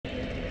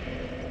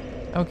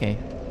Okay.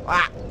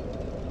 Ah!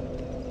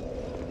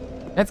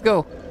 Let's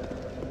go.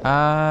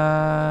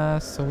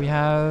 So we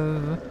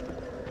have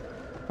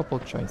a couple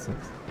choices.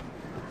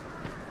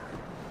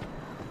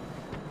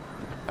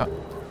 Oh.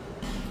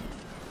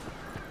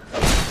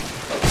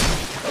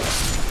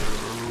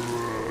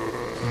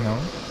 No.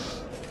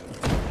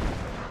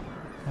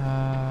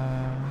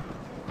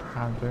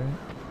 Albert.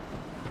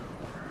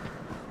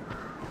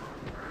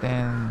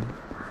 Then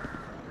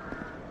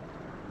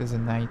there's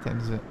an item,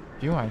 there's a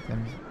few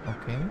items.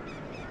 Okay.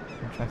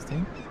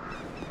 Interesting.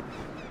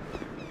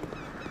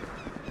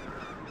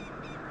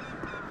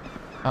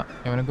 Oh,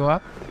 you wanna go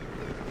up?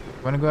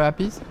 You wanna go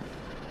uppies?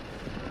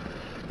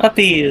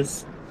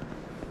 Puppies.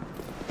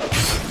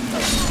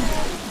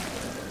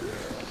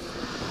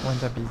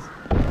 One's uppies.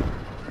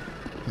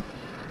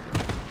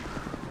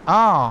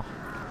 Oh!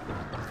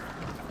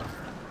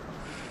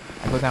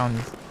 I go down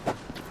this.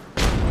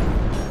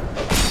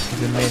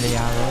 The melee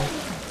arrow.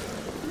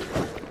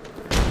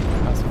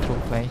 That's a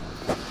cool play.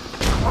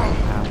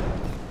 Ow.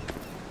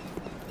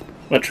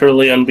 A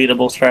truly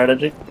unbeatable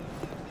strategy.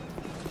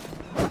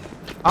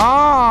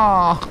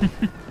 Oh!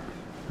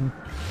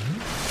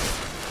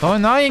 So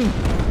annoying!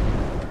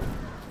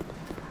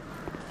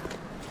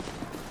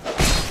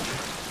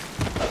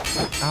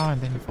 Oh,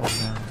 and then he falls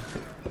down.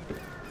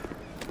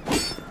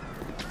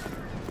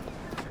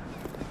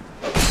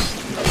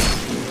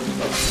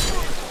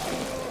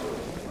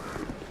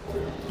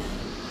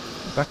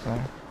 Back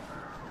there.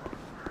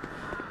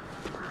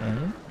 Okay.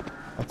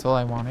 That's all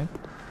I wanted.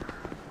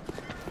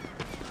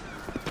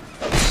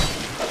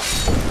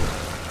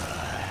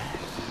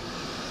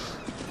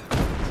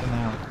 So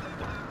now,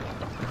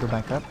 I go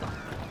back up.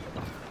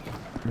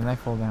 Then I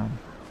fall down.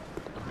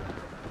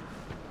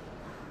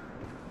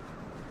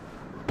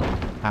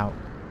 Ow.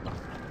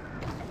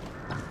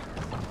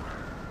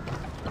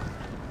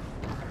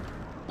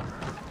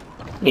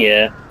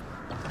 Yeah.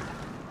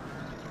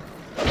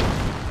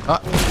 Oh.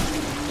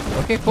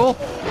 Okay, cool.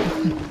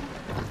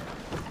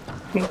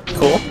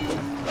 Cool.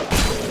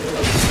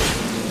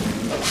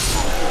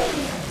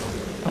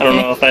 I don't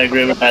know if I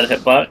agree with that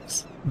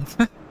hitbox.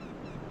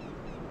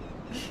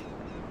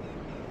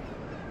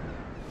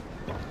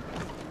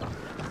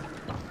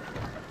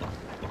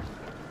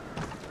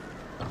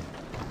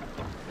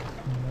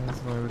 That's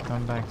where we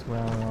come back to where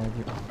I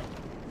already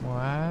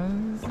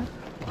was.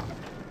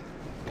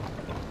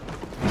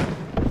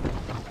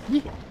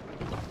 Yeah.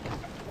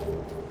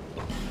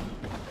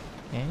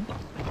 Okay.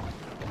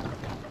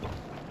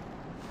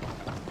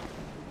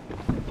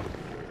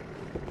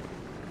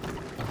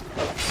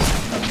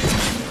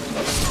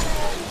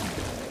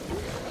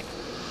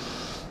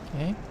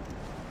 Okay.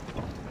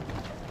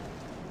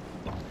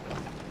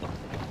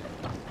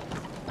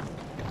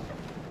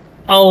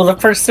 Oh, the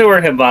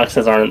pursuer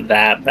hitboxes aren't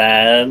that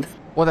bad.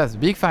 Oh, that's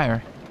big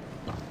fire.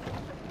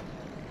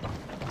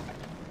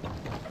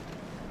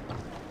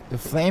 The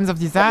flames of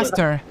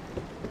disaster.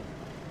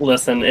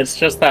 Listen, it's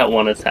just that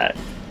one attack.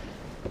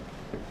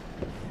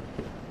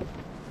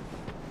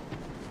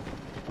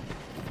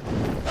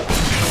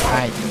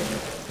 Right.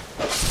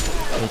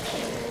 Bitch.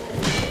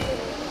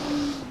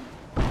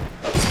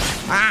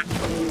 Ah!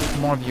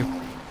 More of you.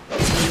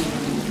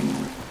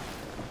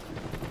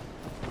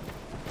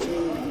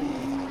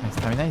 My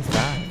stamina is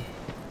bad.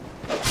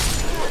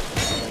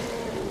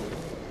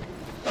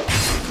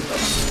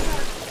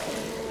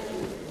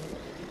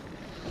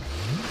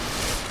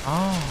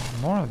 Oh,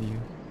 more of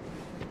you.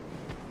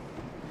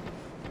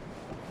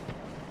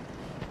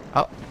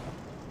 Oh,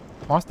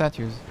 more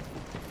statues.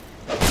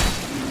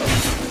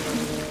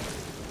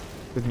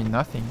 Could mean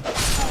nothing.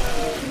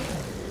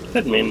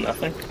 Could mean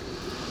nothing.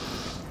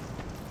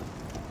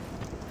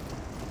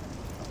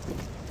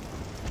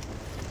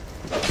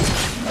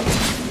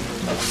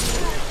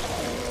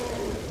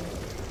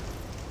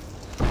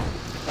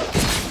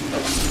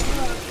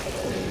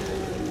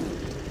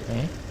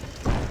 Okay.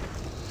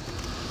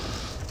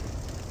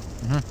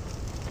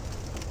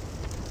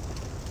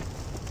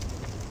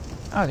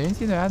 Oh, I didn't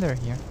see the other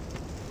here.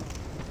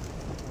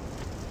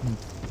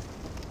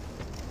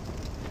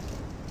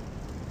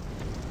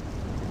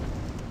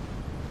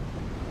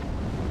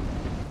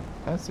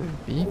 That's a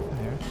beef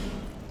there.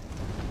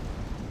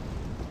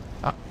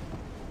 Ah.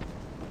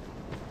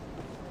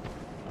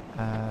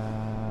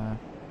 I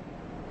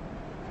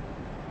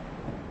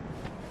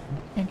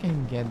think I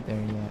can get there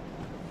yet.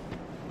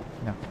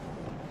 No.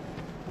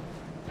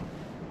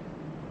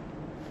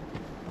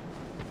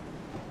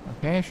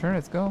 Okay, sure,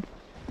 let's go.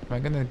 Am I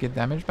gonna get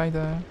damaged by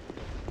the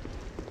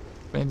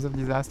flames of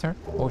disaster?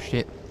 Oh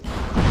shit.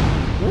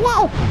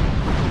 Whoa!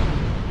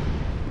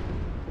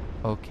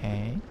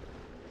 Okay.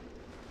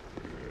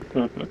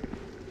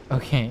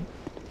 Okay.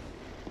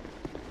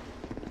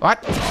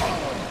 What?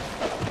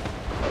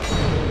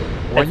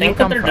 Where do you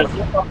come from?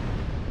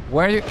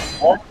 Where are you?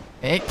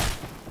 Hey.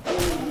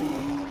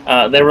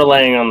 They were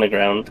laying on the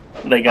ground.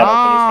 They got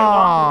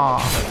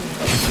up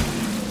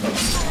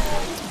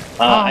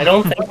and I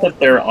don't think that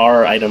there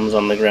are items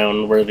on the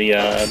ground where the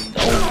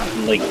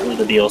where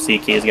the DLC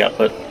keys got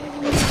put.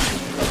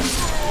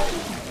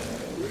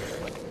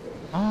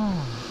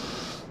 Oh.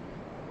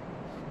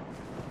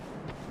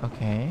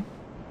 Okay.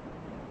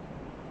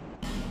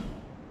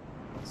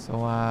 So,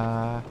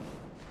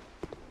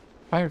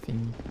 fire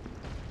thing.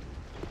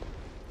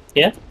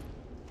 Yeah.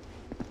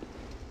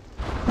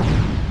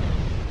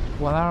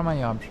 What are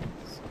my options?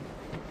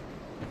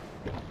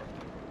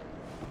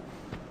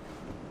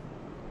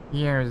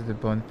 Here's the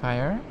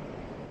bonfire.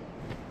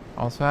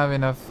 Also have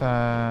enough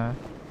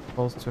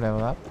balls to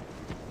level up.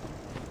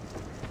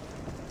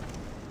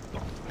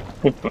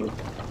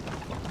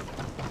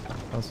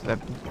 Also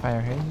that big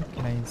fire. Hey,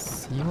 can I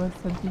see what's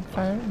that big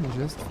fire? It's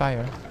just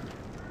fire.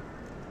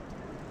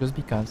 Just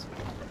because.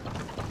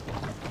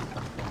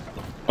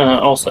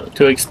 Also,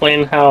 to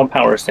explain how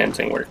power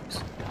stancing works.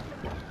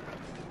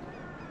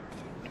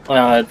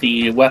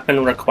 The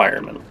weapon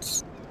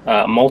requirements.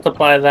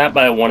 Multiply that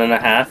by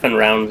 1.5 and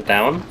round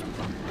down.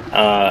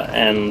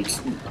 And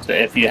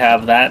if you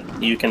have that,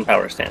 you can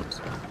power stance.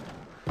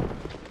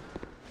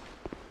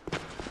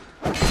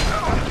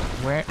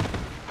 Where?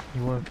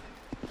 You were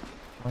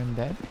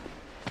dead?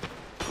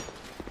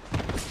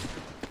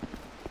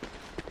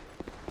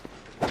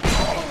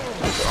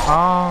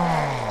 Oh.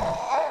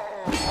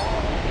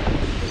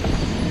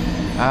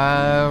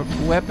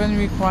 Weapon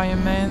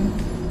requirement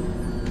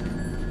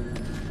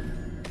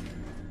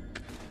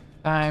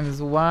times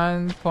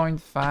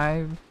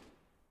 1.5.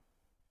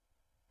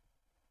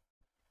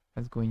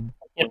 Let's go in.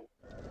 Yep.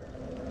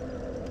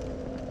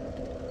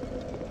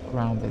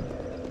 Grounded.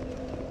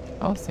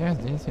 Oh, stairs.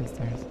 Did you see the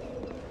stairs?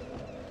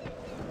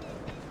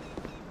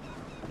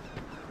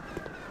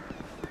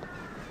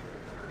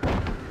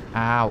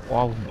 Ow.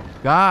 Oh my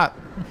god.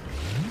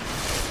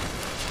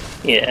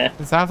 Yeah.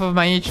 It's half of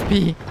my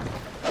HP.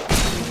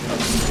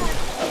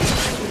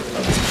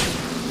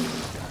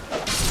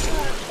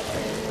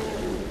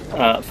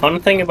 Fun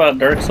thing about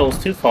Dark Souls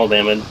 2 fall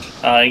damage,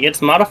 it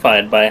gets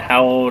modified by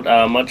how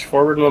much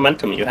forward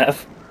momentum you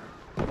have.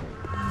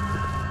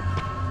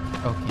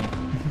 Okay.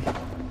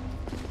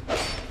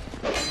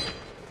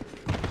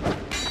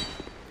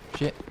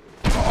 Shit.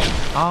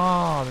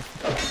 Oh,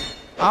 that's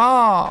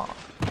oh!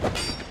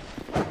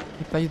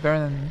 He plays better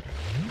than me.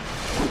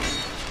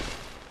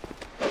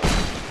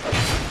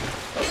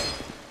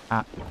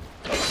 Ah.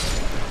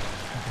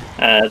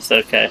 It's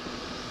okay.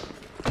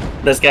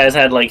 This guy's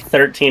had like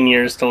 13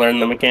 years to learn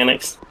the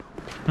mechanics.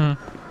 Hmm.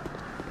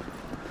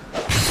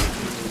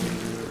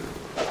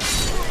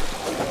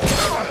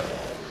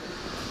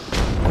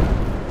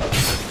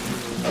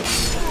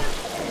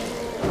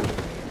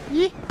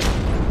 Yee.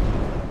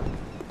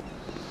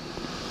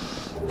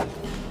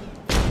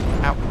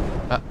 Ow.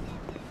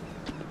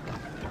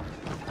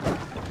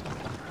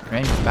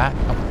 Range back.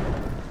 Oh.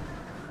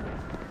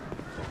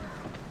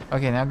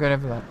 Okay, now go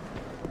level up.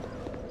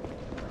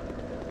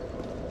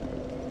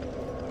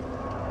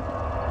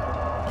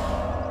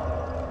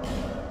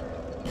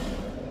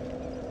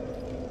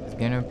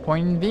 Gain a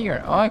point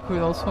vigor. Oh, I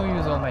could also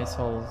use all my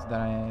souls that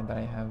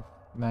I have,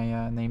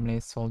 my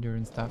nameless soldier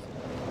and stuff.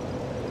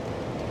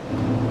 The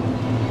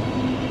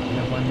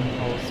one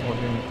whole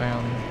soldier in fire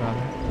on his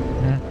brother.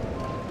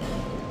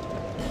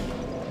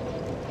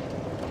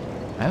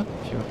 I hope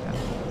a few of them.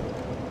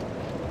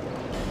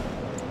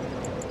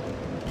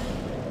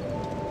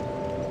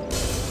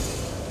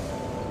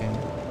 Okay.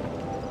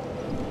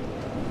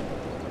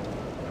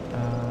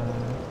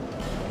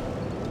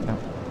 No.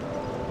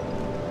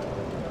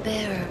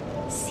 Bearer,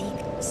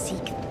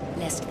 seek,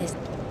 lest this.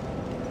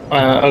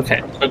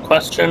 Okay, so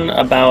question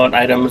about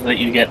items that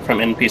you get from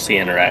NPC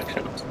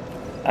interactions.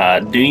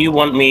 Do you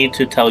want me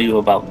to tell you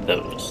about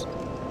those?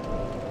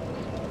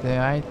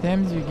 The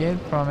items you get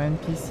from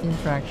NPC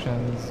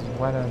interactions,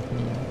 what are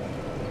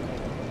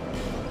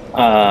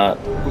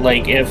they?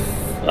 Like if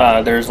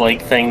there's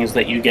like things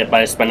that you get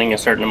by spending a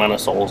certain amount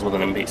of souls with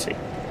an NPC.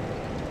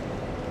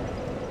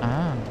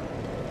 Ah.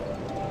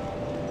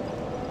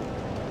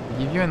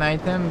 Give you an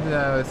item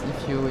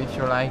if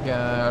you're like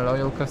a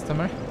loyal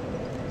customer?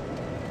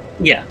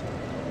 Yeah.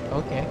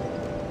 Okay.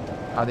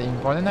 Are they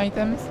important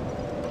items?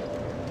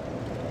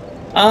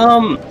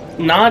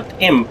 Not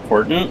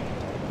important,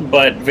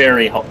 but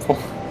very helpful.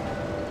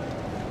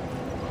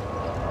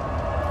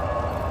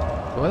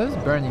 What does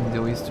burning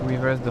do? Is to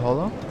reverse the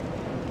hollow?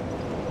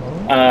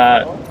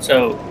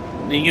 So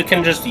you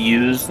can just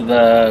use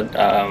the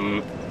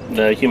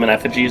human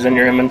effigies in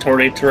your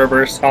inventory to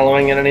reverse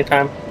hollowing at any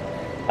time.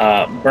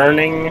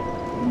 Burning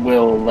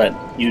will let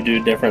you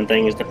do different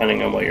things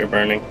depending on what you're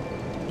burning.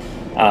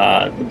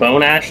 The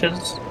bone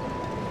ashes.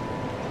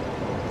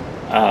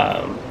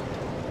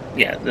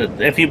 Yeah,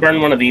 if you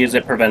burn one of these,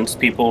 it prevents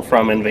people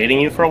from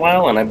invading you for a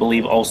while, and I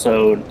believe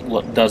also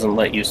doesn't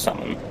let you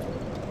summon.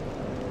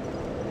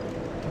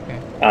 Okay.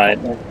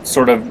 It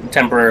sort of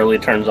temporarily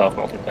turns off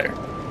multiplayer.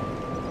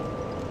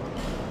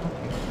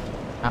 Okay.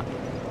 Ah.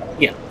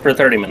 Yeah, for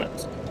 30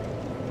 minutes.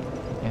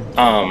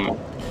 Yeah.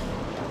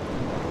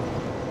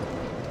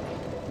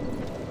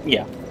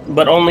 Yeah,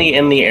 but only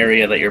in the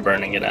area that you're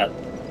burning it at. Okay.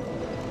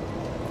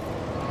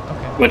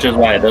 Which is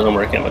why it doesn't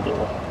work in a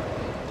duel.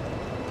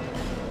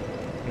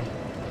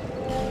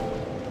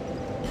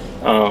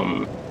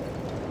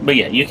 But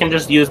yeah, you can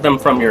just use them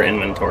from your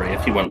inventory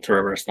if you want to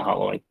reverse the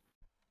hollowing.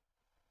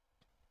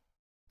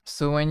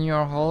 So when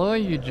you're hollow,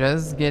 you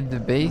just get the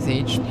base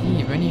HP,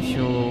 even if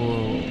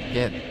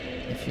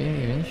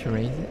you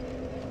raise it.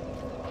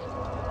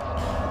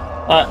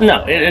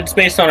 No, it's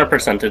based on a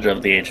percentage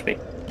of the HP.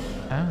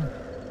 Ah.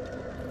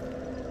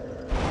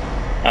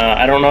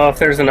 I don't know if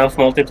there's enough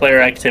multiplayer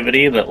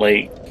activity that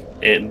like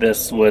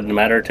this would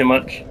matter too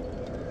much.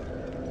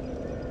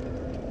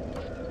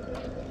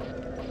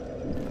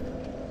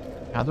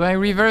 How do I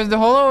reverse the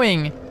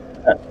hollowing?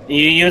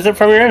 You use it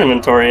from your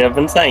inventory. I've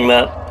been saying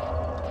that.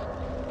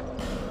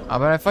 Oh,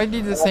 but if I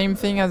did the same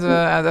thing as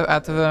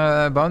at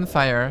a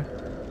bonfire.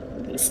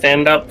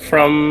 Stand up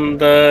from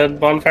the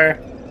bonfire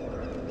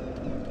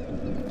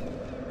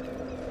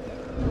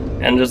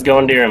and just go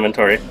into your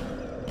inventory.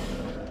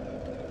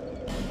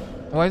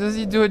 Why does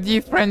he do a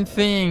different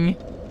thing?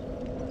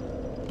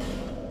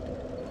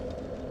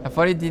 I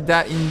thought he did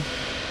that in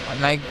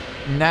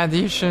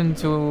addition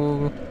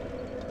to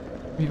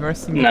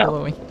reversing the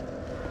hollowing.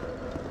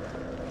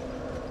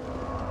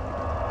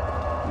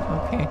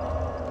 Okay.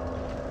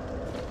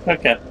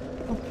 Okay.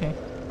 Okay.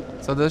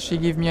 So does she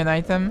give me an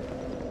item?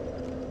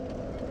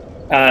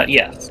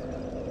 Yes.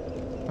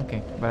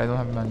 Okay, but I don't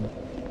have money.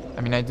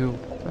 I mean, I do.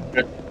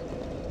 But...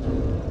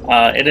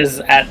 it is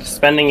at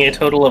spending a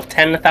total of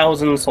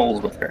 10,000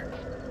 souls with her.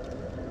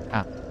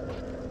 Ah.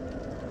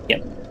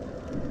 Yep.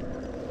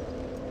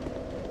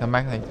 Come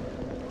back later.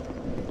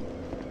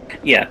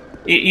 Yeah.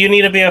 You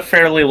need to be a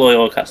fairly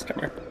loyal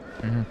customer.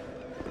 Mm-hmm.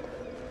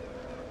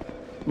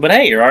 But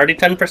hey, you're already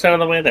 10% of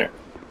the way there.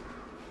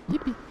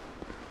 Yippee.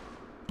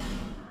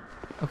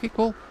 Okay,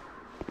 cool.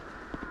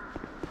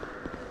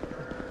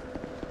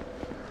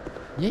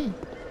 Yay.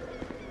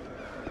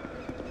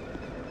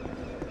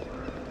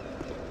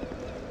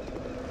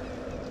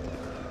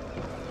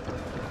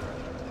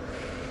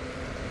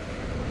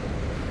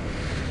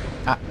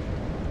 Ah.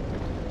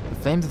 The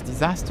flames of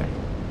disaster.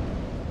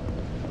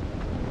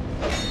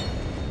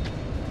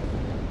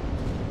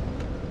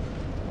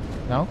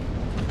 No?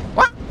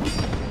 What?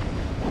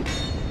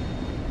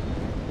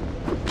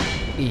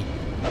 E.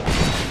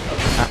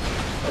 Ah.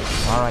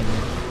 Alright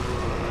then.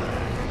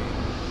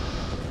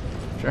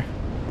 Sure.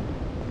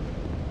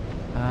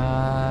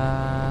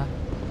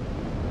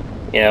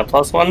 Yeah,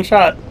 +1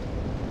 shot.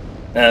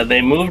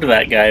 They moved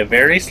that guy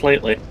very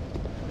slightly.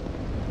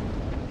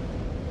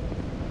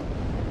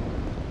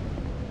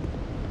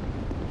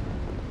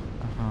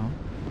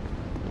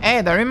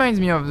 Hey, that reminds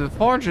me of the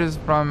forges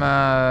from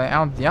the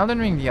Elden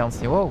Ring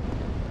DLC. Whoa.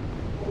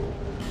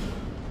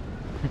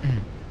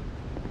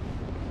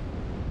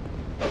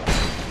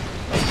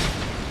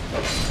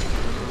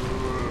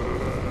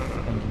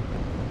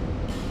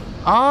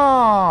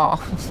 Oh!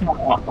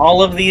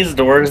 All of these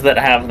doors that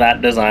have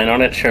that design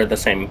on it share the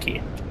same key.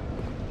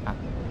 Ah.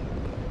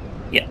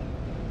 Yeah.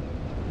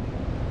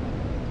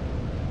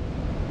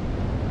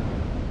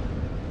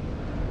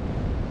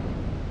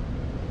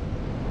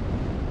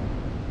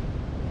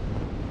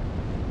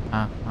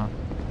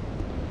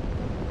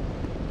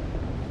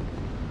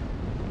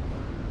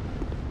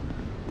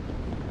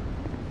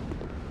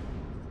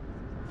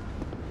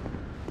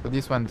 So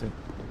this one too.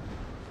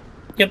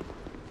 Yep.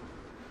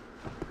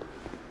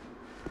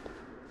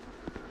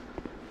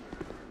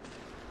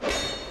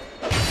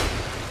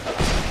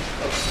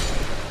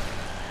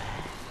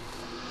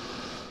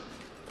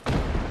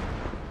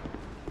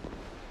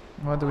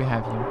 What do we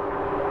have here?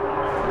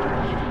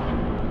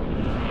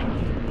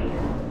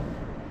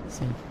 Let's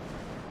see.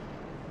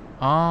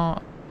 Oh,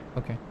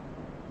 okay.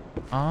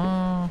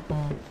 Oh.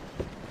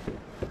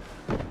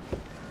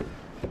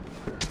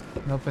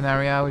 An open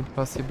area with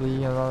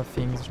possibly a lot of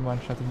things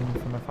one-shotting me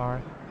from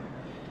afar.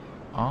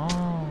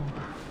 Oh.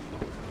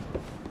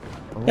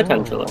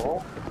 Potentially.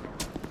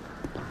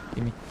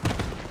 Give me.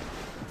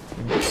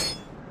 Give me.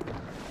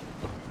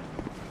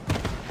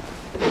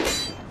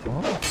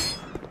 Oh.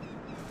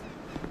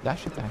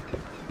 Dash attack.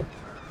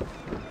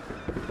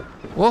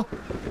 Whoa!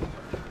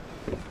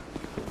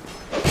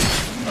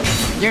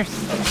 Yes!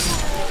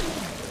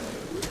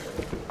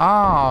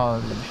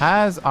 Oh, it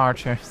has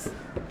archers.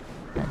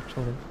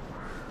 Actually.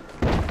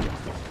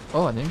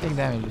 Oh, I didn't take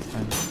damage this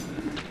time.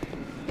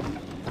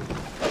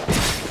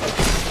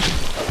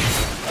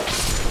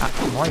 Ah,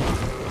 more.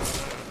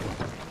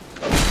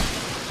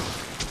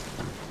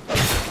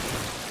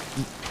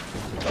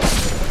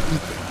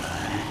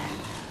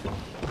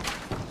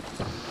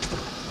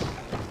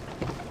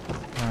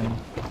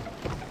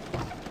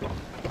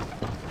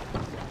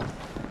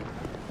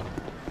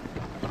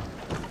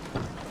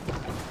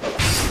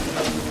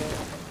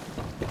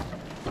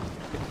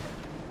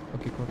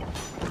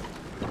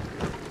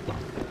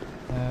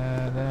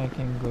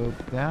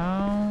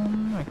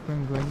 Down. I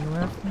couldn't go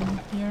anywhere from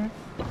here.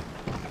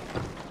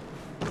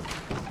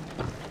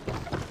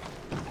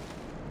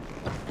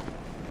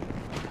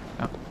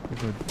 Oh, we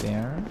go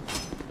there.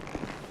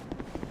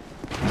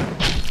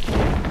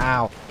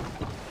 Ow.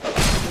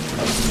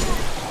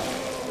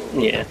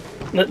 Yeah.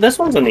 This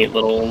one's a neat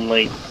little,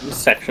 like,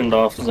 sectioned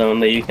off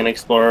zone that you can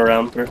explore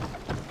around through.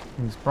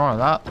 Explore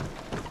that.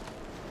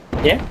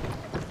 Yeah.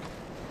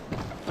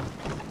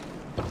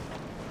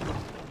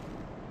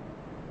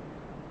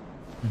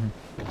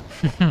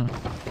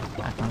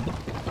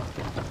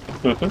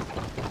 Mm-hmm.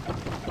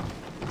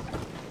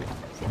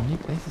 So many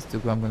places to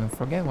go, I'm gonna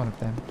forget one of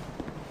them.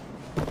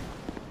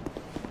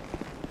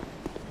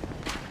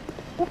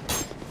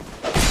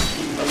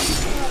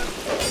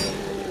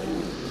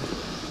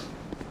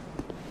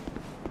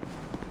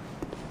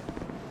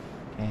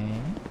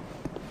 Okay.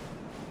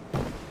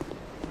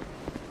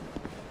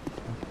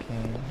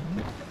 Okay.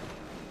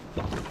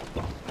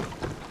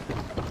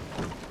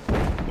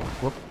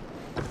 Whoop.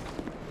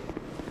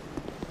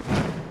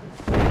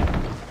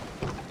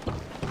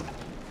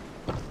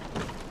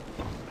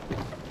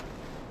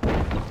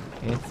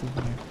 Okay, let's see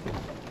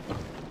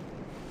here.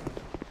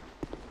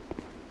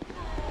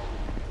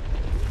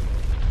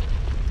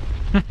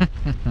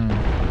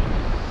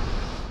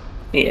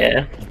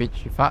 Yeah.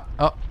 Bitch, you fought.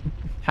 Oh,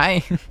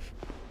 hi.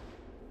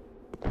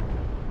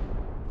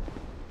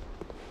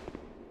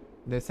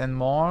 They send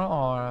more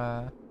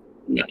or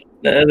No.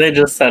 They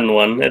just send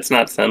one. It's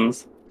not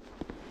sends.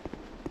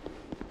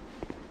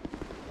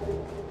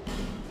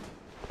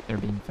 they're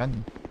being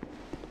funny?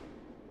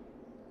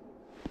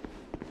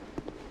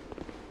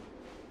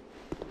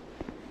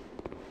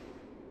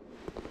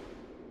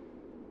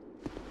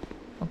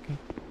 Okay.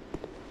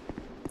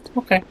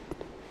 Okay.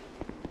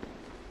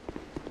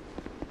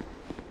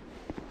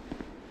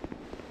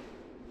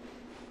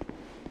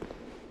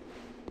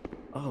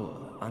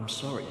 Oh, I'm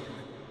sorry.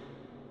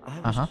 I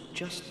was Uh-huh.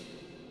 just.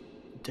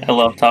 I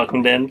love daydreaming.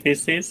 talking to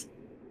NPCs.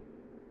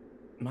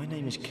 My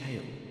name is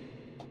Kale.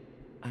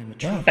 I'm a Yeah.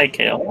 traveler. Hi,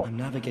 Kale. I'm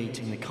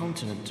navigating the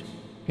continent.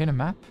 Get a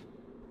map.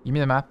 Give me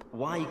the map.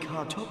 Why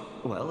can't I?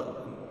 Well,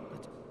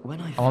 when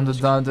I I want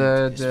first came into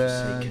this the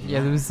forsaken yeah,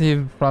 land,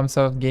 elusive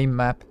FromSoft game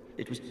map.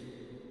 it was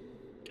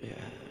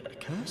a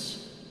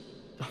curse.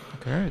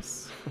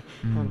 Curse.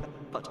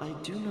 But I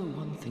do know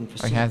one thing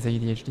for Or he has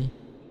certain. ADHD.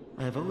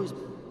 I have always.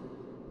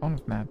 On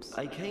with maps.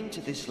 I came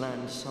to this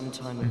land some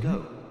time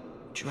ago.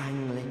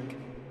 Drangleic,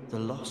 the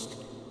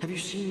Lost. Have you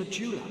seen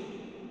Majula?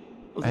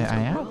 Well, there's I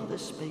a have. rather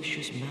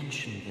spacious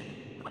mansion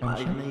there.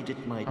 Mansion? I made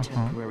it my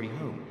temporary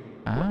home.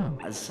 Ah.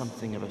 As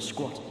something of a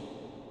squatter.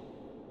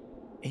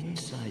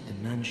 Inside the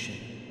mansion,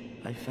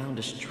 I found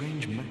a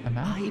strange map. A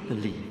map? I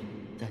believe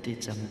that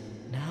it's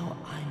now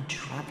I'm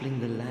traveling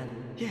the land.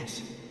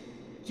 Yes.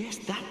 Yes,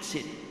 that's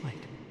it.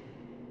 Wait.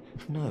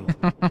 No.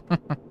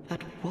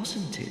 That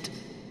wasn't it.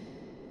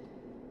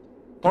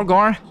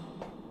 Orgor.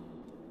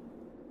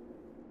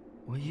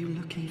 Were you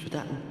looking for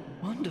that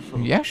wonderful?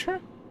 Yeah, sure.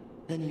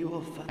 Then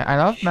your I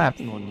love maps.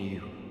 shame on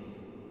you.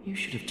 You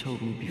should have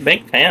told me before.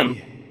 Big fan.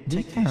 Here,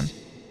 Big take fan. this.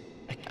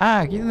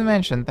 Ah, give the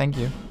mention. Thank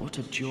you. What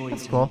a joy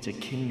That's to cool. meet a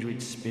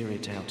kindred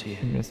spirit out here.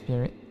 In your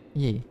spirit.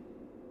 Yeah.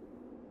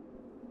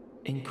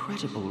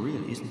 Incredible,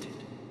 really, isn't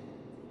it?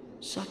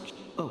 Such.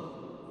 Oh,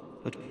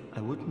 but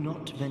I would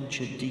not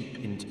venture deep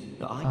into.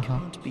 I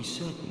can't be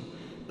certain.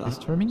 But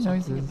Disturbing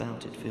something noises.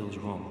 about it feels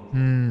wrong.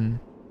 Hmm.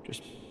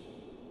 Just.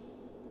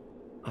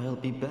 I'll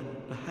be back.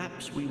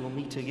 Perhaps we will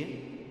meet again.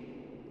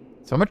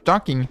 So much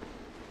talking.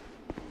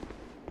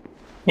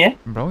 Yeah.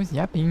 Bro is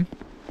yapping.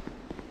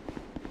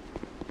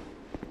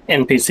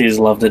 NPCs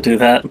love to do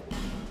that.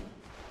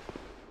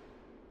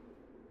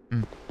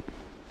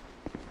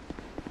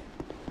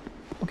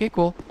 Okay,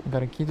 cool.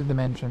 Got a key to the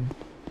mansion.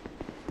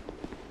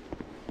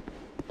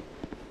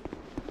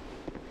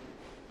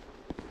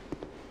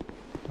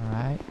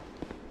 Alright.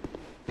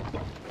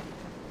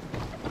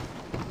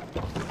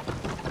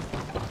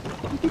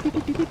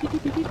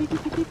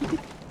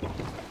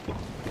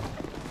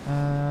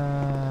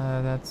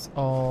 That's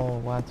all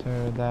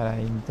water that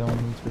I don't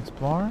need to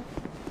explore.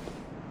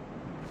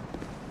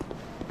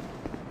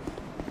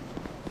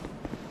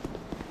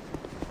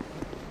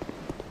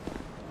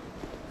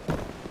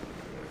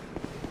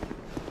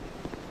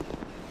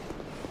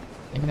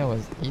 I think that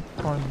was it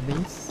for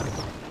this.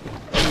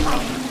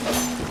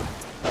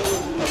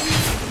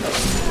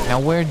 Now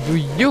where do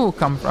you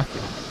come from?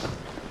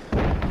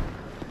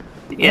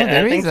 Yeah, Oh,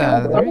 there I think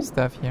there is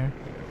stuff here.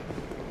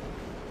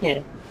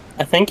 Yeah,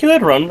 I think you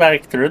had run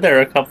back through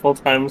there a couple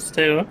times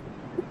too.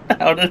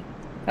 How did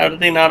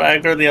he not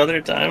aggro the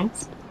other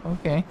times?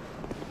 Okay.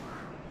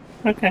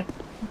 Okay.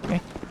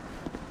 Okay.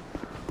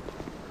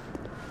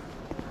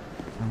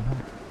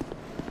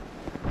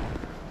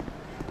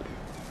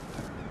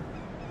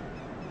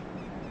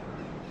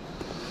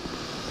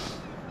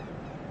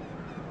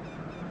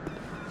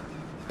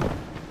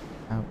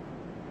 Ow.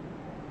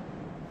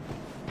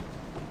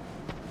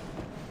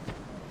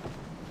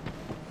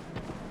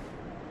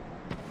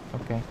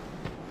 Okay.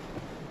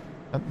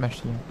 Not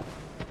machine.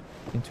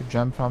 Need to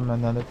jump from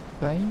another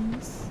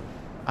place?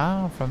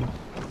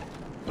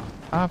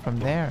 From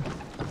there.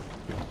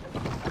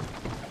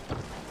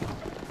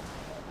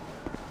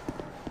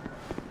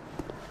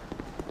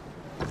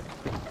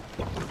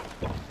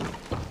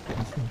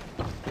 I see.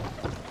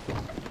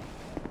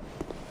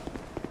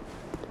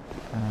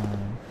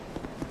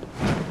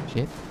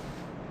 Shit.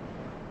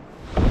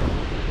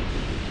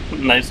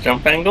 Nice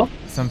jump angle.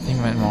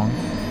 Something went wrong.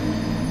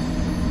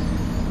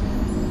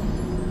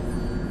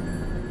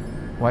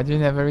 Why do you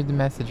never read the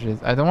messages?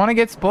 I don't want to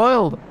get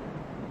spoiled.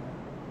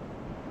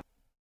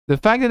 The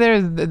fact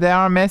that there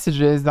are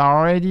messages are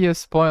already a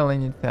spoil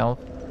in itself.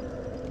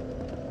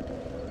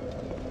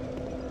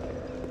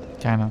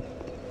 China.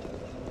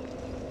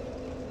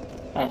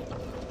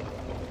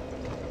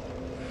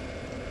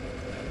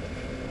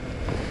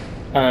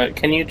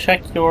 Can you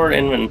check your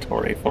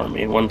inventory for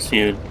me once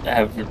you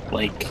have,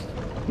 like,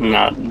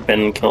 not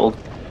been killed?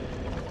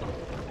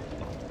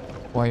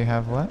 Why you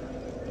have what?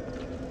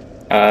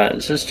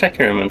 Just check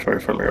your inventory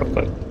for me real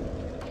quick.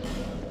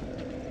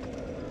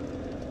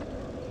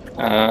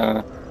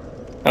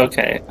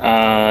 Okay.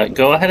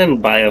 Go ahead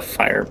and buy a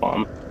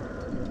firebomb.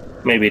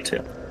 Maybe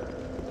 2.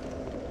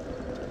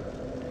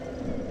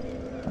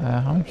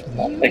 How much is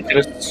it? I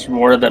could have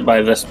swore that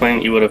by this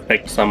point you would have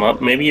picked some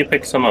up. Maybe you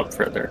picked some up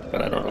further,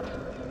 but I don't know.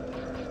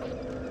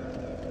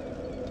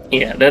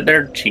 Yeah,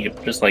 they're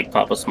cheap. Just like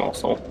pop a small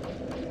soul.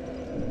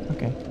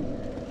 Okay.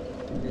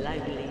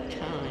 Lively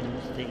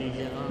times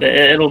these are.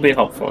 It'll be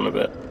helpful in a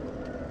bit.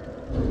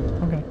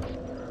 Okay.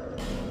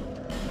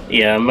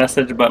 Yeah,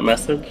 message but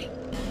message.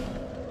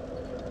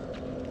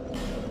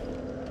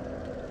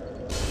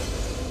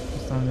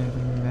 Just only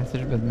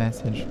message but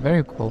message.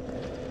 Very cool.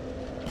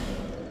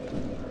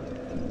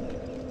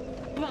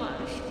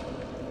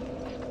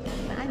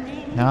 My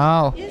name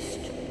No. is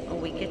a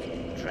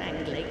wicked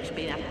drag legs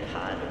been up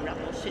hard and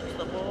rubble since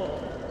the war.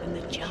 And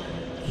the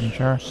giant.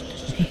 Sure.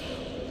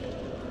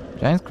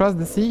 Giants cross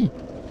the sea.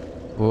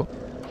 Oh.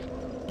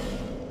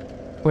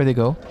 Where'd they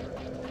go?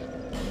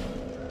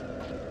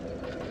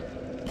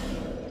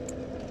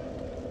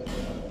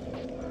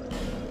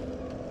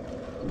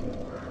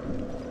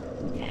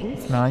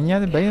 It's Melania,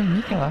 the Bay of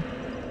Mikola.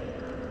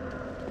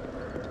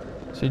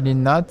 She did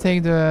not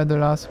take the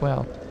last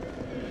well.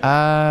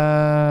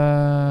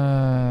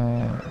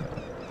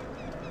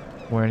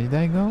 Where did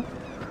I go?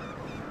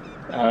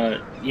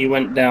 You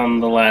went down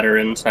the ladder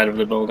inside of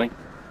the building.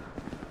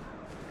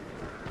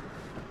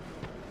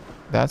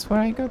 That's where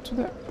I got to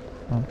the...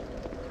 Oh.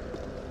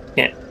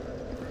 Yeah.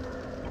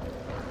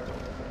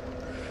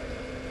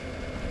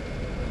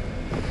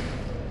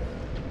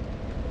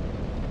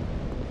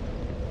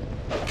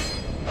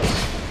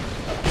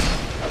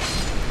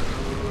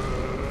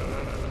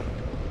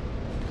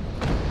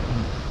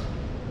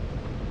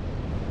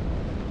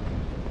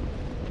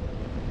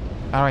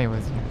 Oh, I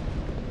was here.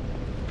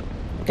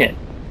 Yeah.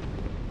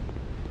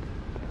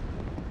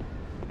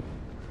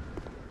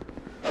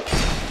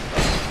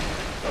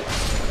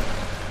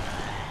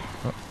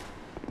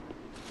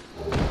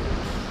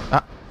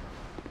 Ah.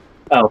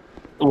 Oh.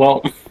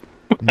 Well.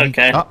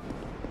 Okay. Oh.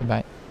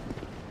 Goodbye.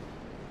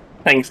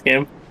 Thanks,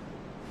 game.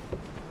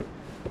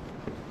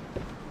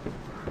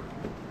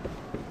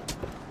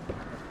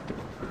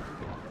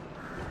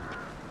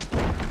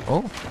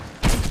 Oh.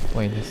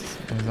 Wait,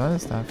 there's other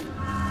stuff.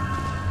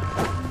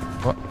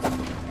 What?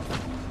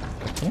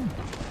 Okay.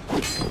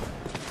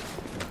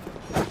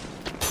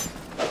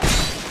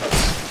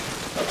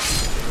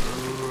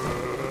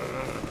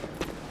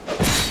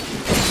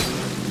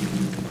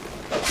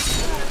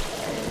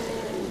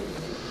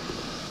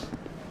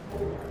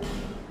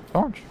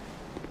 Torch.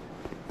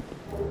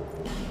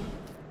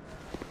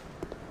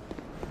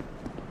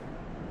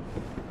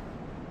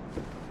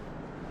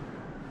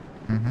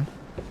 Mm-hmm.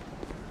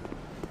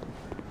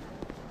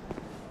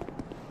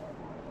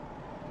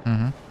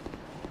 Mm-hmm.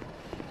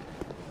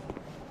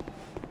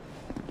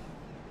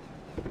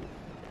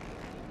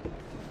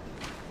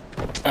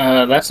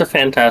 That's a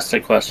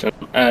fantastic question.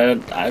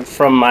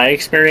 From my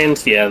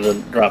experience, yeah, the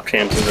drop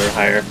chances are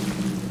higher.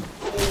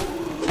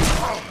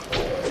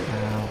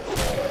 Ow.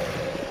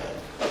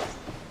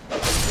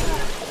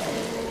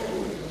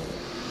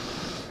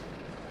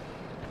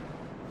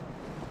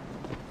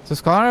 So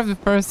Scholar of the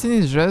First Sin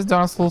is just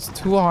Dark Souls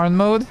 2 hard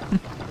mode?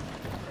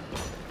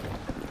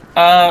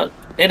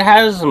 It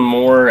has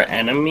more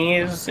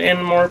enemies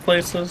in more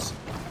places,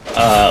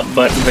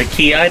 but the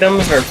key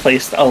items are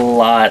placed a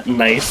lot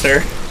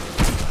nicer.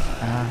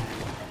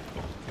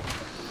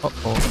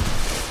 Uh-oh.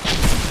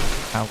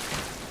 Ow.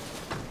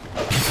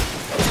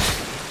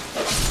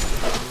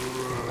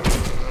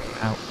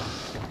 Ow.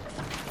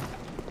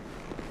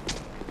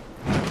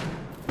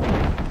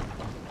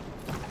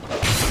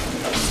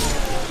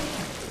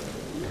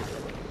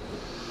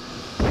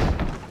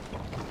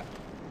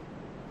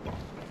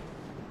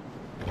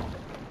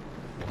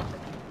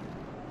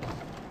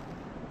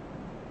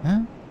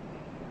 Huh?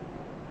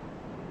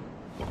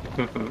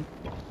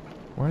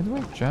 Where do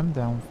I jump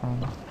down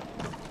from?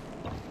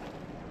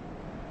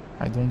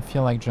 I don't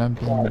feel like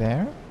jumping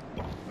there.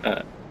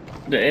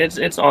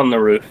 It's on the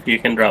roof. You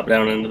can drop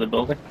down into the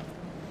building.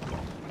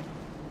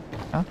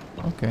 Ah,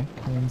 okay.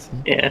 I didn't see.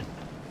 Yeah.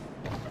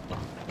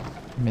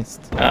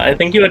 Missed. I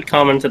think you had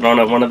commented on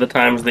it one of the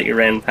times that you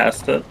ran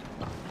past it.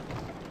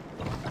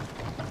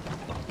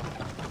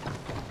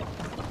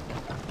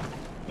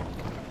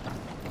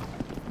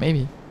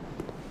 Maybe.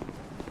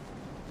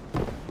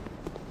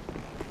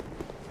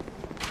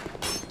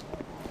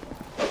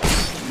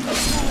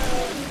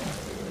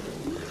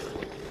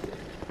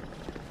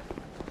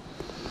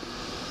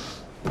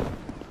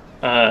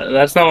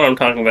 That's not what I'm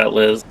talking about,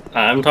 Liz.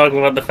 I'm talking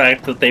about the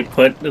fact that they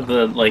put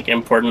the like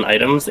important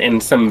items in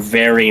some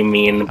very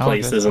mean Oh,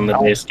 places that's in the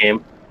mean. base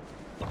game.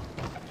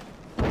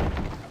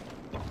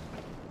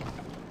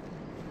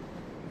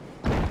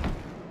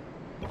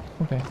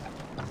 Okay.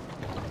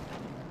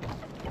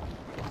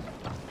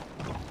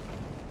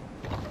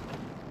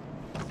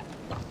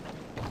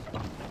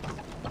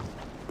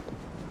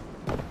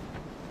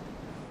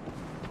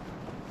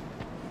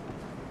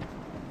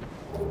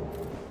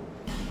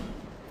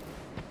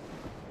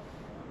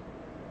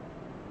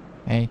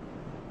 Hey.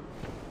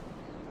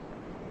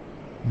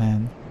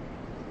 Man.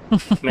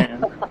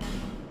 Man.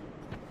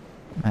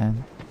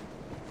 Man.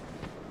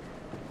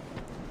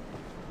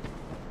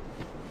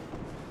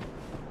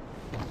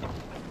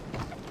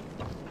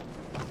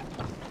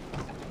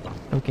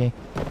 Okay.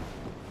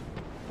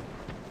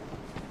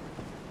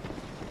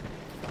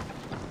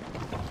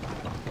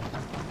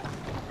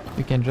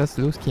 You can just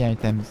lose key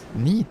items.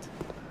 Neat.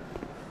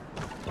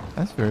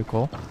 That's very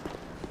cool.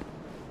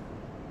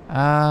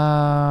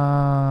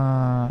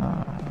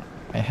 I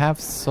have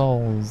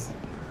souls.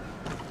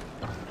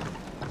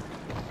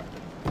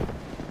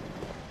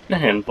 A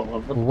handful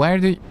of them. Where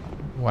do you...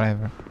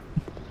 Whatever.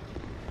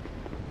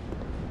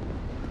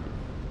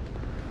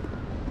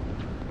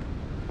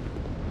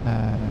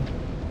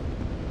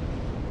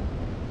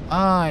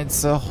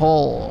 It's a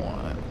hole.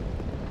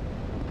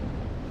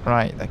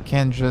 Right, I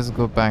can't just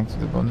go back to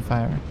the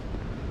bonfire.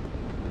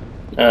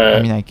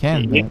 I mean, I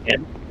can, You but...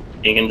 can.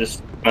 You can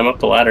just climb up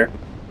the ladder.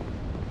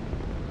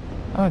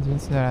 Oh, I didn't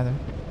see the ladder.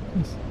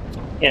 Nice.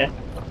 Yeah.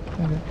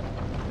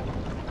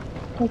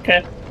 Okay.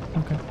 Okay.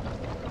 Okay.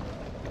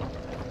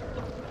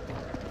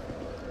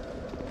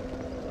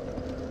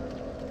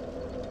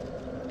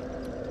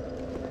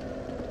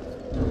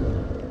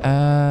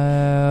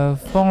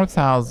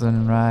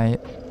 4,000, right?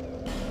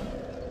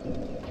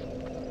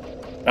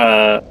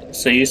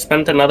 So you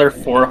spent another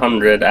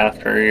 400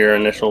 after your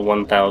initial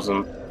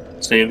 1,000.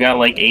 So you've got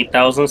like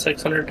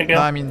 8,600 to go?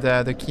 No, I mean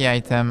the key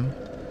item.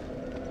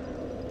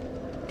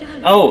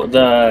 Oh,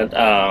 the,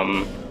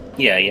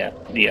 yeah,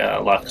 the,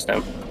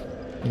 lockstone.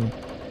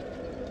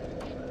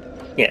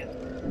 Yeah.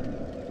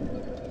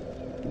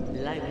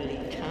 Lively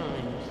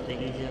times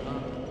these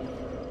are.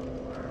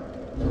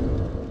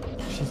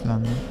 She's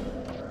not me.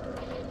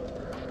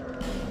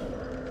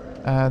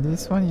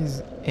 This one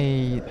is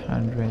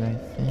 800, I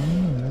think.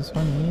 And this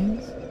one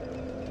is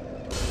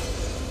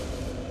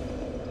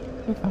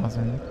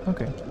 2,000.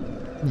 Okay.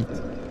 Neat.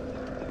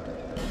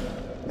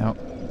 No.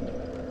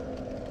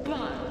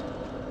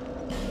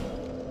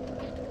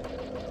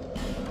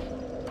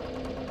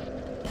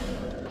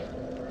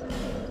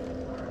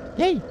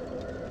 Yay!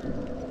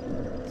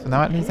 So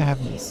now at least I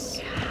have this.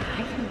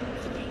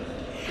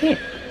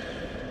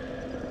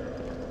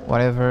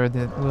 Whatever it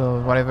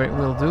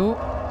will do,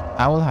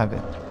 I will have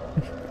it.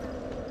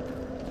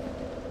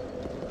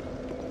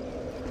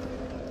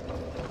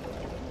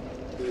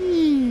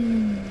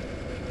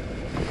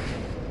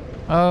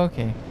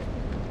 Okay.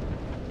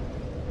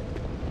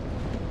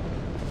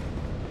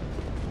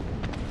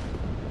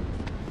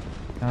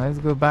 Now let's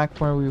go back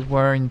where we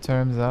were in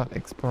terms of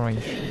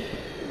exploration.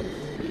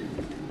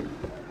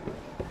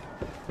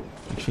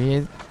 Which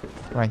is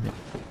right here.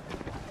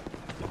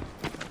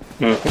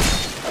 Are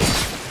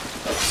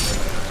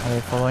they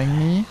following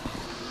me?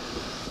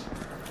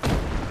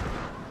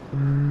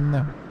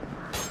 No.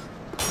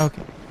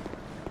 Okay.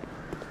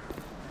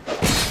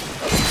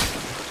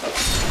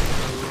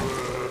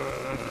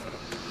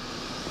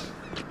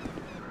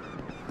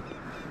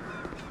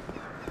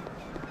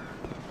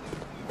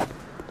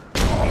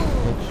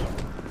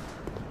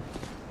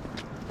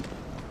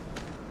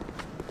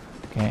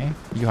 Okay,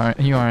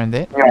 you earned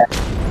it. You earned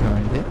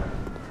it.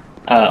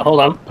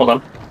 Hold on.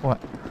 What?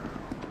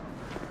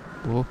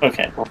 Whoa.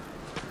 Okay.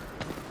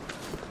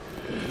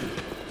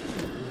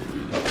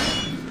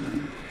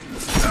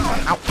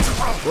 Ow!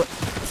 What?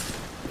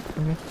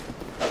 Okay.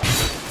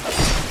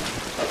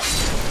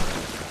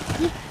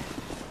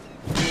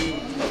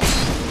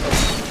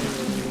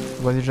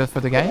 Was it just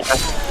for the guy?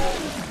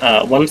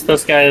 Once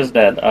this guy is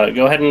dead,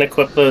 go ahead and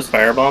equip those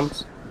fire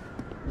bombs.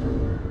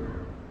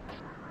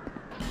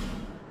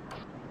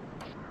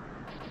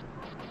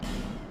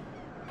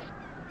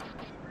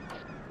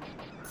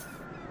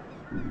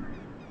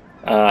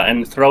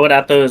 And throw it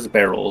at those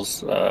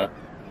barrels.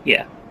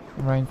 Yeah.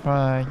 Right in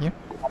front here?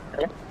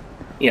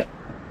 Yep.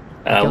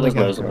 Kill the Liz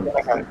knows gun.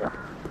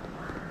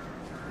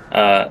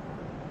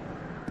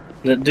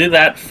 do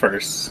that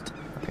first.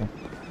 Okay.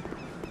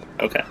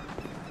 Okay.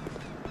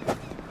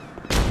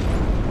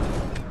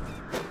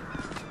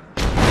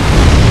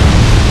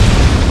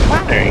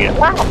 There you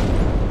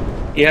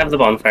go. You have the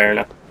bonfire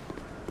now.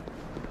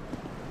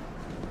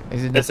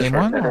 Is it the It's a same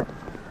one? shortcut. Or?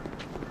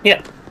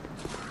 Yeah.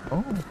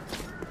 Oh.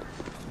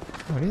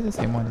 Oh, it is the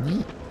same one.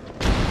 Neat.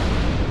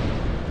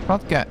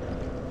 Shortcut.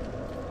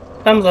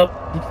 Thumbs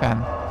up. Big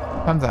fan.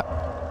 Thumbs up.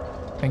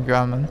 Thank you,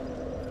 Alman.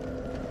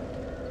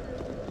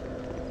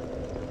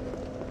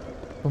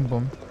 Boom,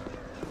 boom.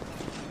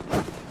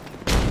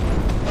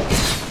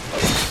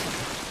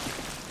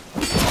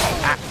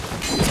 Ah.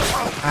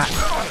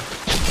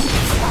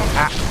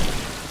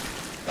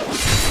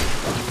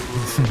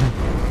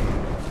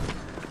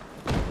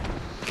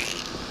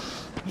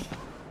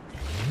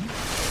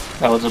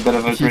 That was a bit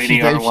of a greedy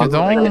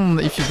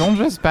R1. If you don't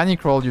just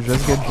panic roll, you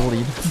just get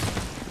bullied.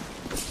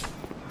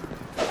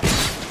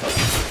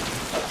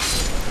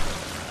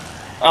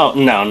 Oh,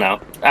 no.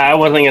 I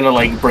wasn't gonna,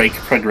 like, break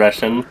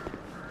progression.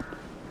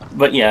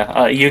 But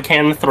yeah, you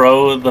can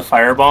throw the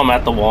firebomb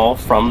at the wall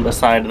from the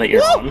side that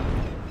you're on.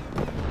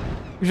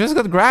 You just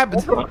got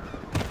grabbed.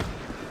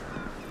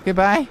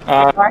 Goodbye.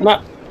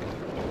 No.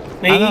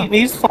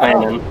 He's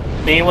flying in.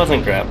 He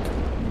wasn't grabbed.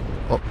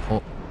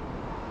 Oh.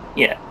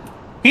 Yeah.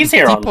 He's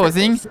here on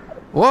posing. purpose.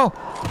 Whoa.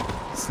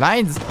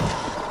 Slides.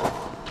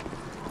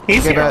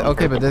 He's Okay, here on but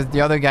purpose. there's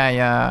the other guy,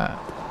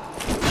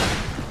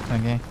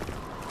 Okay.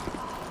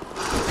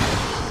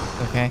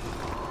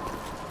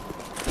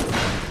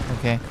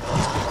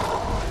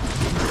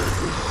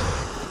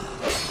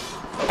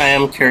 I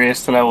am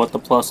curious to know what the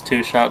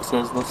 +2 shots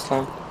is this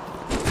time.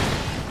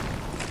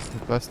 The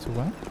plus to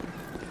what?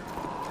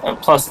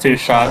 +2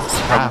 shots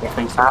from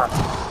different sides.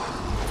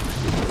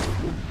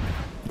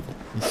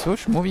 He's so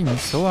moving,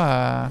 he's so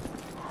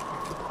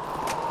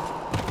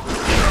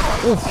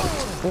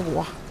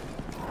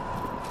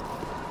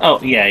Oh,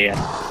 yeah.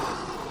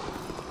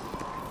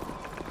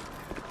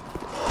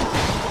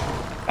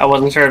 I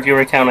wasn't sure if you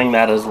were counting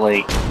that as,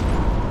 like,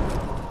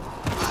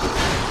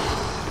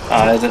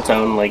 as its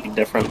own, like,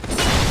 difference.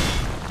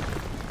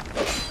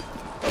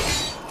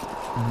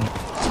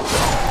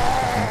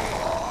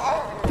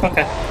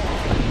 Okay.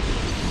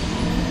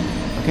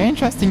 Okay,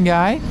 interesting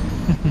guy.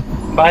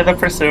 By the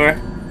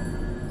Pursuer.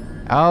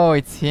 Oh,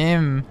 it's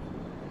him.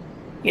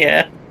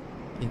 Yeah.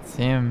 It's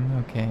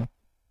him, okay.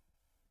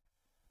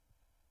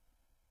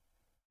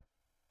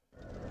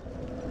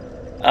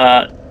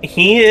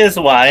 He is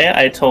why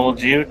I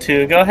told you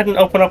to go ahead and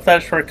open up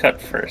that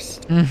shortcut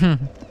first.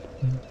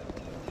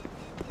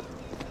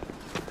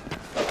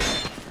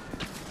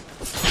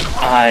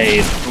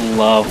 I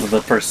love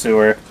the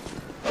Pursuer.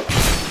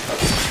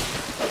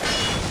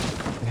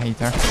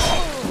 Hater.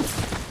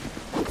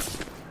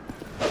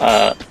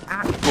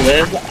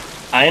 Liz,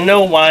 I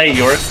know why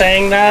you're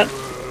saying that.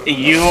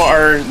 You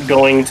are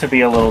going to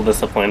be a little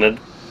disappointed.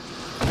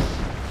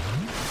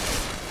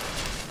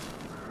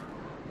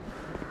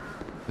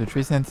 The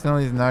Tree Sentinel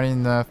is not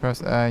in the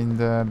first in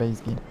the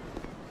base game.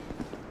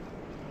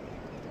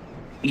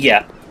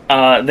 Yeah.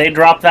 They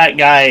drop that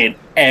guy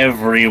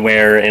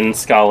everywhere in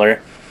Scholar.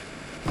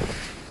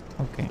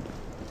 Okay.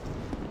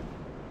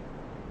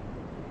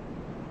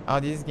 Oh,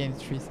 this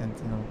game's Tree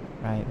Sentinel,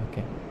 right?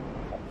 Okay.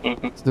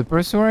 So the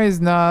Pursuer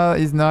is not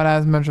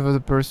as much of a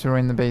Pursuer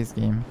in the base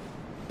game.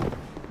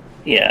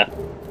 Yeah.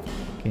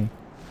 Okay.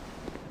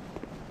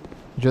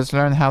 Just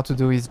learn how to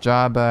do his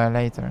job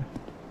later.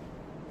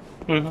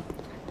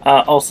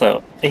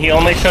 Also, he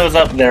only shows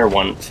up there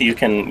once. You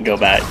can go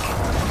back.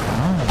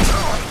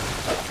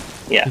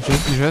 Oh. Yeah.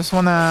 You just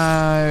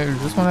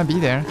wanna be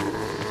there.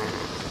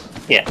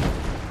 Yeah.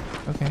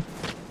 Okay.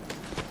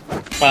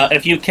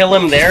 If you kill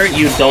him there,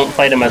 you don't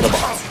fight him as a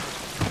boss.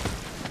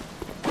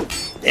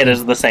 It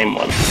is the same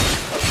one.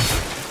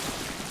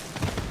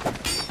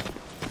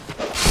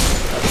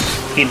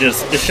 He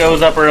just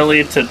shows up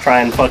early to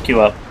try and fuck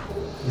you up.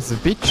 It's a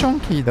bit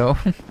chunky though.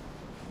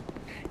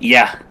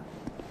 Yeah.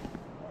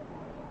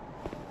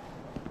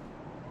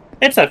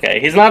 It's okay.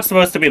 He's not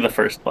supposed to be the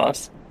first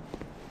boss.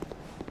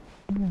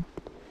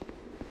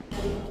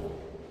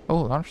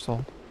 Oh, Large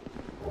Soul.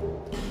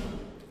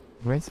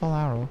 Great Soul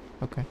Arrow.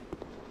 Okay.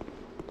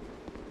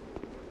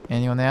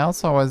 Anyone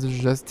else, or was it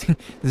just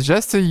it's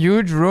just a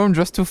huge room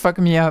just to fuck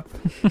me up?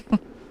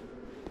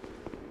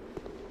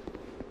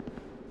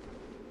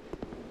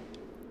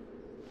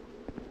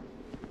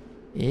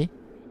 Eh?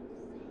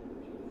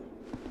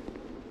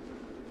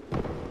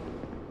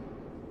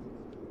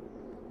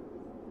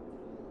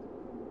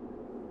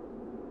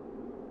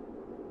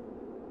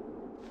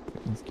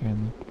 Fucking scared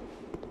me.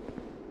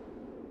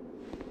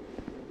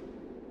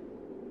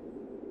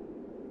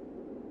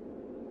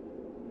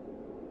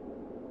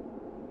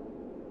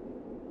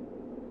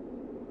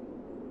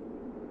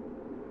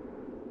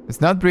 It's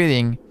not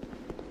breathing.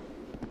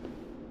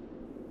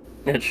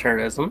 It sure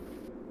isn't.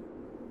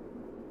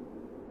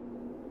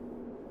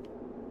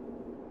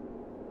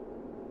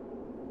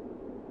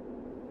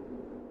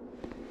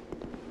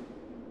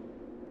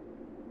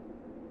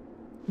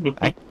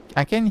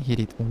 I can hit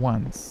it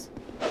once.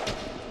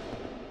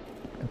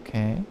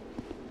 Okay.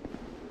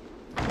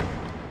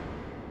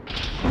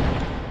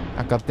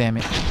 Ah, god damn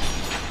it.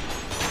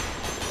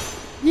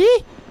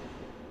 Yee!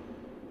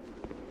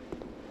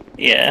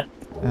 Yeah.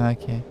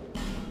 Okay.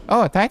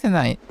 Oh,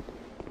 Titanite.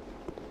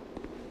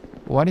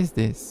 What is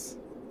this?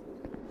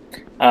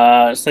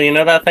 So you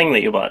know that thing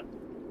that you bought?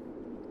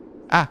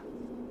 Ah.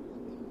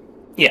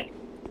 Yeah.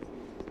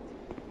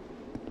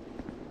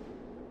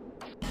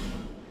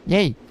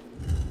 Yay.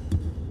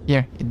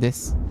 Here, eat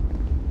this.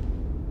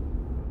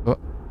 Oh.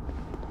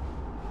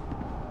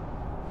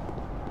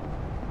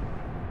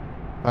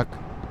 Fuck.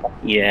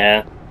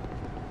 Yeah.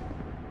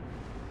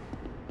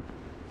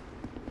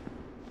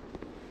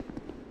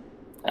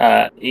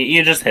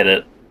 You just hit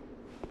it.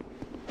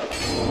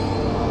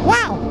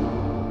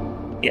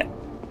 Wow! Yeah.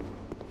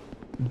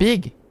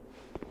 Big.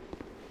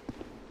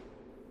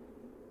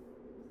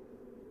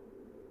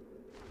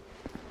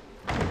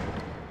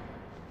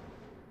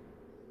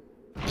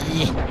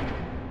 Yeah.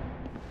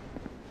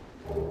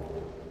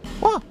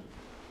 Whoa!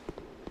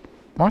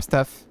 More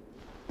stuff.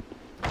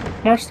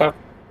 More stuff.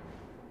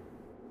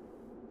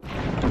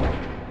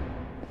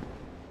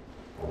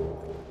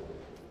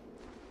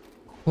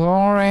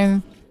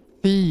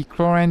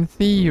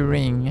 Chloranthy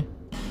ring.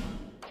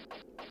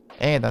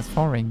 Hey, that's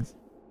 4 rings.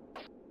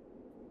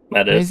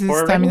 That is Raises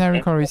 4 stamina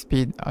rings? recovery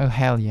speed. Oh,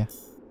 hell yeah.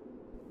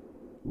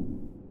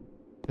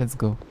 Let's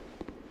go.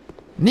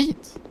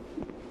 Neat!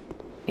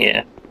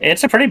 Yeah.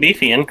 It's a pretty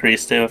beefy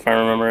increase, too, if I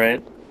remember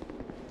right.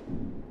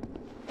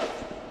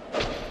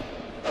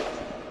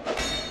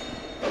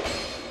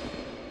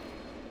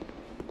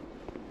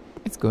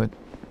 It's good.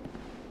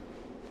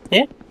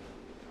 Yeah.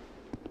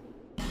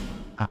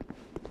 Ah.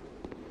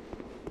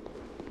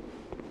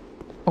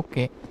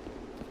 Okay.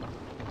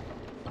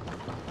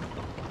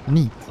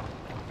 Neat.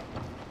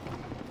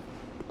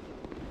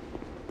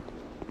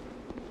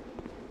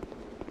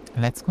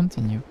 Let's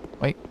continue.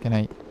 Wait, can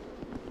I...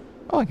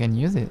 Oh, I can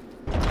use it.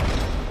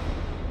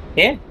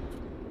 Yeah.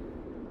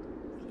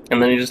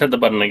 And then you just hit the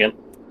button again.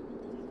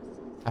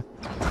 Ah.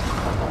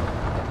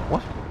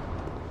 What?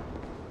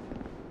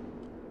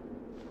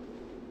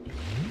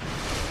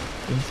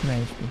 Gives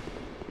me HP.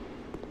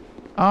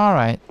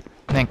 Alright,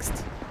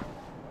 next.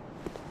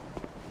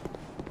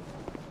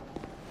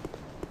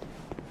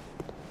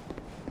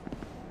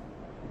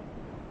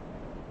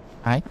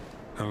 Hi.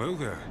 Hello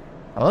there.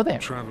 Hello there.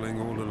 Traveling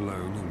all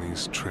alone in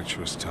these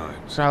treacherous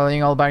times.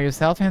 Traveling all by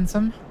yourself,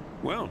 handsome?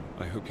 Well,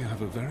 I hope you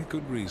have a very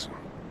good reason.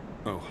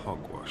 Oh,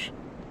 hogwash.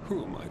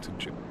 Who am I to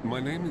judge?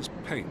 My name is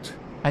Pate.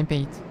 Hi,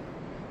 Pete.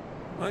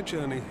 I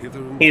journey hither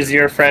and He's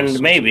your friend,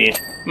 maybe.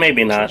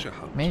 Maybe not. treasure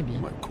hunt, Maybe. you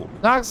might call me.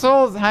 Dark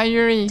Souls! Hi,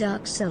 Yuri!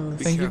 Dark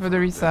Souls. Thank you for the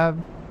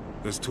resub.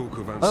 There's talk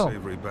of Oh,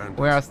 unsavory bandits.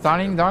 we are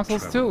starting Dark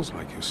Souls 2. travelers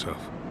like yourself.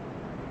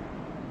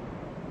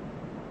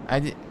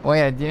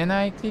 Wait, didn't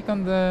I click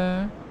on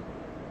the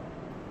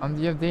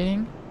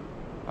updating?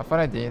 I thought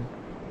I did.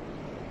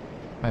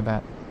 My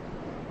bad.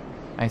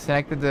 I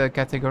selected the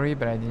category,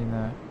 but I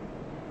didn't.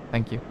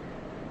 Thank you.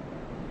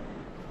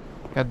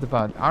 Cut the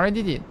pod.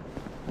 Already did.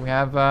 We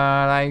have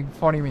like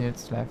 40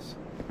 minutes left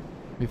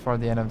before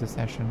the end of the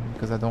session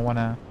because I don't want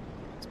to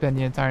spend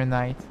the entire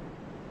night,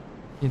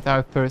 the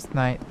entire first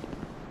night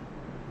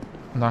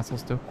on Dark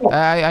Souls 2.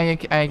 I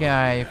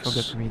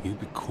forgot to read. You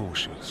be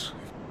cautious.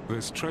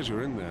 There's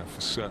treasure in there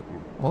for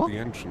certain. Oh? The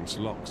entrance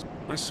locks.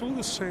 I saw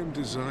the same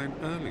design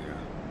earlier,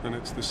 and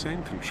it's the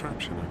same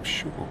contraption, I'm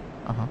sure.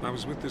 Uh-huh. I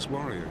was with this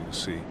warrior, you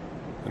see,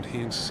 and he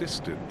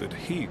insisted that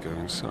he go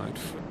inside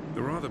first.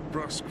 The rather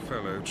brusque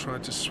fellow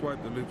tried to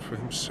swipe the loot for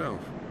himself.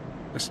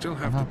 I still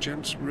have the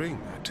gent's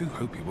ring. I do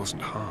hope he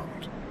wasn't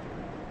harmed.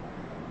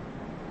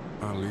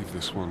 I'll leave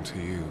this one to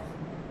you.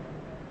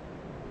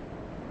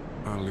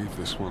 I'll leave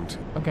this one to...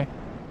 Okay.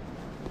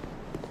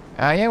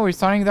 Yeah, we're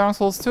starting Dark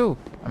Souls 2.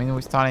 I mean,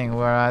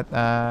 we're at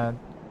a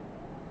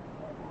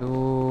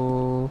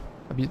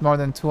bit more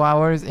than 2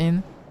 hours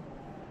in.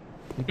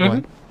 Keep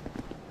going.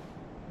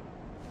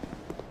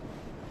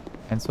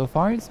 And so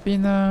far it's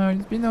been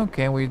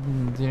okay. We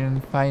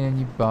didn't find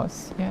any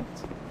boss yet.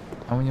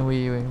 I mean,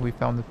 we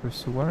found the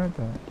pursuer,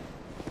 but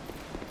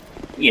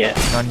Yeah.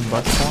 not any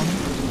boss form.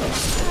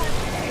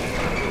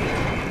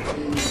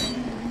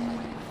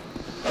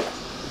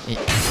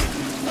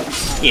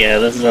 Yeah,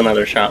 this is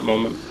another shot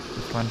moment.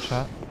 Just one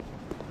shot.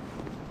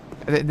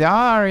 There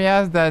are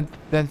areas that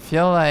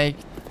feel like,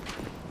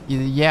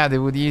 yeah, they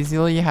would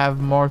easily have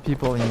more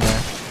people in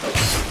there.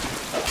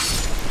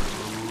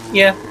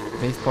 Yeah.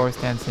 Base power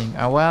stancing.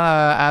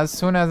 As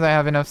soon as I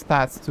have enough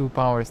stats to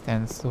power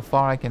stance. So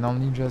far I can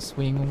only just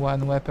swing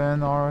one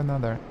weapon or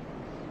another.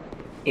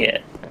 Yeah.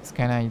 That's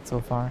kinda it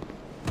so far.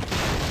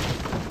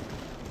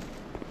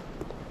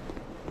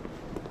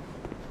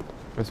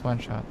 Just one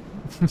shot.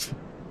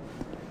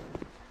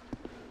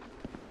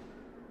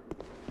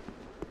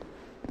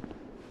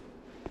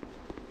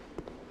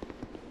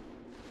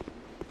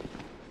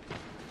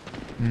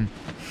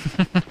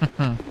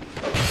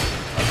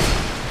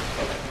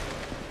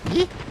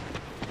 Yee.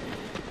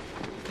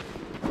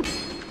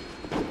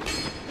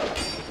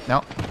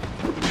 No.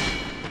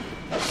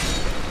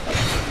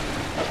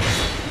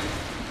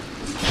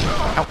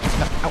 Ow,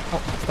 no,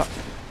 ow, stop.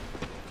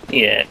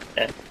 Yeah.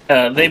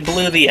 They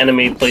blew the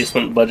enemy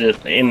placement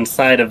budget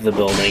inside of the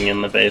building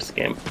in the base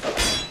game.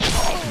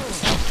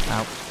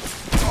 Ow.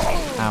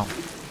 Ow.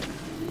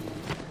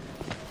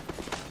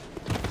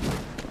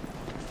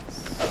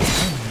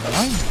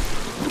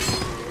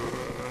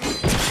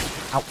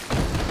 Ow.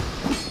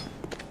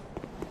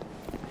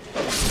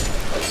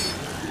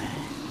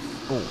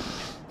 Oh.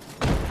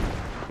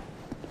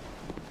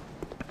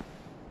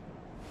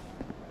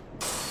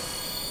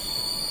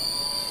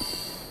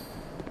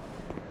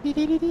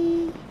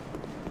 Dee-dee-dee-dee.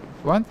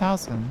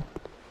 1,000.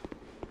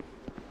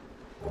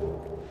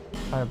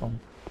 Firebomb.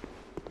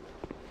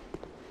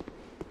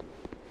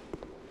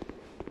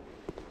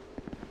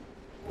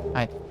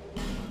 Hi.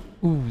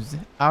 Ooze.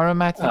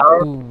 Aromatic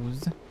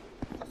ooze.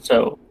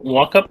 So,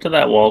 walk up to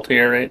that wall to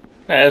your right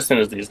as soon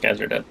as these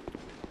guys are dead.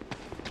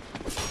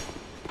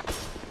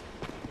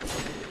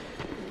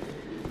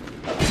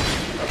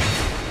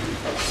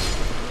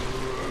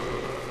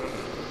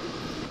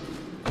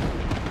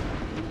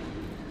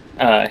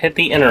 Hit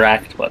the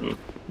interact button.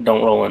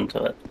 Don't roll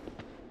into it.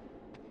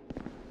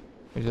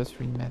 We just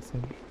read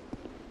message.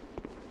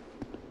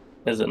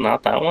 Is it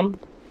not that one?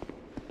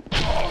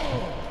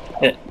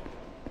 Yeah.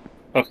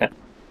 Okay.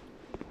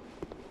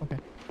 Okay.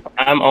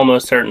 I'm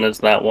almost certain it's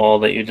that wall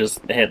that you just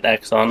hit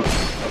X on.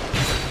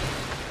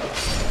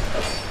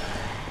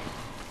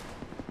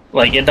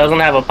 Like, it doesn't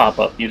have a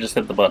pop-up, you just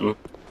hit the button.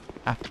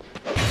 Ah.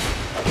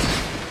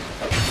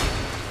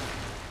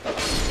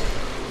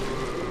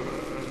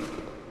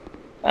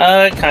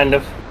 Kind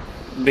of.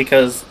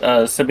 Because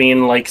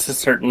Sabine likes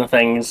certain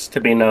things to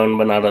be known,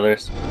 but not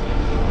others.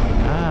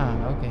 Ah,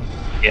 okay.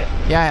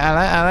 Yeah. Yeah,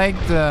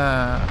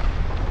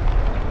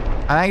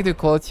 I like the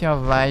quality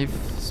of life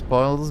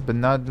spoils, but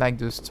not like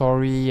the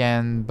story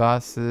and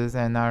bosses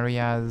and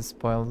areas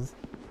spoils.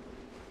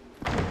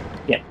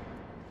 Yeah.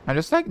 I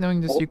just like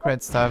knowing the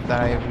secret stuff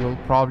that I will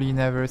probably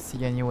never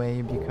see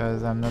anyway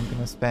because I'm not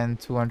gonna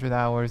spend 200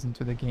 hours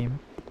into the game.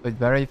 But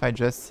better if I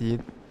just see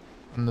it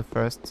on the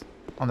first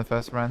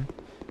run.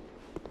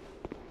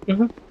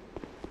 Mm-hmm.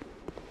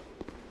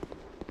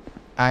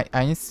 I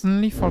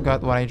instantly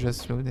forgot what I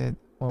just looted.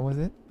 What was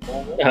it?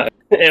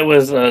 It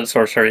was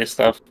sorcery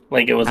stuff.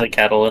 Like, it was a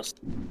catalyst.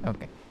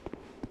 Okay.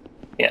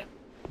 Yeah.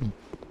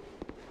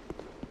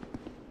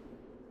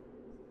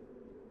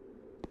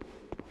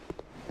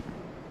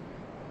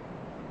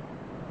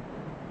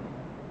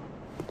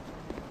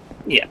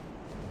 Yeah.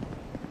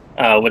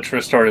 Which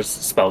restores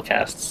spell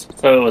casts.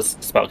 So it was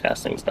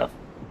spellcasting stuff.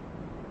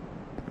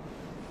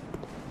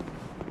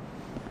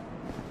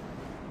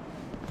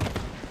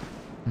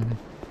 Mm-hmm.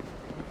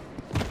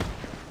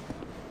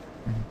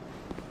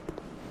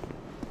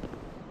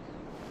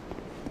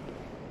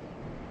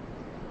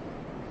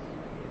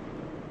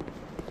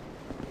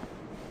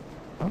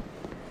 Oh,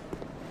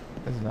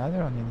 there's a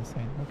ladder on the other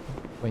side. Okay,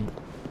 wait.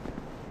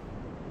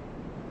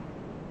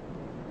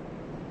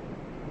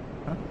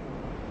 Huh?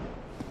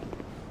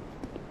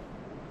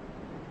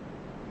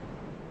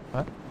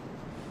 What?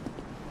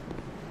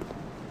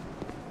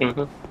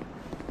 Mm-hmm.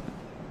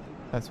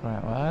 That's where I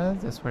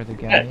was. That's where the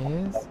guy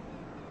is.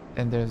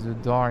 And there's a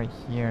door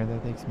here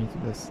that takes me to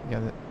the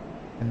other.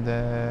 And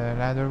the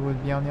ladder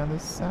would be on the other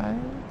side.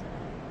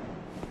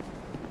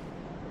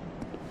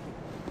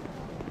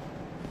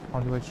 Or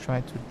do I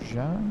try to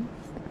jump?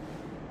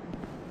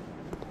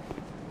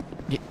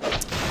 Yeah.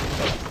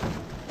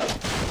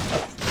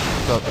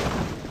 Stop.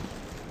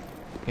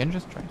 You can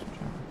just try to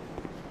jump.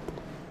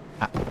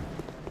 Ah.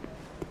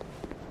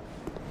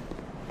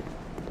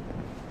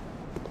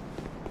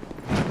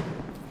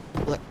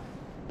 Look.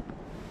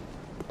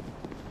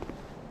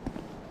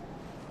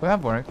 Could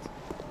have worked.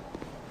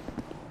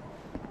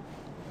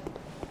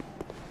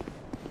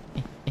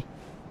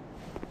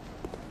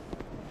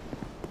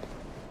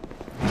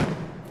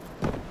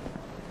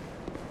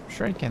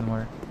 Sure it can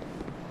work.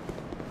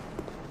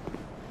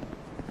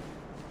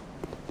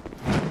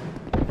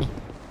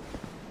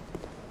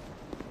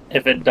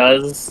 If it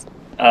does,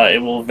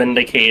 it will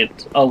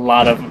vindicate a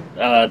lot of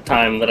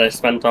time that I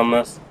spent on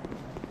this.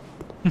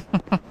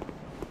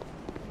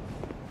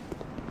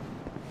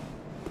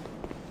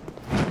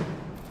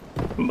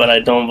 But I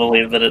don't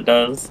believe that it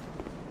does.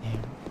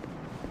 Damn.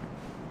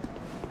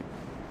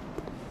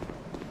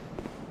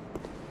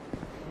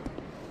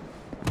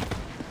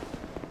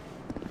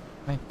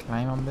 Can I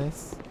climb on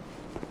this?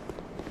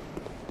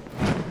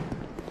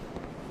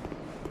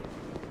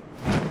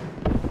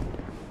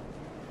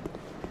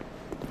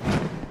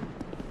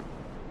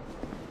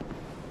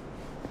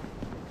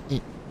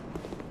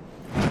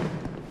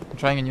 I'm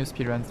trying a new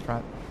speedrun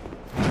strat.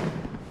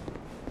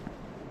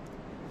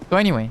 So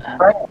anyway.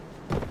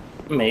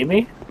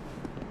 Maybe?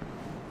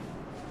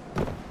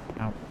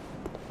 Ow.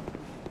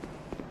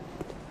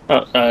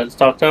 Oh, let's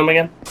talk to him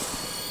again.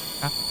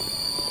 Ah.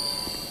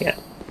 Yeah.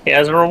 He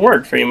has a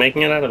reward for you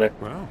making it out of there.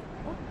 Well,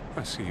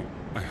 I see you.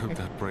 I hope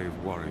that brave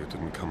warrior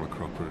didn't come a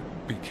cropper.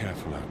 Be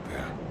careful out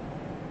there.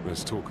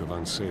 There's talk of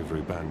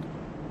unsavory band.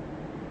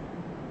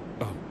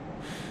 Oh,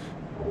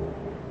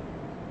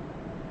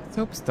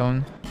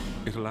 Soapstone.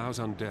 it allows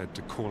undead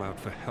to call out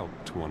for help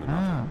to one another.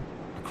 Ah.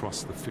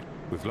 Across the fit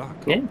with luck.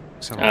 Yeah.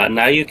 Some-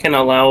 Now you can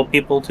allow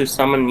people to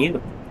summon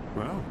you.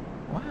 Well,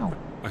 Wow.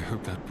 I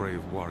hope that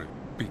brave warrior.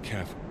 Be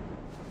careful.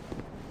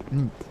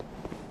 Neat.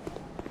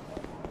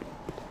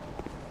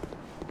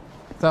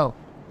 So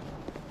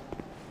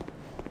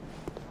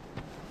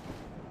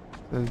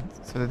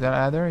the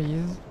ladder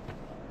is...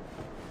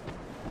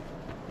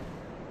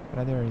 The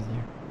ladder is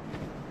here.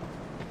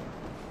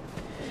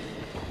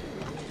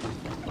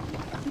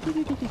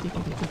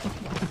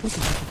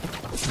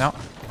 No.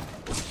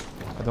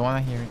 I don't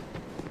want to hear it.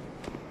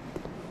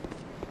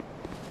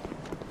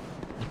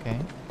 Okay,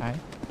 hi.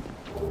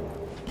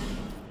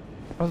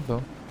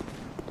 Crossbow.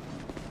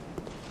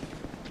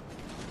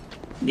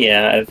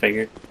 Yeah, I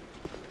figured.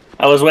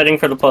 I was waiting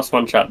for the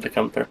 +1 shot to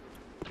come through.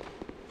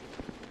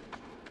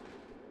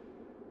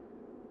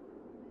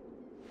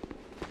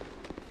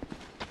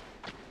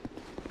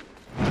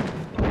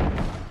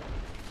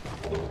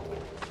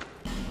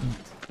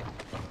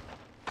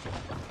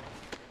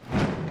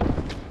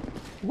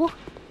 Woo.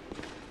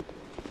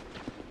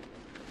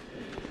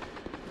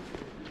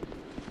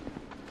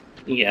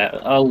 Yeah,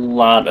 a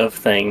lot of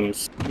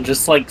things.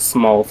 Just like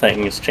small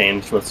things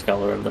changed with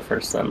Scholar of the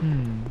First Sun.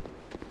 Hmm.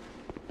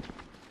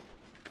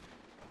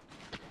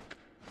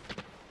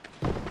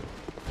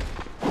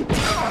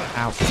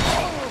 Ow.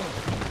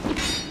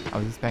 I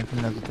was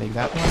expecting them to take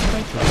that one, but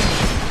I took it.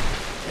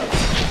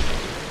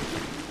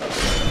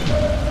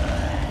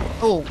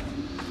 Oh!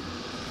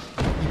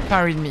 He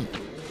carried me.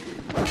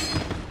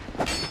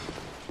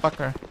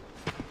 Fucker.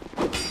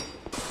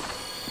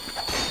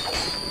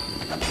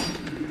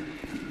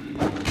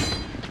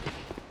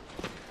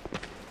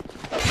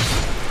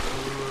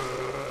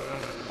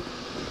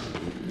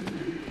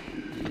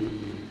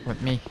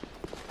 With me.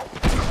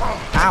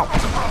 Ow!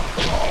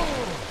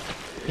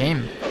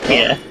 Game.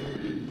 Yeah.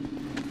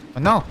 Oh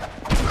no!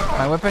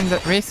 My weapon's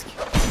at risk.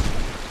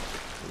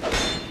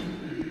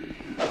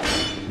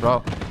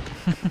 Bro.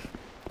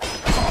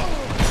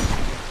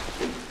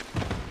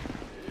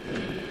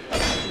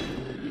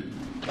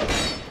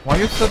 Why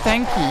are you so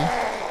tanky?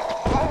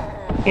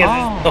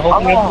 Yeah, the whole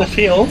thing of the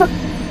shield.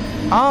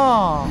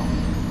 Oh!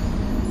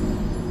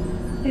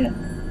 Yeah.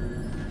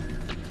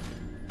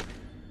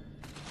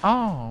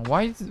 Oh,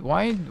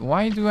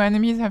 why do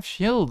enemies have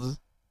shields?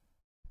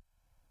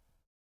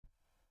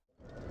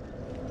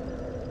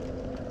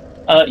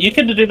 You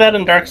could do that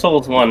in Dark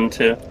Souls 1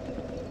 too.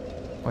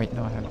 Wait,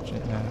 no, I have a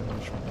short one.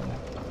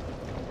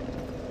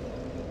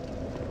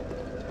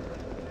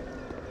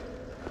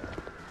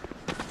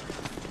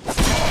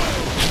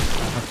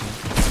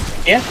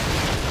 Okay.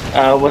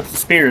 Yeah. With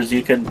spears,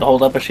 you could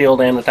hold up a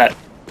shield and attack.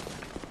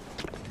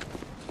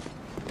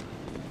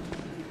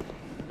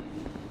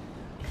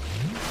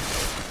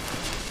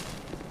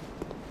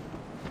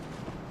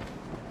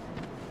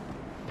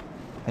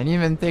 I didn't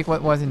even take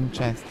what was in the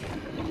chest.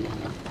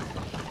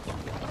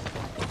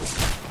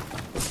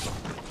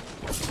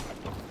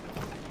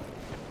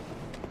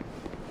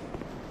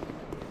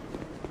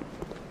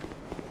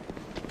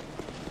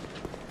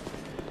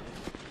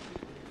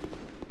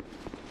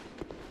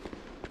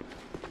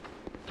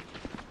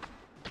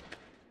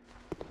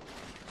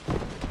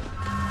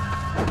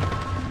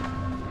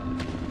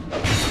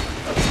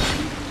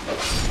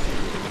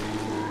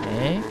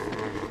 Okay.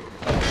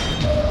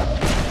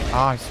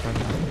 Oh, I struck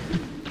that.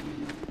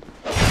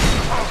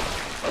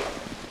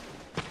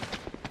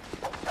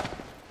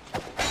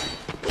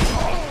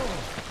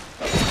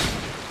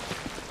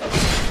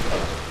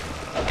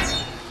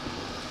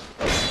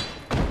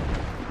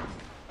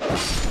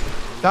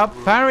 Stop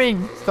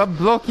firing! Stop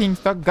blocking!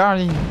 Stop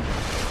guarding!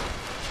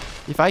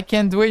 If I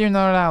can't do it, you're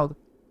not allowed.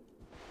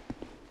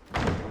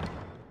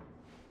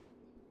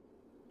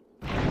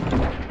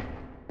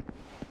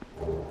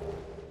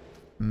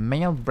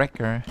 Mail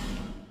breaker.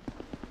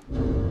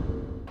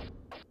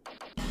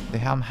 The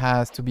helm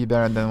has to be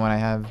better than what I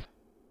have.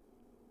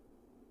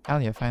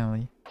 Hell yeah,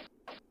 finally.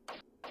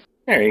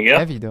 There you go.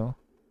 Heavy though.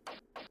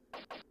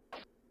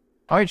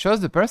 Oh, it shows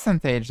the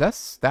percentage.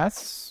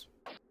 That's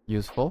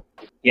useful.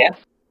 Yeah.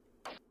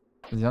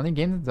 It's the only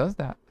game that does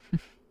that.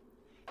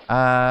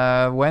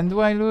 When do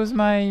I lose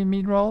my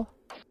mid-roll?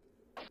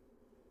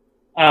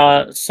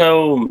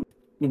 So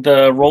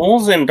the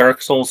rolls in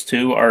Dark Souls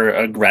 2 are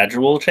a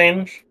gradual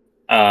change.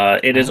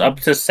 It is up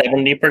to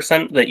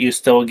 70% that you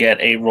still get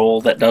a roll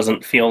that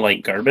doesn't feel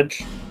like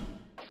garbage.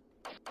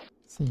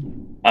 See.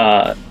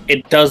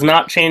 It does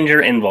not change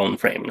your invuln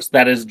frames.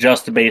 That is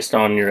just based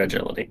on your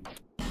agility.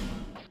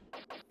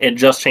 It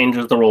just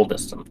changes the roll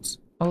distance.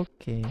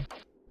 Okay.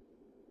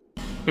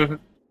 Mhm.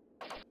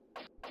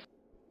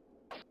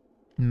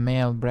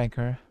 Mail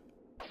breaker.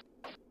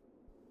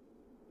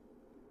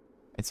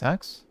 It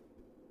sucks.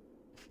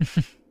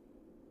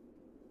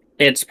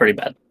 It's pretty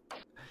bad.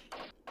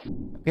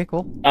 Okay,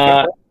 cool.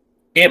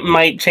 It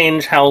might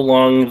change how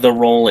long the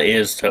roll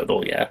is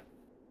total, yeah.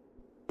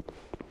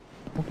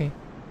 Okay.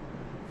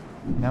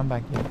 Now I'm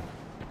back here.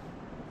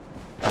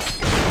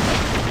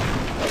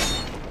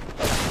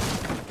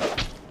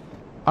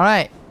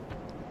 Alright.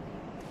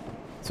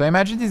 So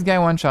imagine this guy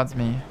one-shots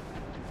me.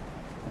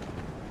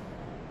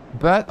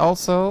 But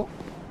also...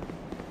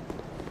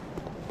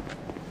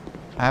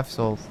 I have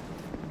souls.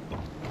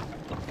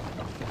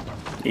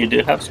 You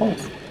do have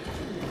souls.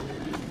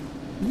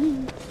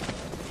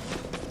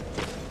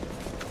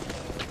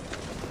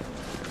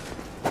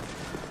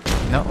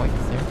 No, wait,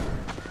 it's here.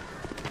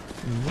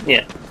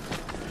 Yeah.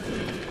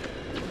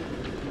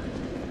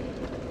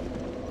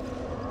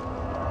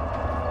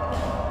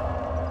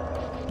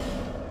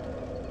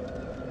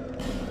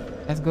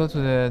 Let's go to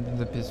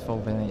the peaceful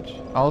village.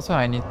 Also,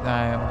 I'm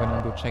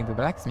gonna go check the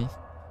blacksmith.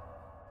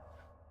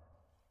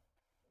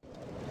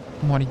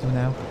 What do you do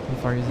now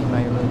before using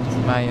my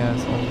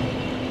soul?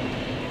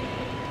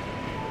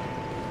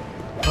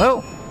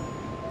 Hello.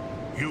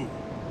 You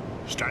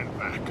Stand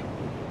back.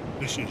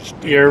 This is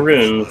Your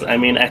dangerous runes, work. I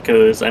mean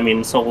echoes, I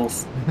mean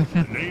souls.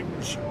 The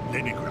name's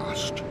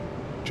Lenigrast.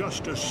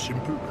 Just a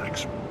simple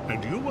blacksmith.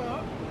 And you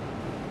are?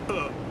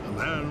 A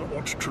man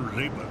ought to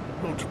labor,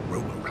 not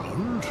roam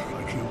around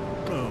like you.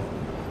 Oh,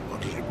 what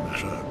does it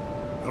matter?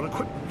 Your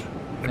equipment. Can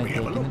Let I me take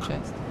have a in the look.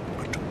 chest?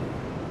 But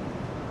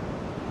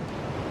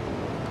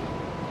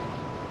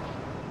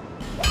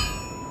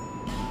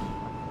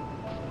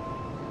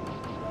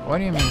What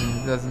do you mean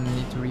it doesn't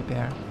need to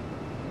repair?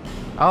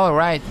 Oh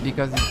right,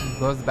 because it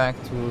goes back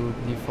to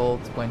default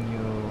when you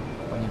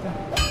die.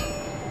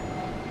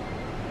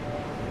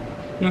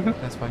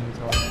 That's what you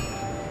told me.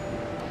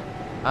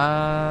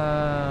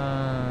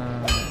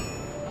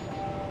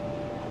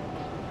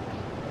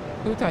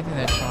 Who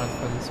tightened shards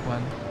for this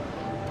one?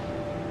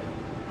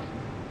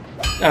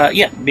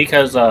 Yeah,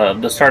 because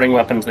the starting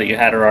weapons that you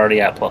had are already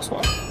at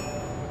 +1.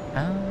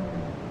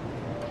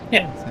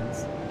 Yeah. Makes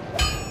sense.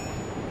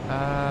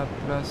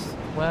 Plus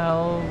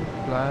 12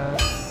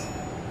 plus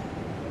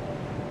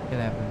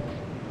 11.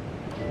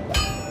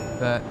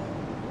 But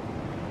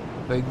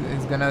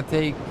it's gonna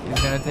take 2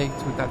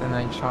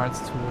 Titanite shards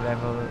to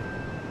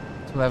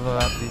level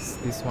up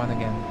this one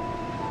again.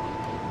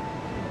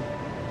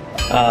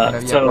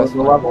 So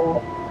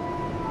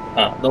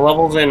the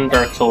levels in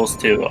Dark Souls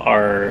 2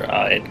 are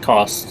it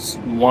costs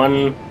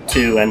 1,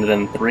 2, and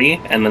then 3,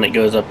 and then it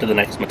goes up to the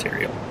next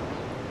material.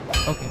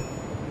 Okay.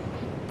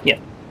 Yeah.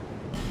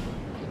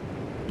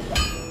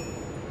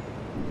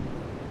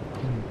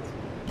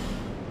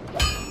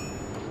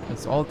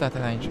 It's all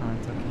Titanite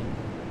shards, okay.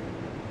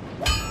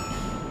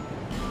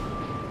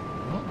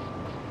 Oh,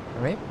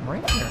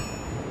 right here.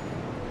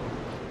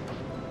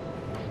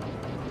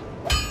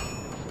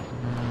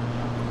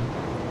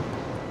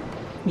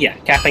 Yeah,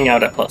 capping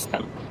out at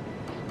 +10.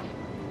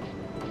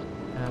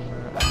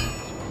 We're out.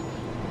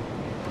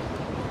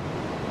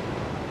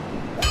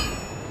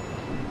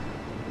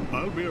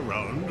 I'll be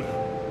around.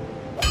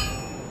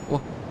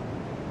 Oh,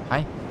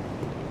 hi.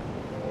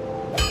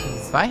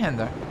 It's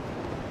Zweihander.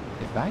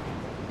 He's back.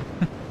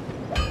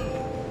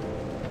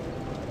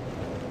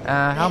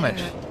 How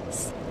much?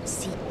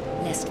 See,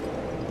 less.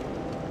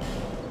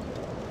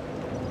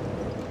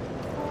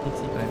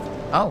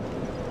 Oh,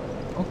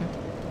 okay.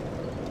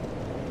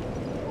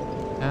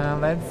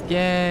 Let's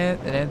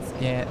get this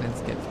here.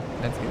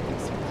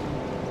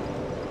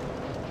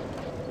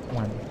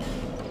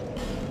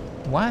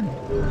 1.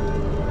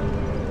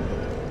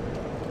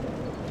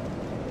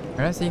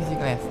 There's 60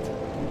 left.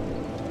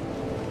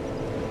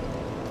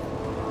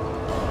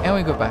 And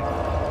we go back.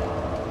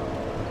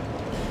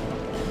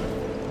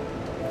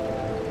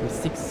 With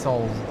 6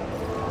 souls.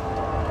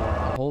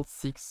 A whole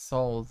 6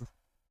 souls.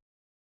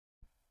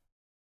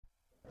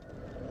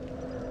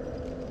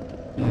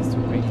 He has to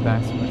bring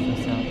back so much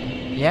himself.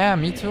 Yeah,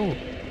 me too.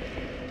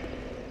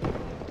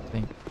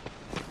 Think.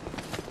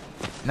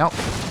 No.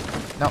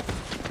 No.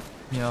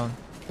 You know.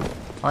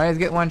 Alright, let's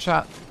get one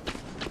shot.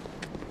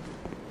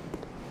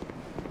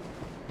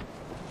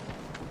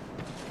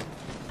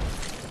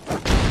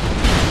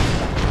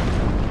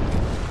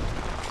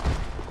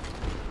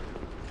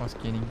 I was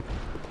kidding.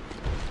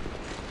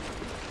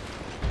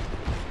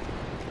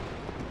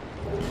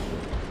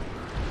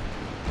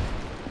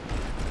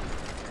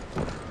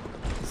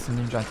 It's a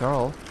Ninja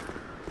Turtle.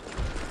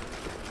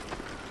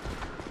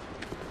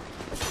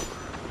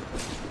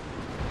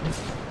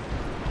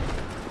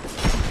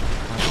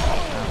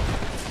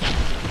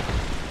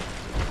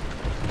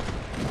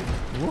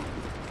 Whoa.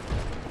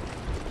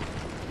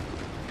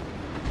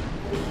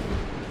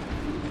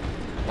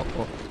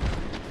 Oh.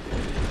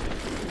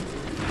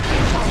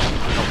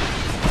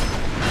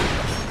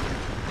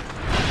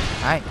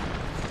 Hi.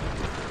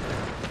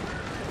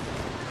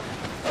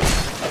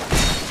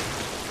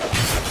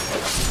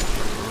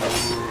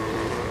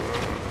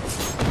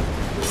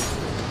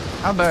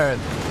 A bird.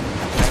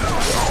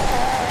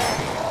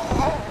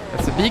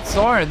 That's a big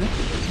sword.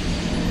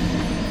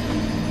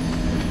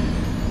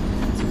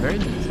 It's a very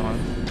big sword.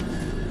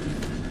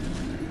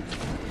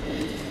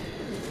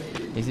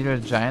 Is it a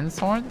giant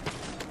sword?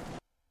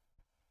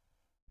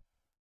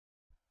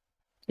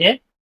 Yeah.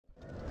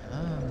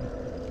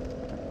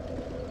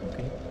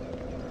 Okay.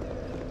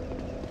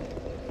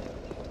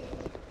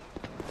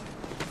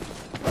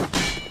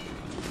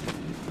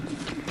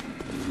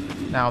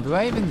 Now, do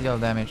I even deal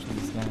damage to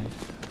this guy?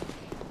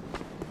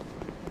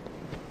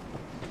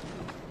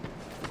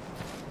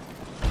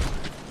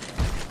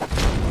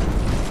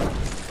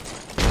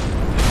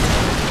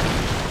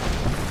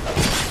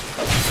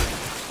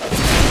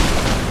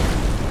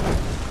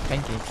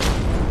 Pancake.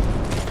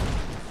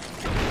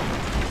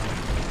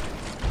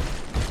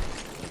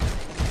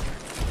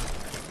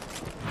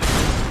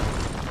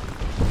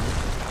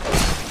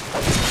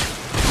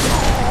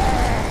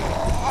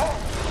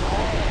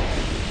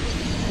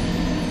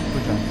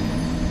 Good job.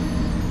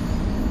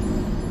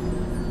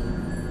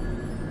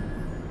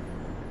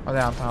 Oh, they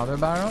are powder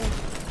barrels?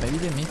 Maybe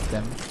they miss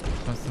them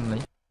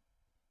constantly.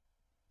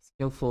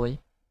 Skillfully.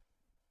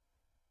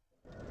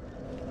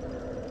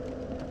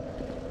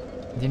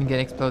 Didn't get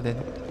exploded.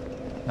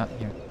 Not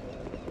here.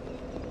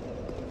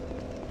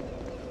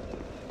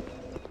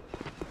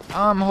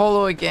 I'm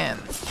hollow again.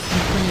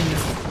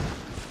 Please.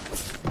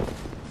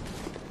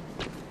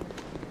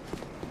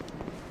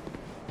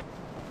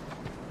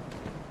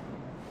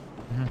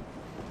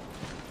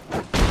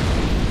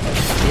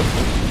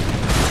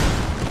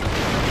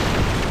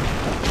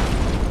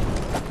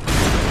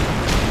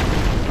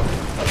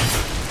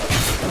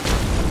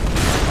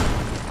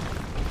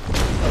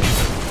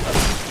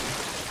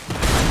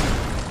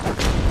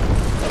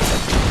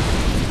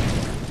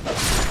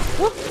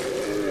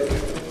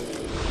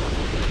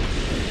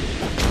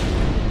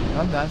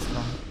 Not that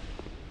strong.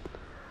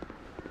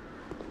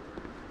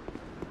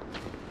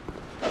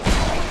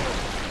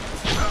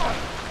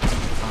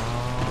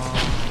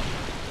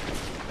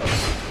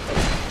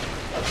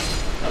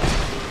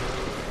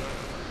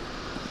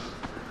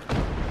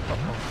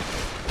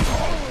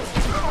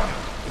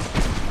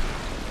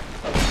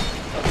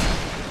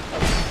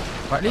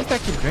 Or at least I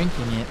keep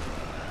drinking it.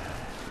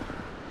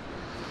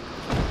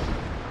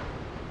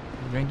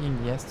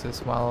 Drinking the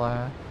Estus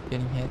while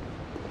getting hit.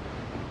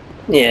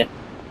 Yeah.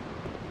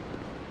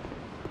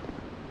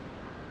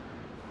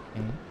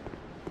 Okay.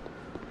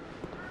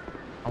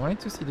 I wanted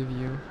to see the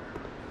view.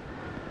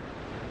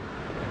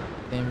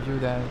 Same view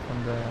that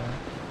from the...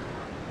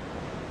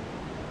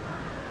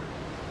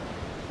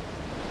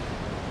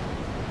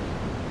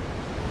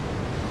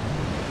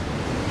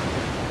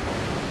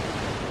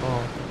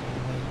 Oh,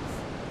 nice.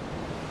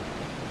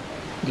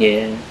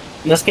 Yeah.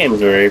 This game is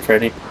very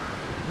pretty.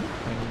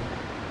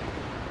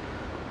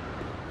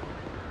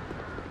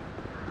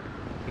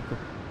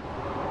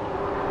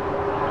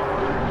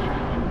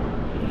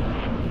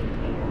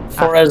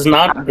 For as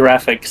not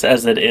graphics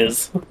as it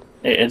is,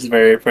 it's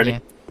very pretty. Yeah.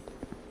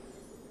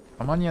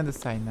 I'm on the other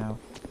side now.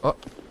 Oh.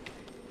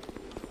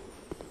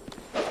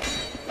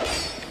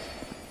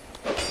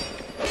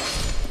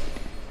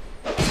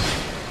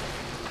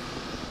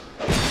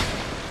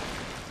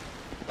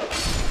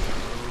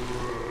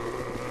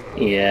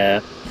 Yeah.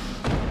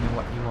 You know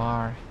what you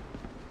are.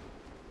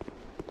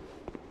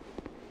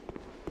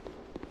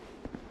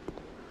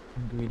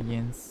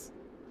 Ingredients.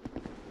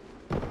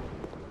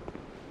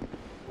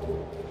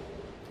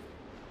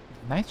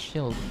 Nice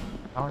shield.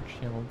 Power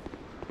shield.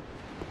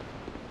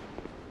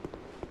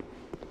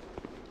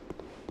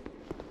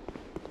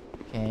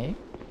 Okay.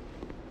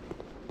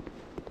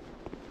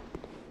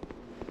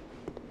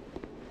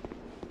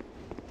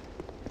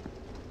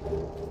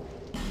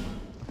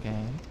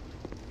 Okay.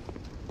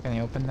 Can I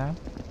open now?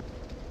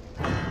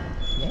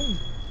 Yay!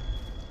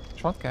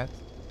 Shortcut.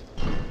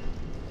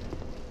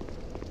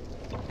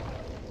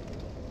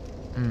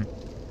 Hmm.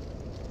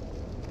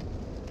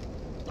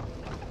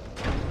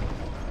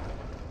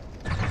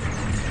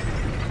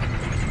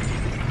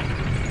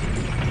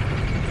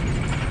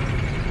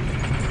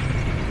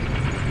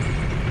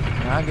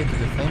 Now I get to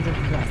the flames of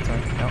the blaster.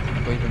 No,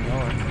 I'll go even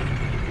lower.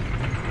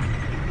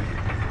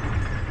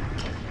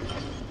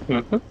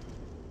 Mm-hmm.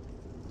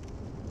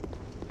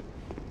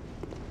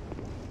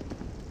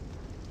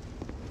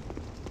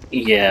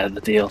 Yeah, the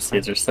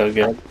DLCs are so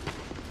good.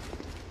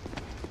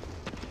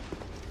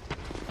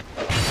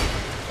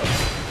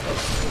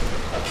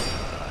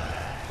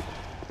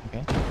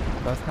 Okay.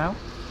 Boss now?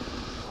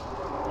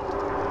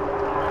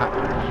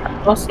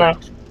 Boss now.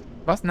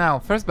 Boss now!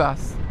 First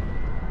boss!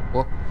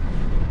 Whoa.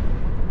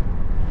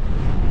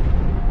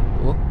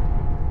 Whoa.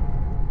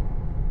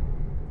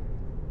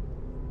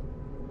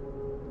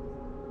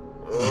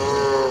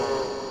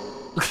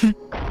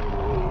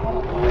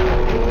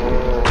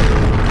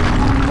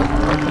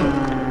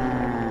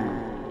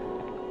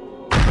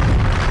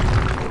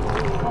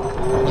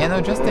 Yeah,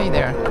 no, just stay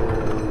there.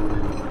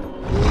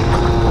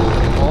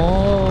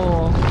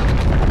 Oh.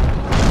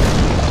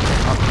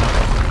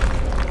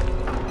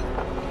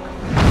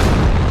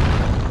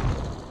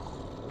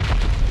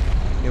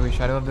 Here we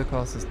Shadow of the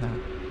Colossus now.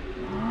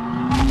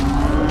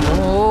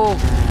 Oh.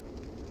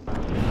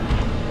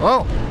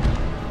 Whoa.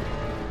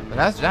 The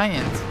last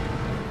giant.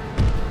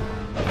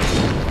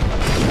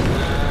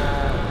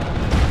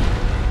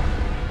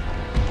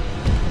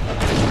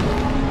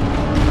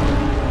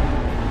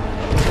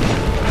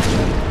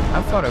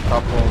 I've fought a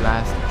couple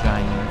last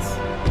giants.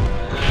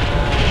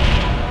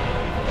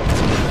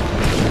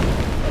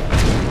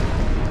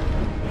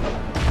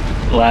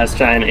 The last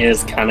giant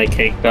is kind of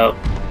caked up.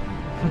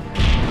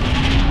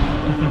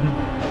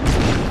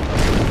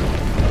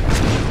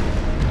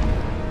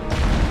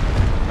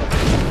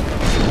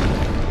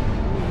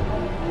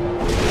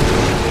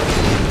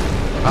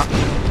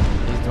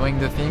 He's doing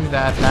the things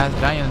that last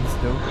giants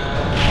do.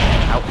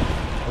 Ow.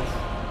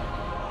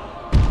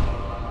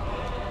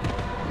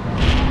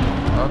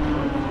 Okay.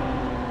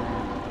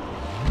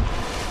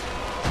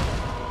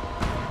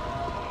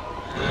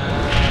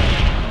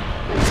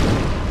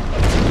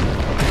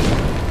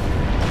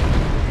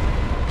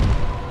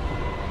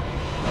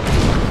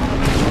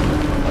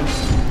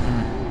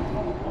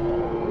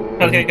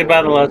 Okay,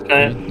 goodbye the last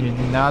giant. You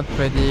did not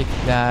predict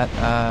that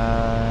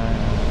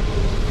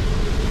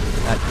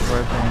that you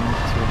were going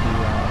to be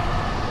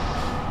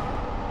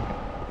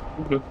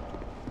Mhm.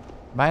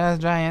 Bye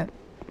last giant.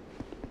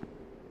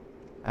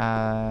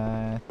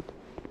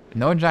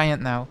 No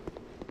giant now.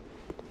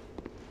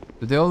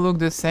 Do they all look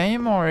the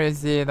same, or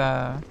is it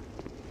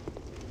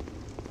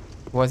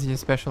was he a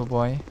special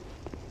boy?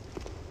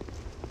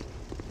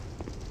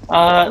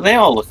 They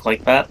all look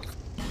like that.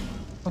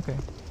 Okay.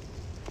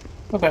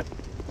 Okay.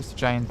 Just a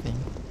giant thing.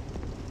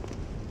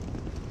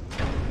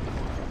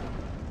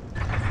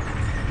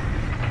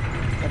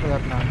 Level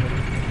up now.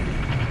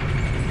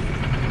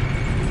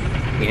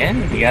 Yeah,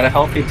 you got a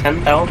healthy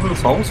 10,000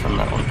 souls from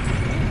that one.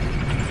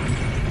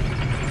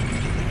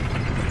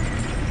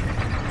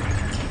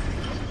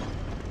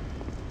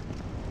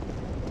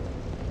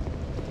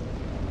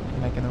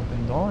 And I can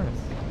open doors.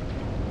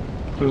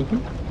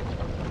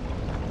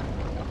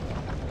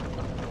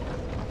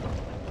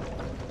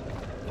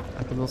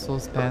 I could also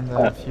spend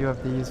a few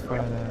of these for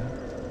the...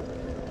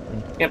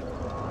 Yep.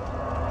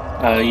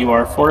 You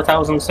are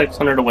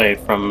 4,600 away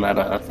from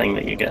that thing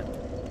that you get.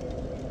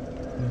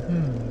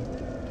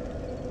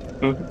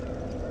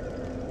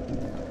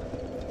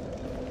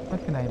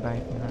 What can I buy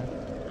from her?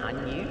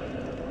 And you?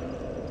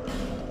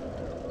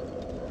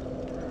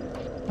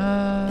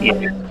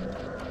 Yeah.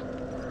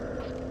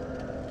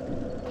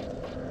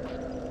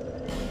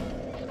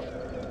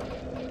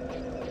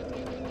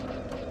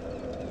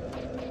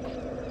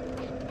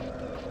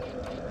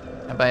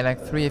 I buy like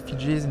 3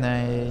 effigies and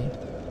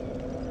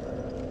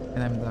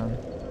I'm done.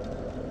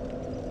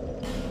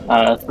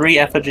 3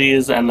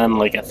 effigies and then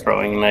like a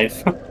throwing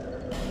knife. Okay.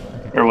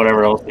 Or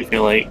whatever else you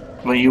feel like.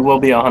 But you will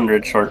be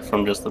 100 short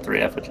from just the 3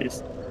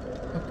 effigies.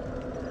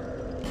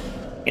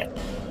 Yeah.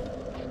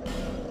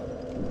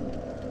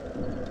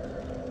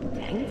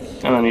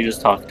 Thanks. And then you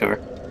just talk to her.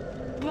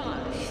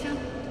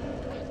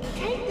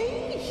 Take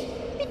these.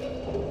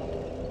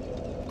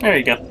 There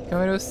you go.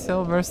 Go to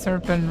silver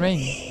serpent ring.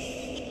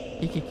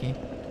 Kiki.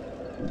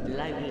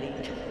 Lovely.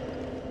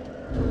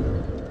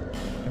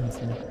 Let me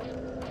see.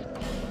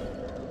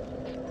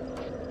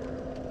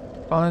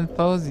 Fallen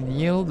foes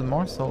yield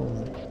more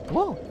souls.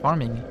 Whoa,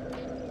 farming.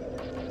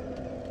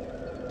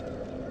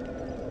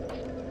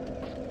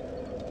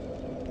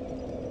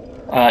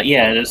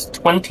 Yeah, it is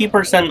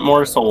 20%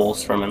 more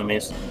souls from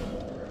enemies.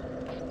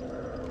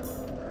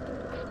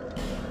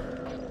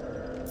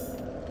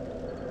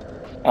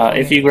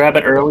 If you grab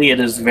it early, it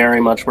is very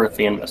much worth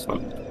the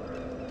investment.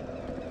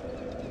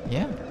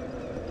 Yeah.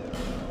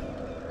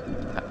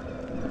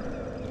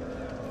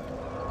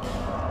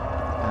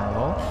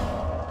 Hello?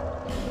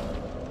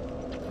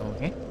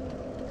 Okay.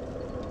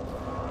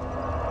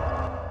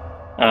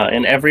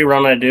 In every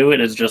run I do, it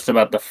is just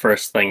about the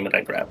first thing that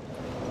I grab.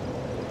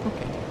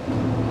 Okay.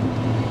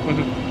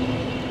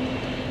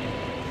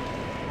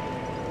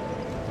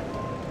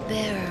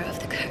 Bearer of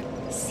the curse,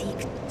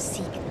 seek,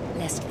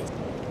 lest this.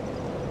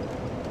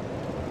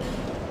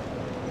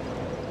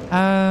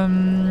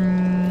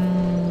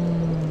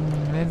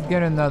 Let's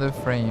get another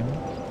frame.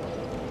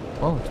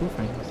 Whoa, 2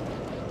 frames.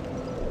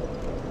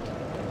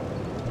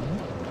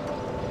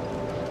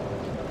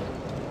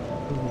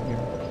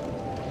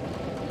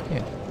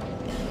 Yeah.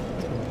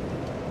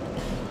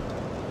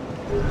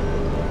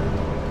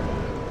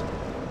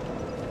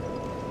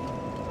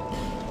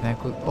 And I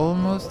could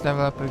almost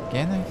level up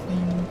again, I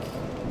think.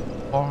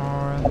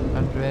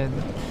 400.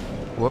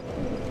 Whoop.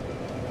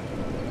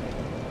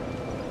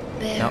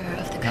 Bearer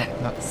of the no,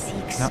 curse, no,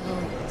 seek no.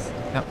 souls.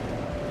 No,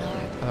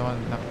 Lord, other one,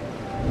 no.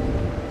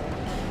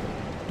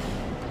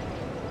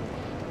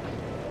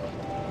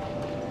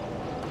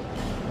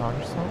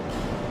 Larger soul?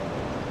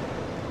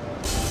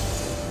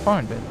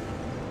 400.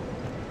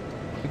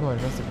 You go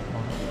adjust it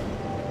more.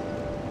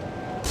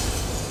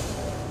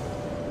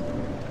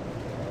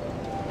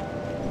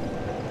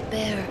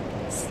 bearer,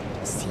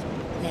 seek,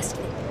 lest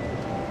this.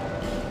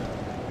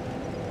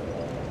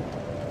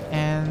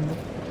 And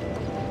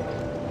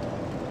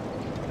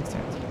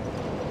extend.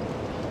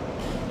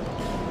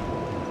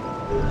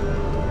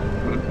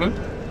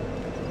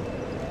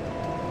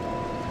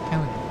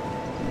 And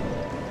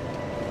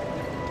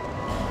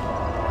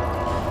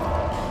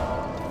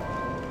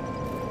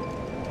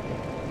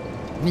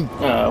we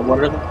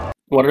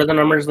What are the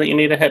numbers that you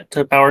need to hit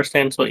to power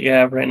stance what you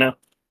have right now?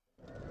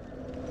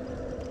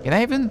 can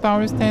I even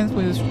power stance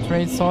with a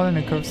straight sword and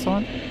a curved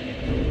sword?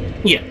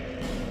 Yeah.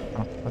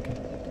 Oh, okay.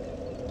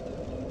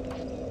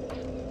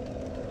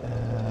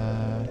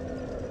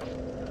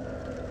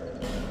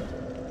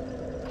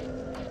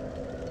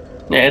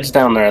 Yeah, it's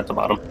down there at the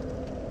bottom.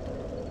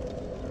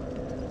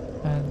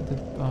 At the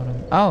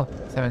bottom. Oh,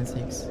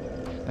 7-6.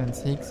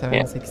 7-6,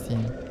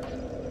 7-16.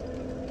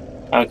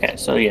 Okay,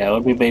 so yeah, it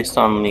would be based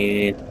on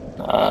the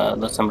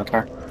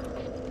scimitar.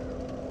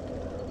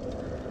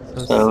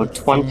 So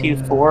 16.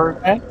 24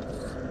 dex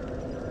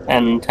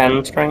and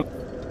 10 strength.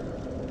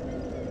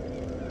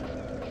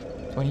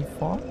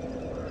 24?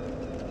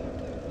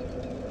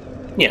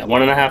 Yeah,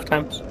 1.5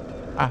 times.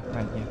 Ah,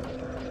 right, yeah.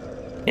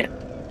 Yeah.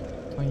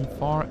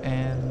 24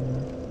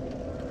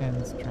 and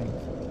 10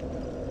 strength.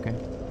 Okay.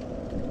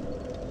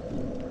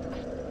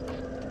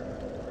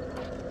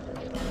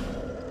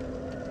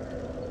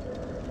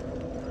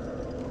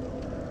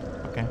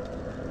 Okay.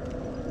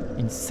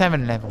 In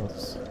 7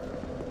 levels.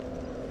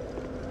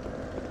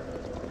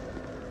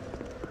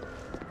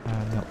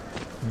 No.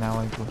 Now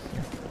I go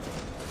here.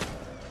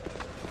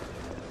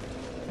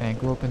 And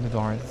go open the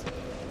doors.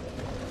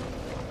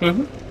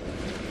 Mm-hmm.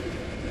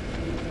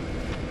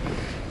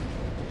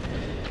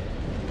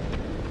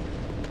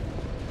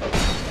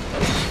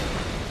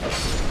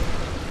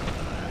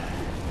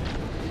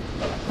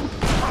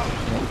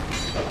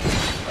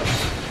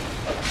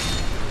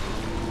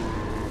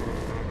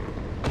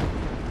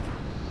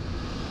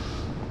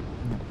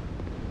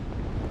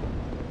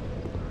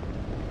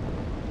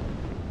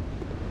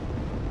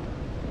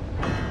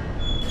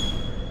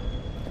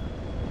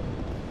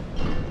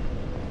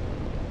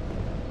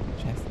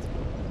 Chest.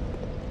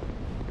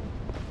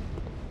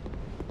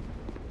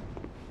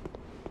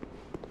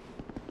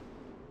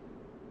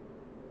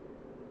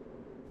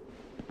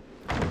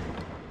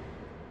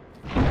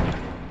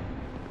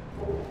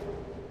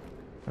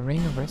 A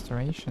ring of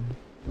restoration.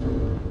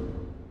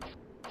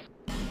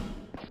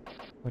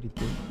 What it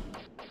do?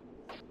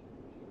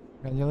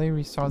 Gradually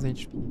restores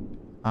HP.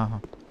 Uh-huh.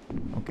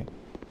 Okay.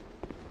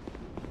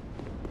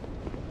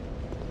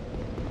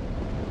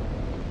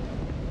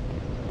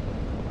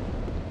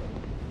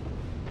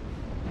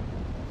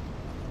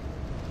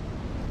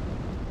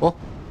 Oh!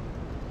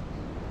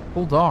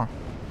 Cool door.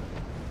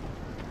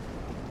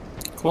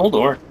 Cool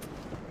door.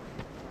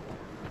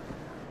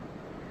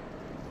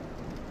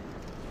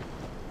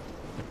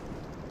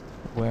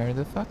 Where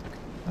the fuck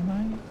am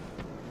I?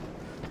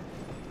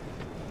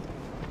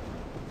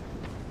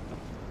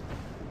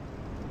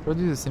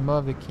 Produce the symbol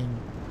of the king.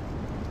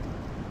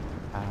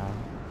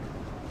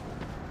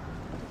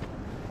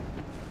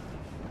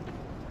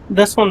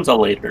 This one's a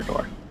later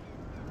door.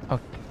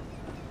 Okay.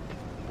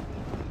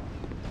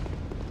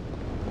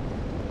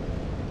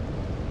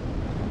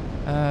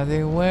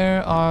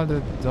 Where are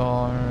the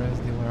doors?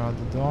 Where are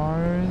the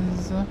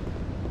doors?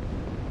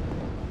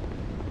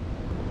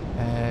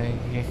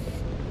 Here.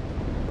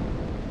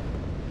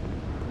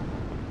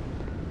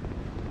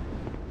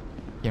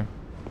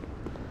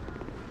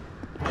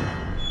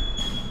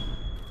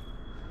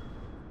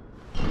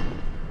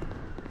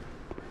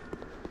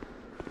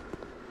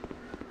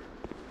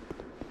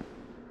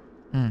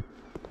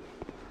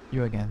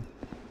 You again.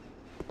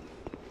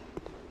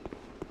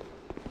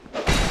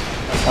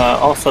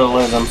 Also,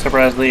 Liz, I'm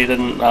surprised that you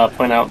didn't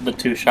point out the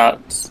 2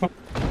 shots. Shots.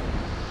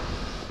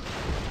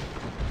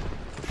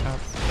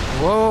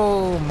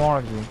 Whoa, more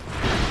of you.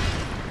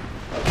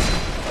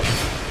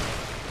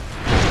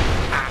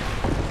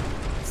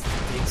 This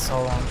takes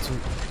so long to.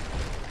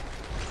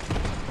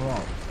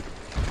 Wow.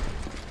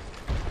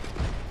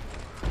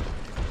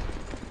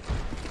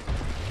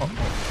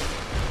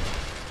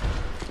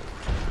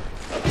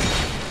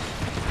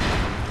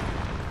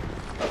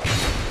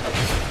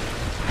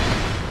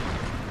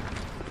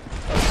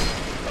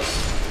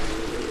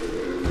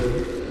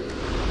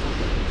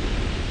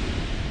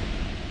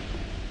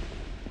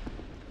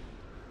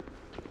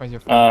 Where's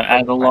your phone?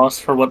 At a loss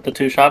for what the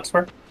 2 shots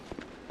were?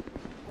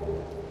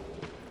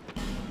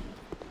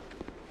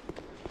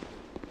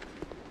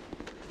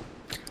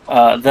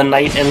 The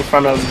knight in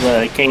front of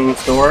the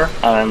king's door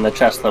and the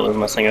chest that was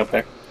missing up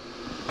there.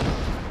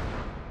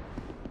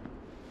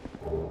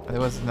 There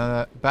was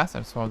another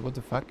bastard sword. What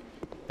the fuck?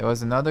 There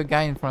was another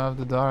guy in front of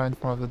the door.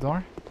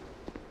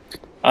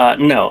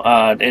 No,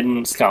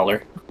 in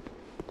Scholar.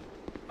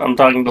 I'm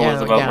talking to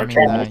Liz about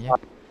returning.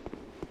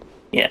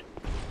 Yeah.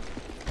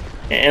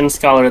 In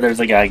Scholar, there's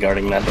a guy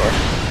guarding that door.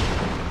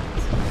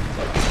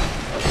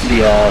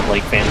 The,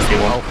 like, fancy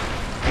one.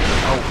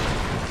 Oh.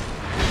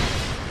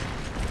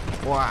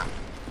 Wow.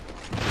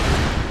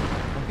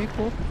 Okay,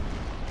 cool.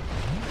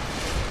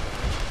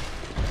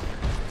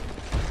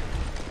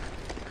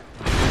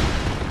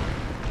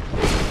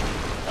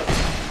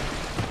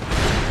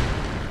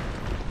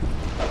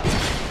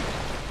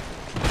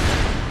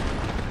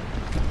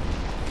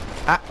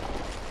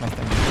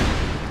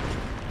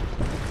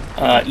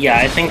 Yeah,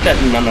 I think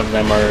that none of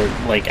them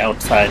are, like,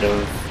 outside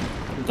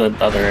of the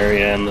other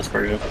area in this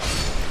version.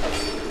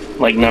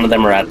 Like, none of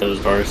them are at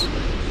those doors.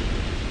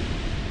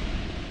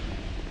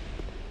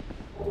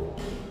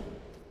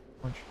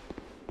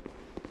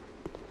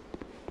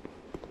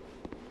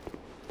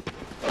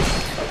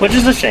 Which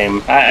is a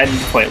shame. I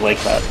didn't quite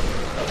like that.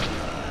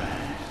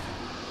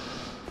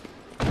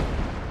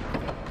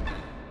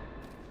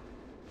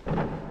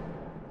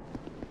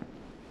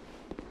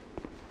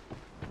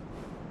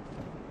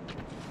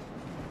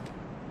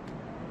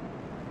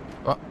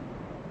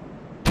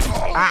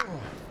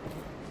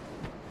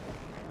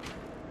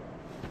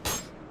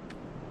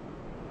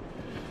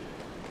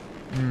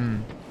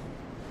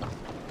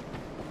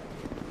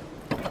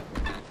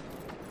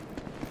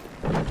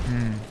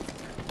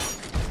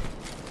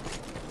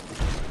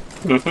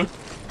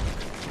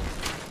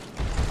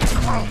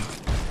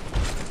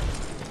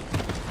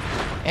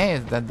 Hey,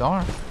 is that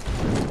door?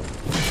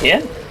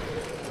 Yeah.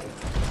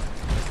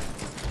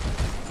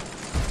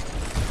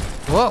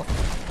 Whoa.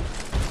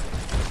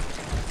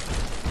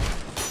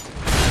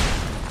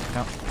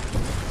 No.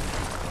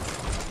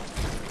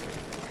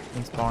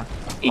 Thanks, door.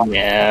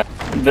 Yeah.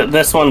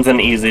 This one's an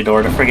easy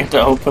door to forget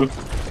to open.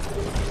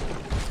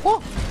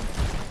 Whoa.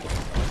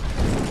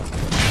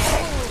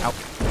 Ow.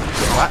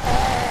 What?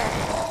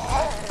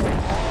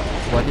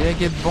 What did I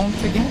get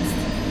bumped against?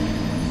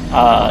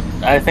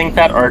 I think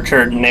that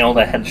archer nailed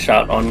a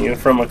headshot on you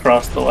from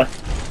across the way.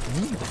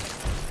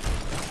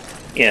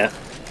 Yeah.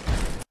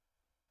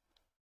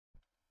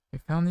 We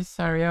found this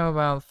area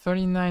about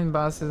 39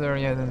 bosses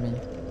earlier than me.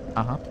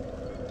 Uh-huh.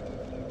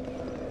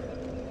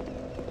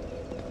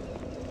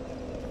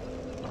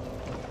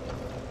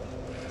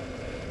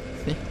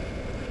 See?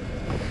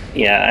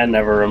 Yeah, I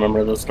never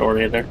remember the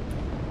story either.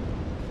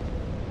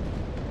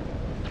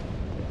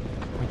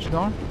 Which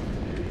door?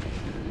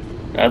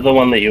 The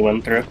one that you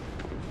went through.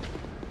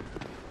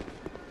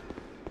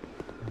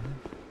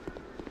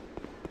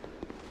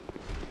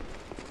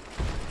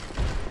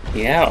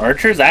 Yeah,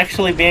 Archer's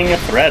actually being a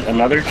threat.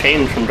 Another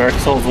change from Dark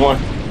Souls 1.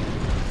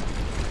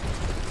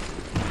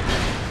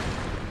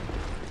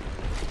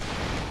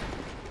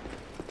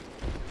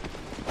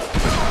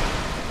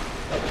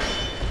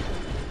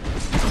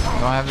 I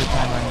don't have the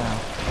time right now.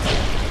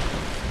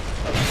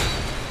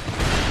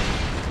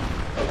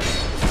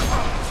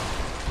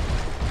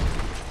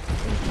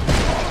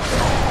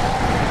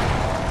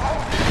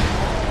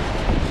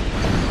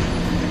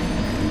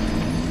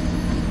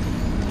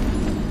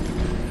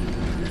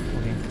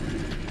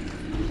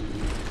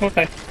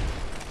 Okay.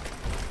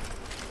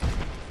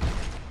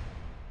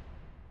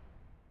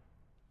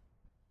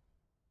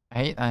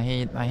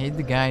 I hate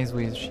the guys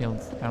with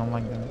shields. I don't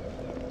like them.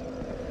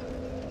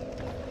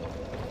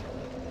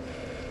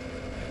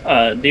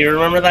 Do you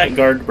remember that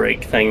guard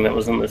break thing that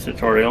was in the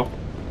tutorial?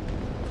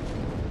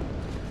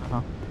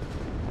 Uh-huh.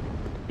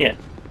 Yeah.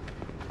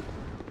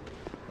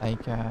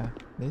 Like,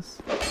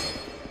 this?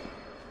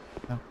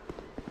 No.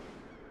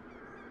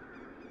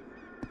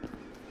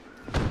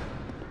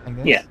 Like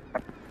this? Yeah.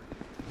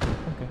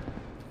 Okay.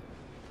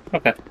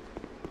 Okay.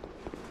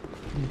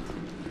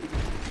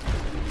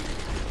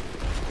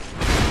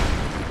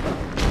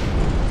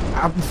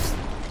 Ow.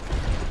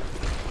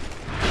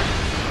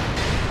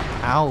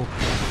 Ow.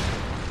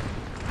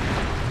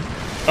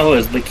 Oh,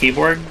 is the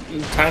keyboard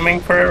timing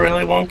for it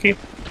really wonky?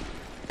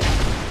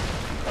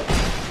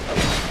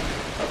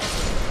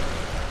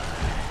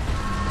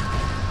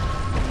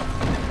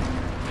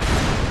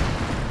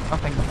 Oh,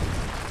 thank you.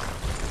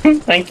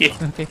 Thank you.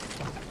 Okay.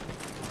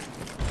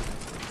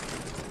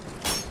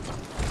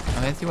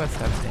 Now let's see what's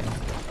up there.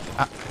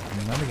 Ah,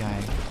 another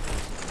guy.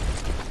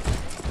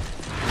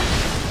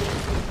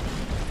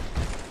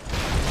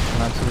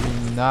 I'm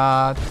absolutely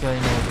not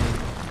killing anything.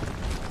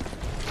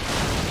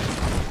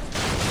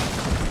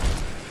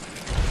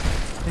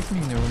 This is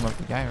in the room of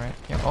the guy, right?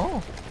 Yeah.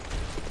 Oh!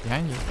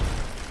 Behind you.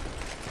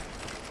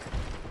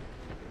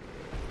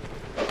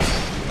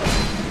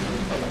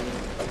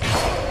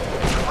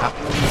 Ah,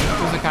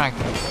 choose a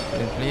character.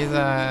 Please,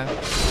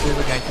 choose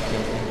a guy to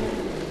kill.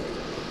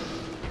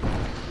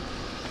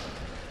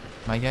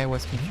 My guy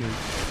was confused.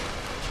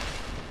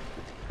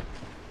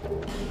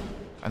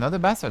 Another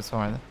bastard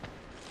sword.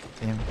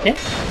 Damn. Yeah.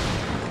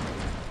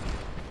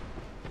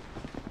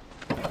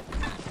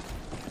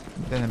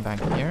 Then I'm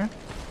back here.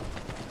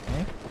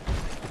 Okay.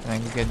 And I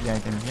can get the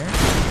item here.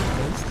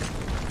 Please.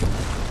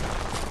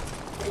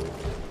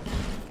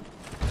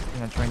 I'm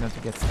gonna try not to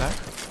get stuck.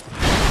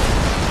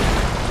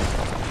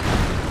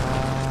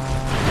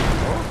 Ah.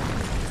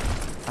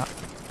 Ow.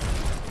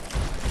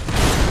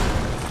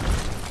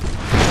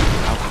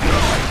 Ow.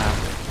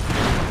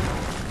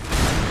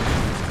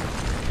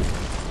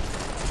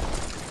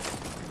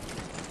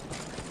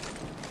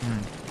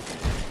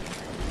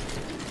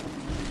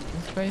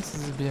 This place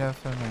is a bit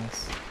of a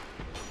mess.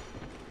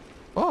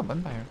 Oh,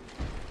 bonfire.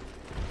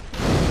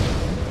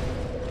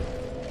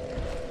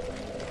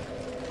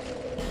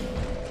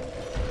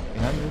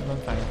 Cannot use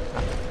bonfire.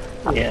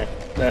 Ah. Yeah,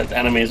 the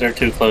enemies are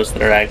too close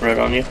that are aggroed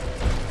on you.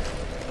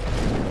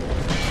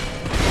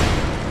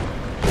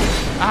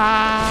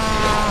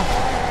 Ah!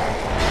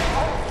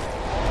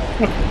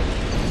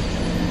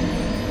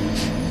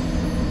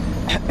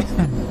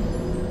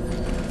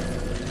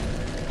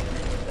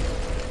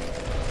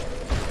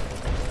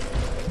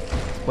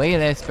 Way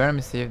less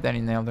permissive than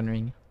in Elden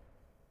Ring.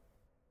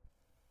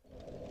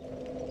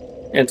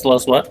 It's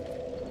less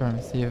what?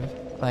 Permissive.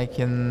 Like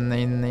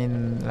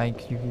in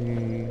like you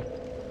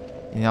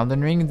in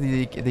Elden Ring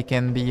they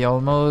can be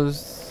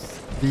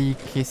almost be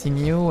kissing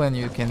you and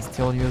you can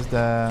still use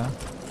the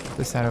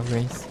side of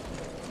grace.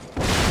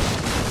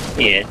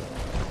 Yeah.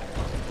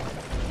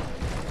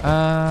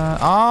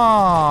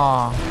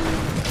 Ah.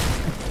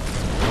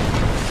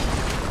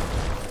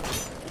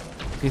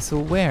 Okay, so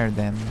where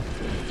then?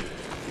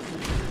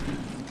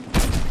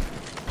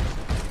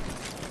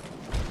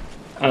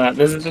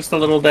 This is just a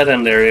little dead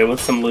end area with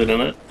some loot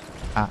in it.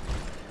 Ah.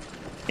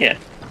 Yeah.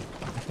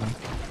 Okay.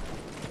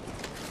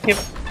 Yep.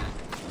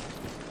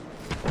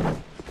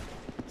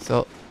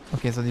 So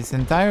okay, so this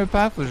entire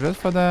path was just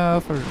for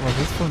the was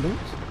just for loot?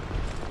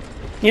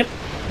 Yep.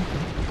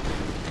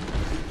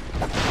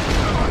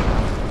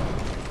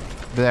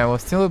 But there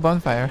was still a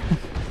bonfire.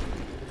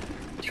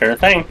 Sure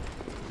thing.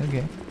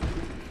 Okay.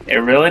 It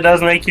really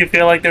does make you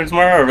feel like there's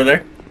more over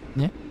there.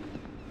 Yeah.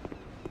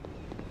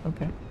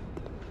 Okay.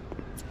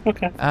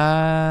 Okay.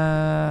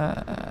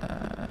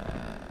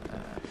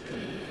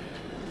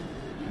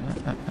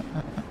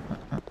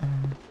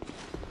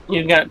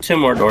 You've got 2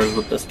 more doors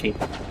with this key.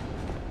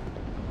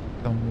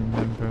 Don't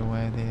remember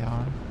where they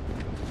are.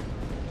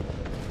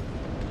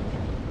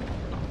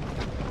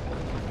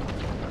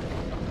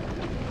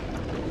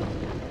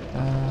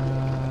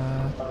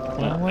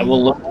 I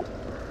will look.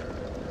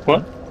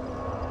 What?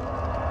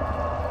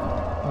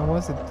 What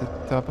was at the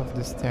top of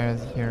the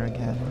stairs here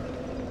again?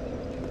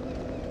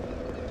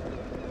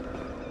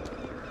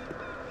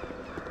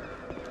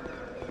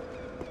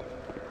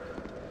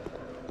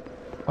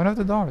 One of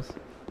the doors.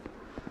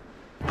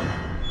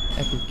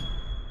 Epic.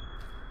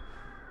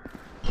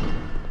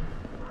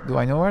 Do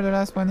I know where the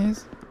last one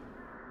is?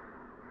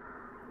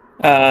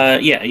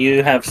 Yeah,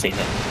 you have seen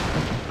it.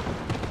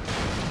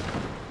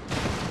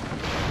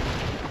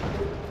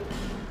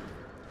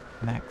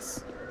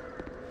 Max.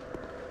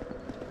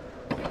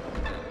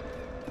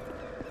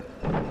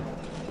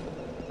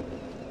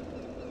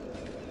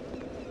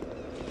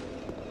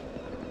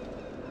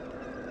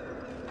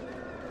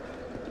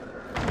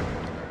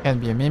 Can't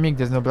be a mimic,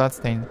 there's no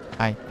bloodstain.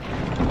 Hi.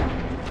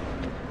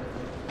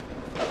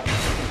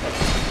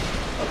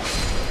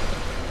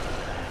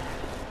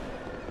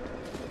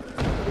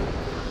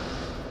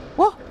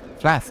 Whoa!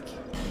 Flask.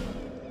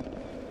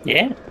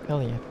 Yeah.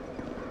 Hell yeah.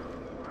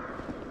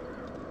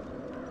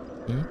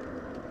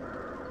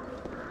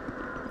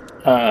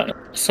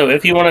 So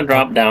if you want to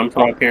drop down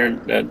from up here,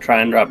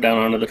 try and drop down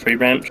onto the tree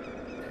branch.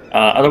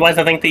 Otherwise,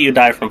 I think that you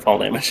die from fall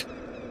damage.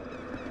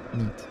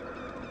 Neat.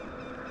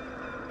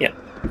 Yep.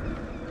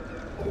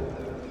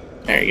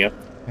 There you go.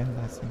 Good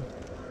lesson.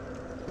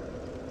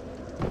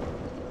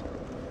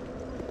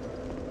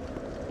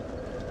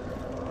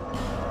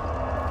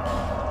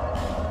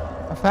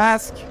 A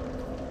flask!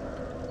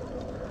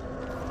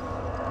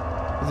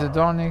 Is the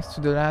door next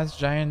to the last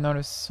giant not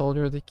a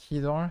soldier the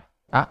key door?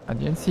 Ah, I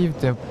didn't see if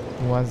there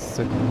was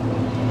a...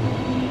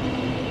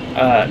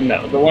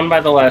 No, the one by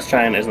the last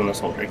giant isn't the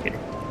soldier key.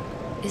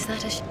 Is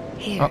that a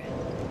here? Oh.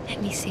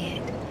 Let me see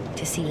it.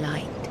 To see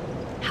light,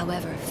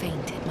 however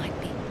faint it might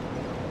be.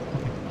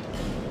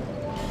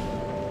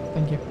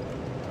 Thank you.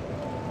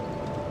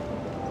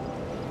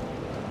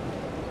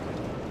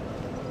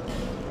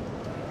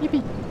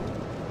 Yippee!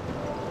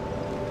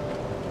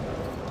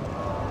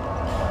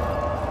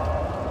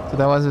 So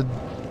that was a...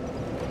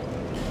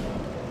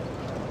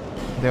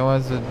 There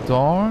was a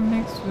door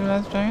next to the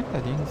last giant? I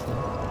didn't see.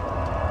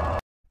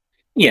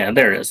 Yeah,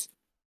 there is.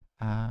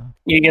 Ah.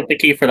 You get the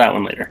key for that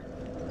one later.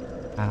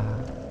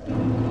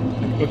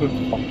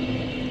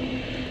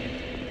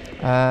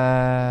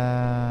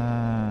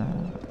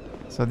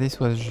 So this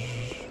was...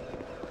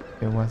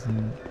 There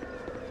wasn't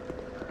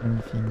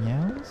anything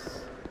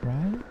else,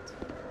 right?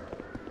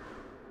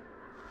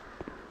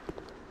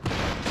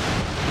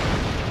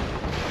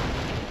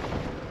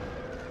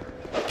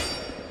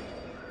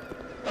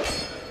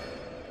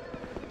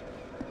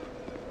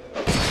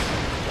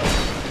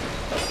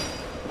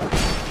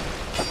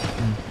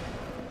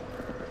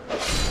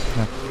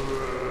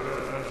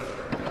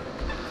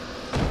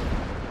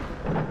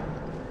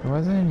 There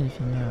wasn't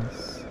anything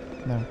else.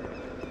 No.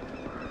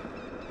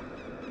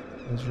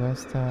 It was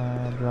just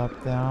drop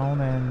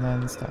down and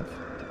then stuff.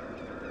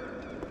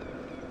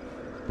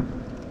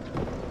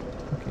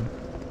 Okay.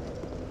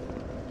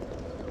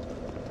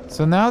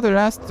 So now the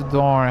last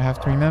door, I have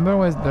to remember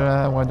where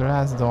the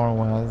last door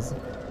was.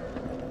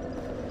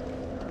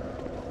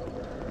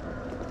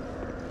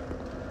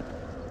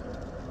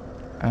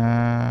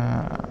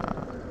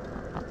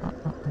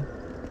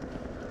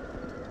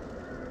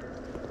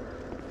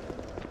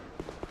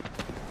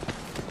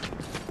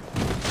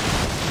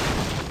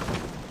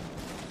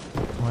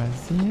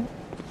 Was it?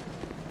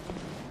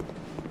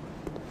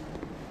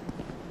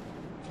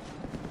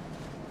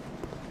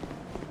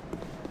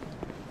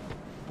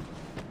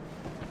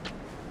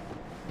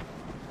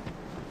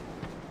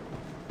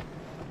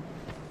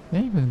 I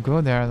didn't even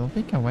go there. I don't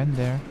think I went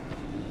there.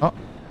 Oh,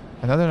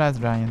 another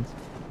last giant.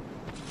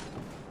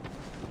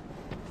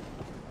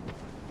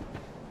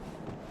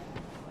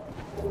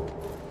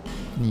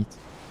 Neat.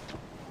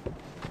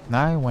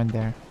 Now I went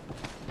there.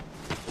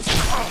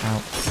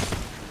 Ow.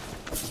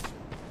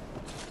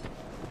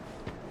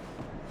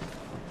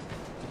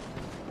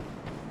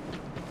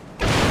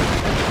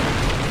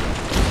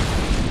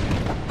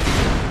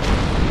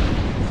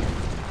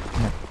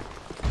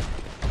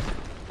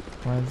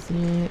 Was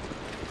it?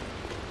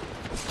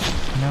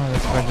 No,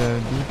 that's where the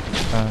deep.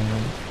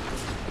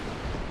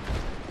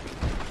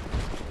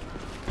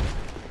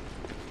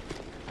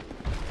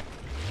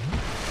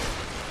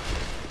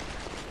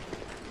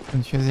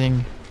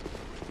 Confusing.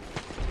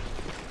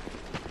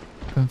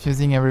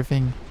 Confusing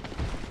everything.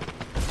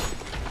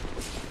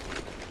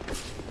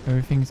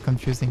 Everything is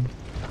confusing.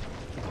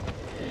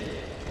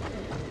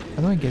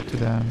 How do I get to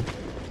the...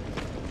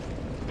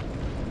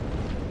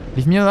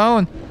 Leave me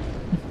alone!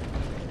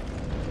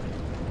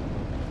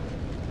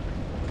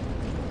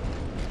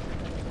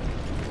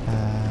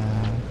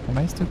 Am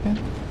I stupid?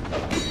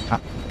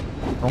 Ah.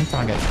 Wrong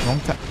target. Wrong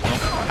target.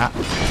 Ah.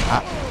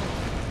 Ah.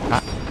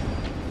 Ah.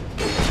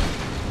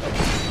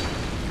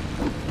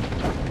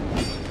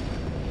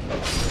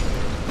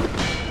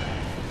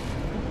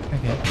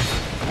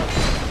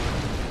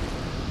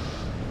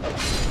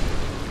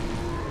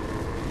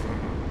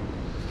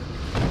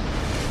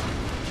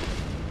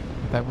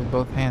 back with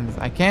both hands.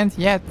 I can't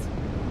yet.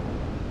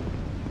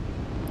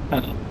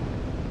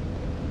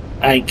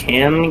 I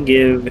can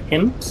give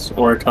hints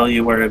or tell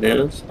you where it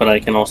is, but I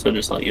can also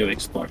just let you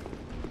explore.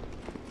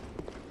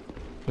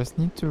 Just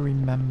need to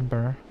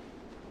remember.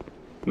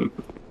 Hmm.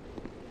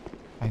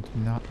 I do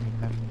not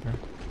remember.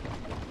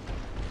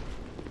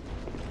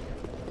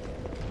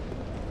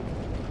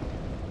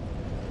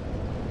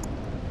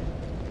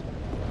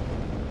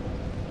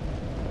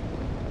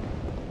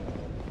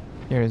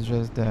 Here is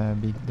just the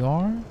big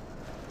door.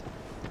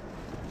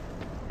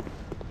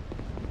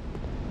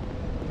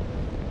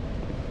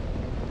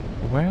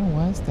 Where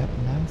was that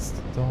last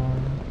door?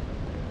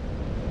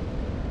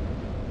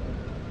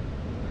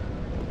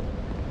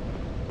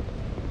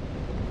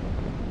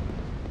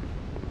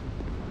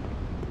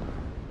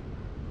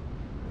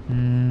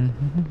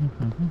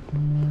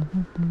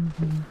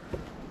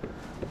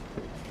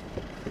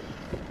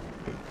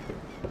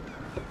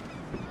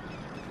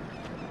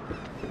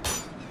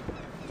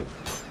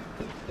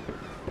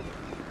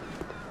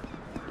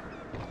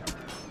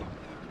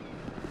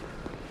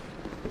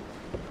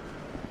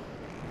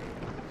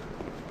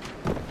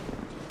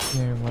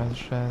 Here was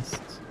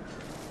just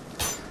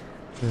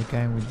the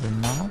guy with the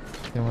map.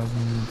 There was a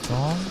new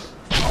door.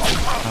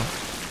 Oh.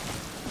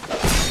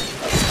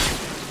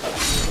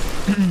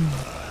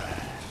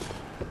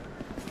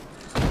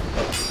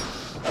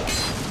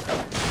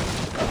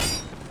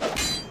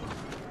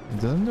 It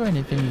doesn't do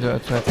anything to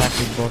attack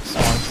with both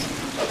swords,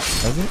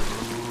 does it?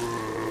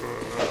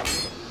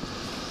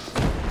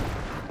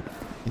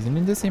 Isn't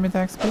it the same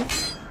attack speed?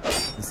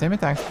 The same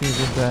attack speed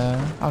with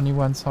only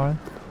one sword.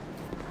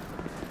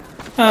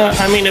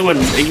 I mean, it would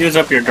use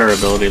up your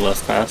durability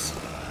less fast,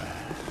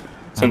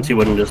 since you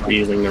wouldn't just be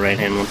using the right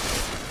hand one.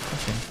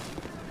 Okay.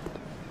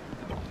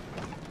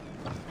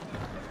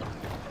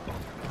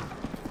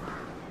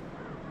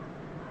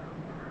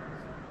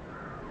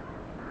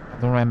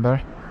 I don't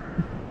remember.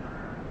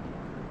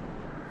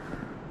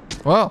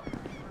 Whoa!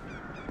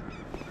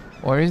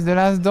 Where is the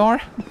last door?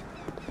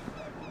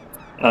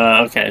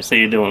 Okay, so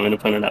you do want me to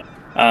put it up.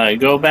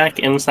 Go back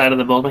inside of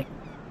the building.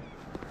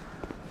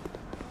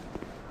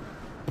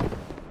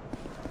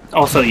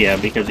 Also, yeah,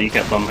 because you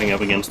kept bumping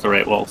up against the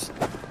right walls.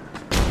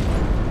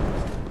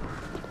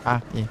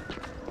 Ah, yeah.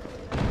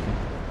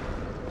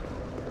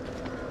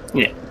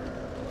 Yeah.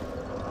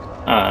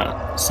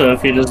 So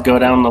if you just go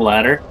down the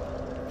ladder,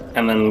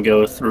 and then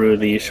go through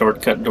the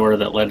shortcut door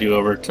that led you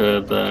over to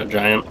the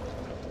giant,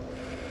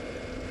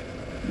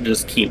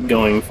 just keep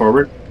going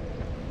forward.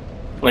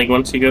 Like,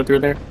 once you go through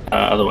there,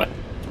 other way.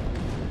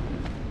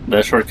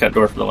 The shortcut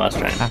door for the last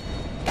giant. Ah.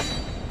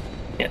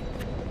 Yeah.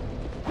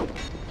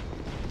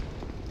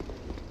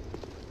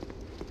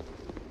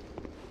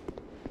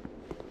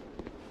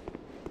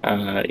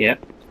 Yeah.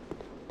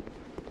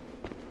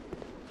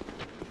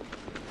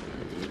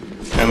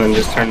 And then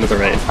just turn to the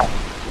right. Ow,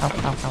 ow,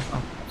 ow,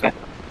 ow. Okay.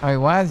 Oh, it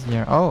was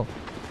here. Oh.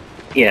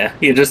 Yeah,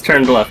 you just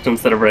turned left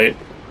instead of right.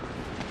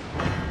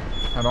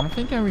 I don't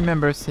think I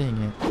remember seeing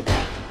it.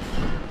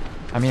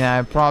 I mean,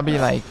 I probably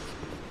like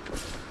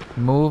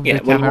moved Yeah,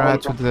 the camera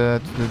to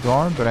the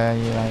door, but I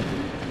like.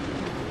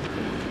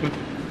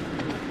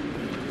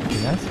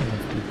 Did I see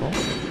those people?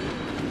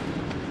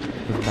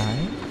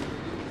 Goodbye.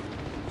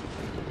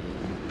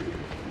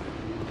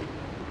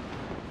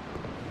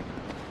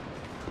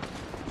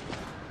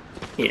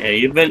 Yeah,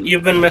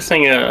 you've been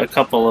missing a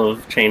couple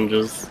of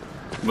changes,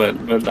 but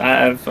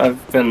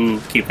I've been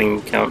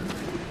keeping count.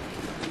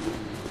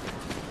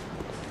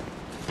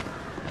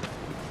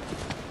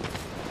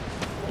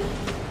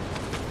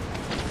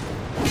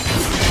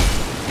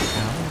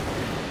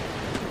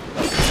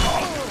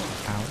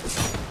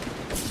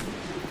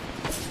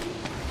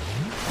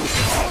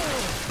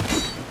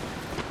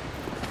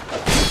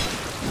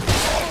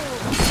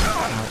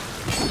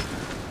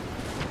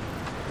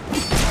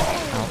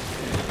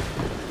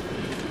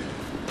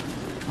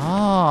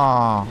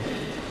 Oh.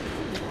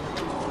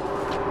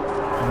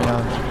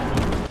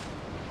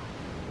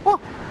 Oh.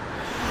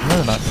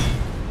 Another bus.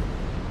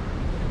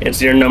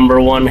 It's your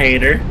 #1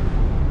 hater.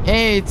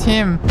 Hey, it's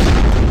him.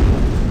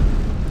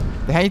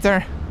 The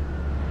hater.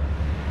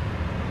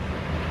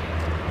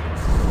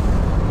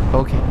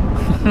 Okay.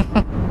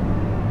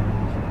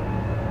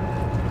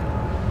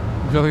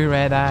 Glowy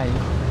red eye.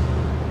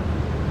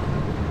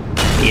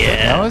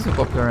 Yeah. That was a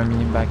popular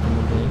meme back in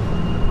the day.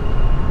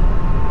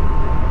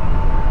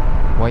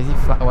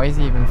 Why is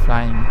he even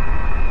flying?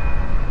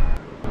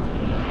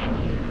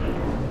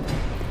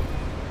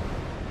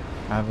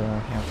 Have a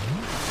help.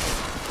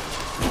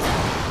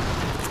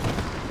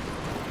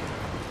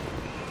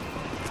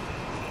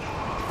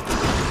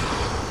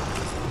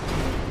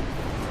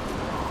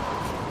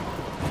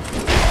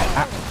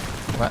 Ah,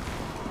 what?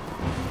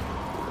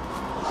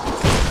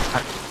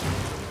 Ah.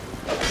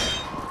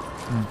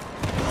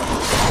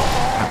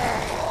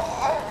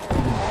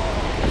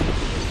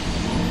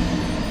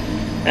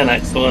 An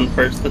excellent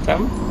first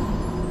attempt.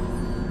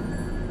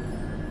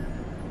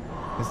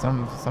 There's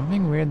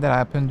something weird that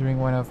happened during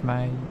one of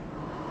my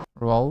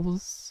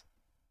rolls.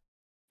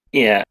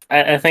 Yeah,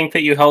 I think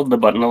that you held the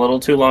button a little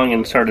too long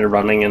and started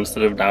running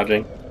instead of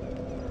dodging.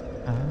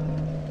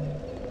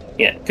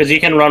 Yeah, because you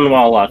can run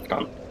while locked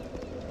on.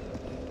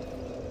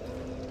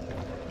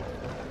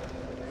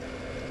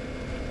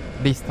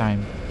 This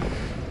time.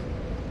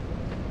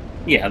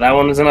 Yeah, that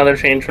one is another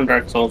change from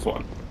Dark Souls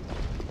 1.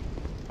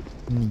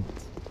 Neat.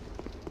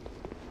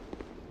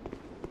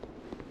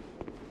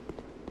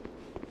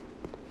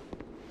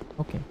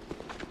 Okay.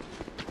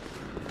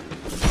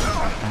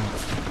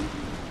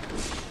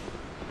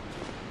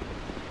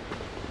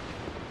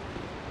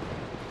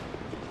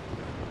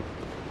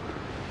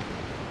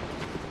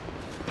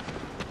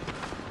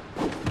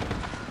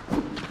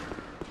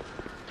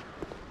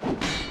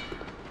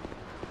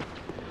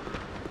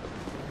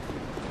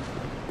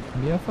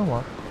 Be off a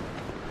walk.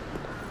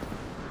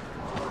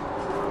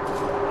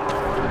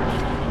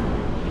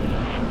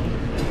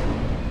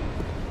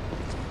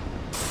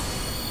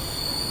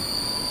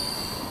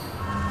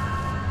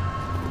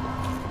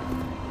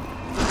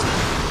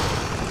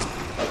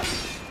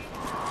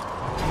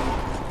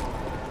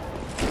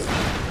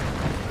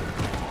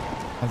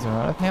 That's a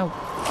lot of help.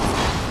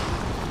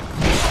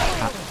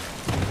 Ah.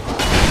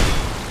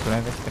 Could I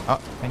have expected? Oh,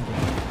 thank you.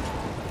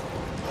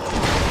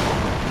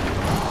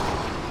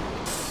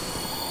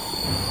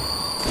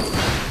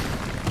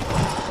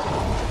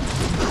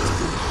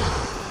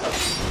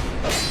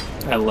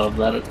 I love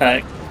that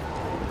attack.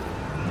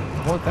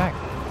 What attack?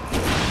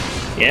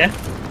 Yeah?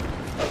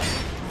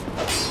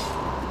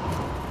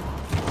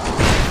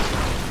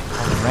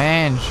 Oh,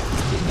 range.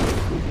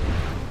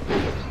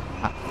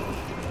 Ah.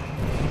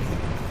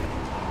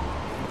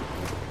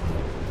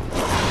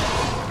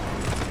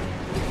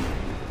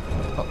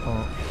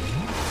 Uh-oh.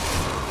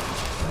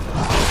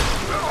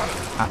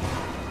 Ah.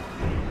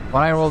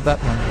 When I rolled that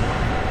one.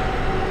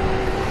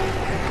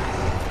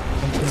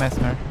 Thank you,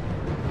 Messmer.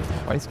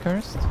 What is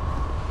cursed?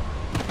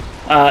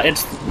 It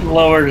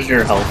lowers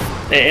your health.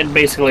 It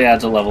basically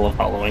adds a level of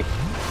hollowing.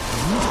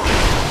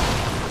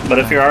 But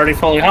if you're already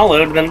fully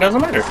hollowed, then it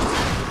doesn't matter.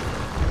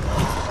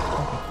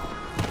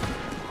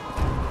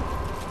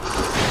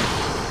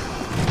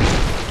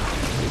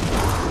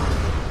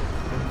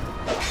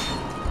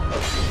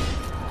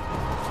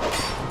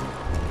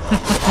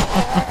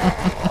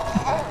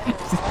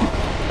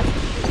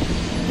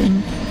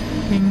 Ping,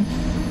 ping,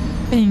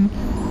 ping,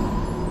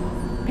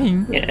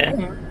 ping.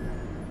 Yeah.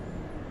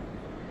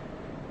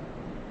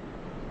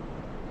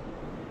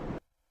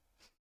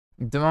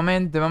 The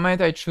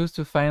moment I choose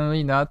to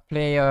finally not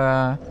play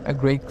a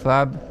great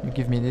club, you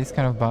give me this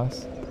kind of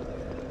boss.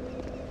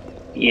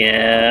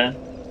 Yeah.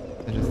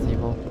 They're just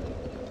evil.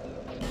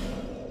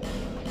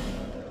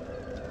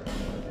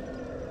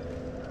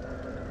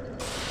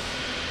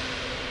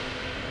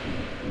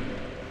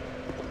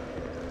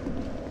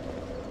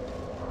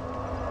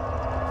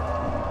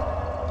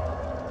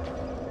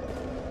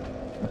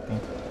 Okay.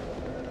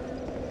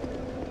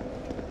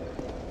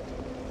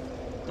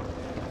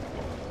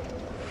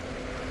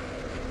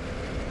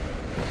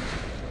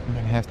 I'm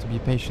gonna have to be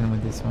patient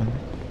with this one.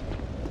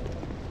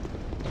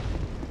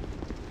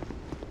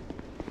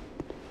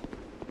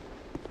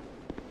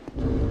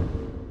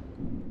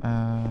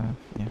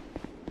 Yeah.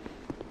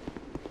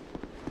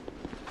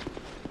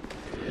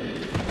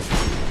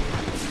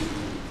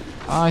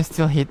 Oh, it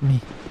still hit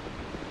me.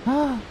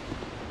 Ah.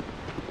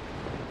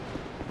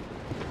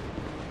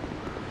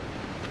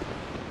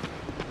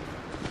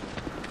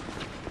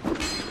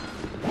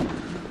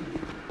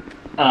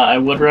 I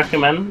would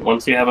recommend,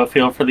 once you have a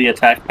feel for the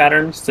attack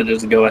patterns, to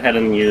just go ahead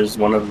and use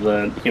one of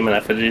the human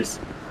effigies.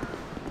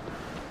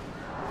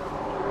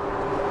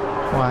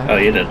 Why? Oh,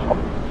 you did.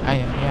 Yeah,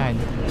 I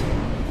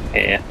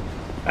did. Yeah.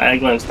 I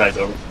glanced back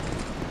over.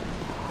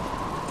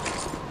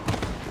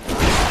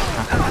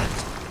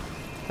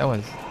 That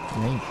was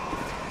neat.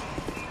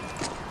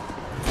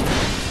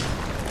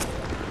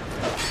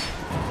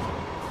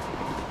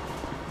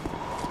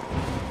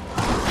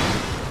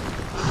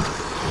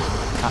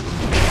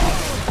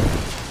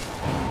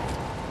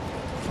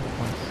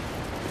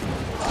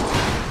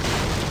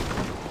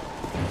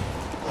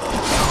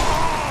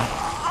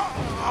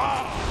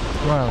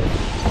 Well,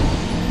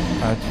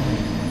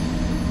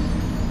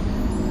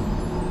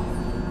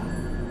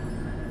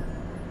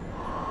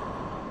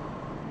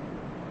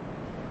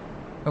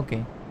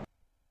 okay.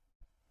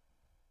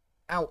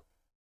 Ow.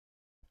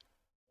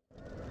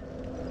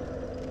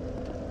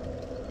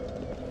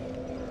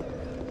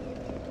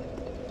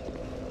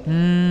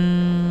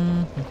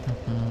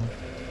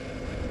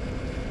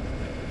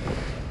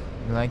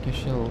 You like your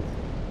shield?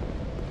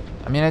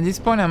 I mean, at this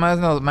point, I might as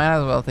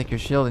well take your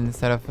shield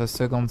instead of a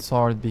second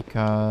sword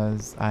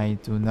because I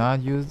do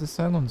not use the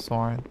second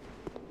sword.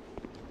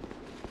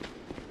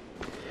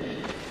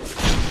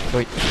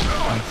 Wait,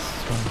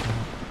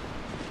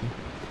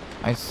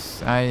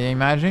 I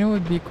imagine it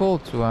would be cool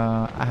to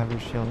have a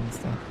shield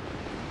instead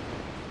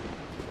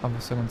of a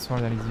second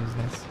sword that is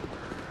useless.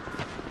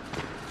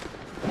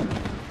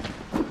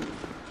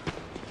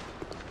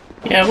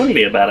 Yeah, it wouldn't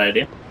be a bad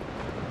idea.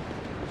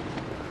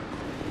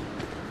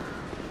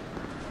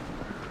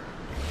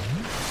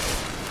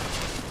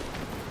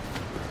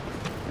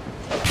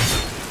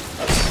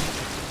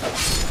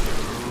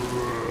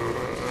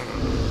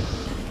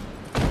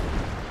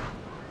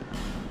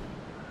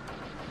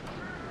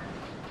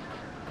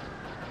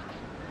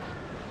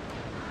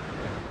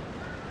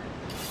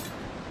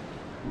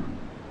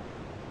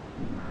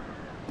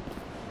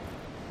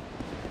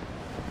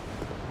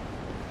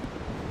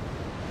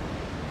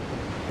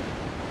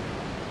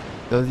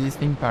 Does this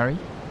thing parry?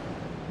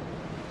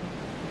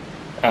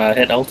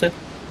 Hit L2.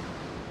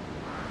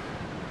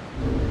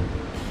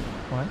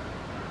 What?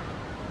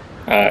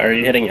 Are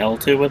you hitting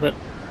L2 with it?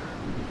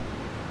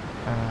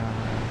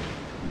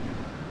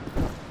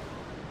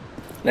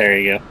 There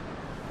you go.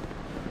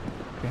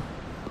 Okay.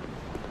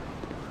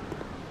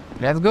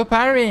 Let's go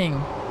parrying!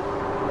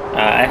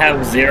 I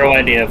have zero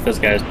idea if this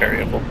guy's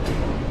parryable.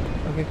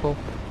 Okay, cool.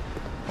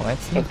 Well,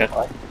 let's see. Okay.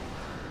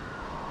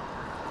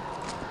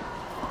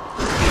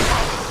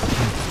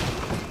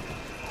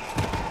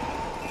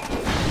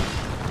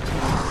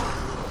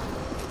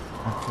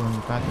 I'm throwing the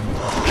button.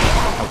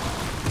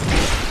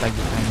 Like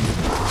the timing.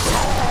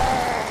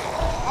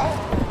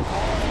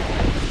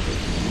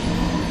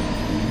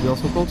 It'd be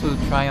also cool to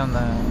try on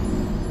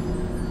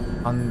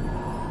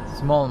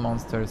small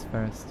monsters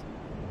first.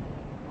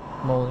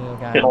 Small little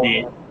guys.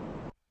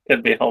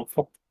 Could be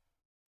helpful.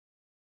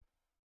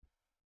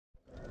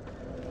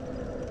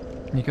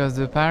 Because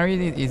the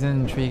parry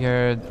isn't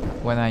triggered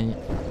when I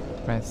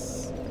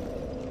press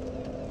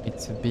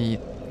it's a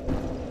beat.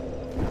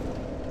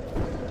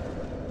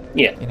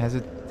 Yeah. It has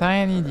a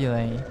tiny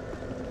delay.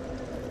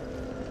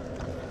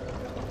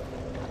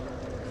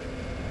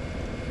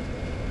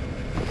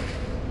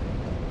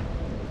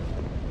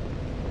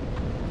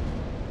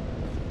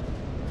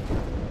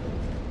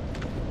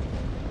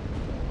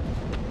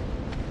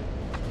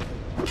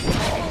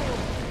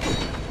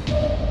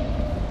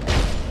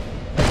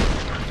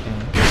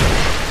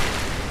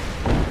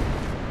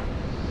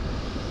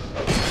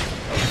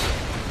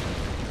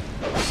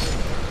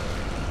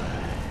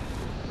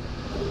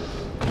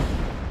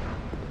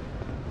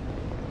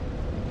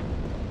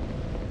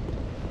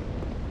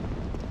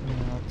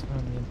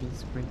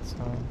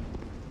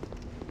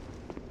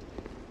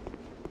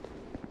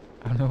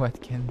 I don't know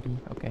what can be.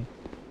 Okay.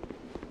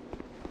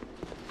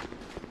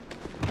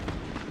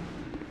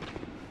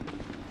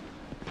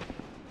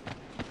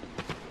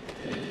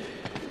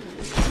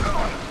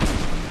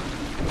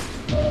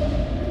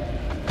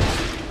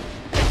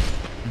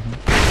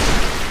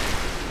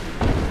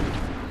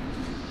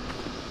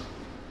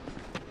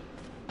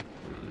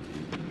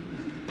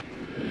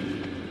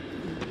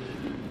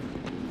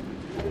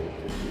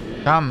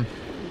 Come.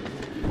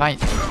 Fight.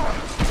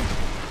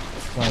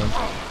 Sorry.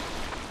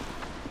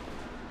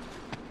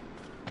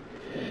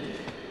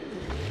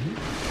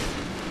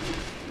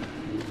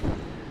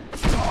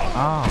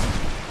 Oh.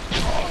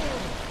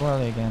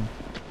 Swirly again.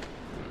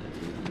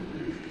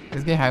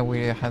 This guy has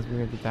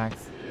weird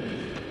attacks.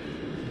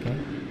 Okay.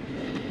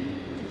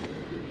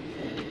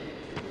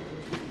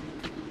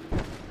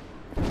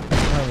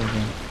 Swirly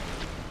again.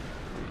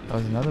 That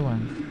was another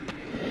one.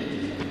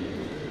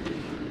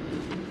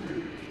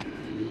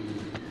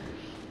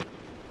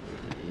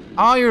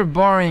 Oh, you're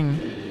boring.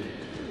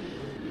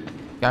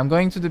 Okay, I'm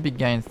going to the big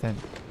guy instead.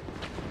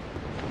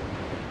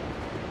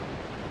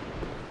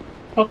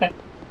 Okay.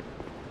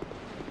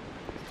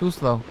 Too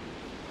slow.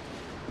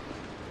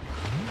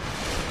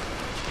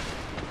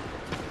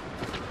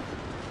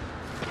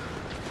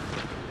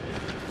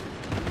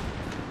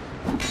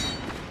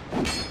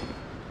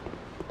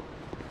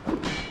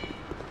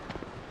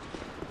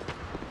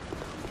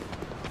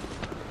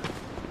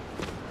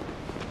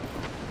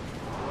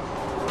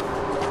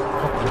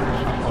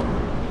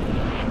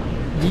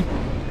 Yeet.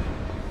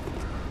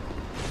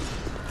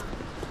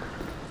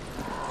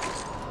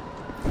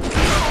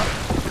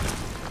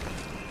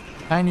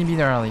 Tiny bit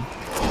early.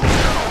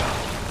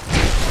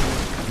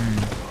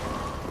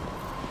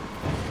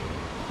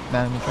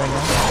 Now let me try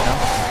again.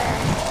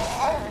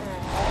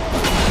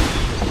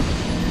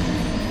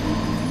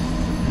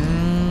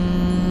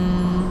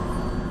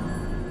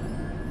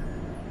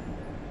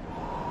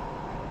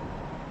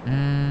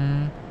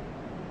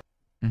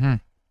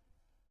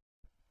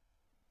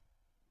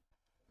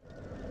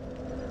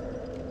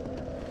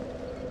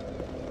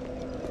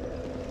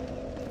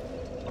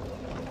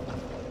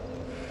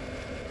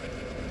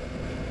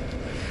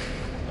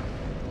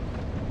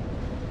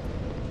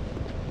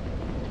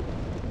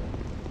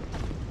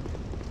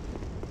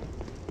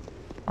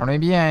 Or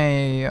maybe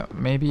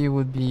it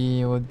would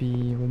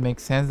make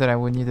sense that I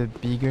would need a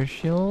bigger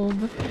shield.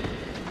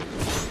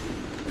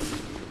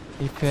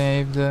 Even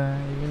if the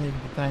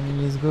timing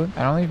is good.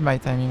 I don't know if my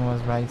timing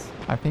was right.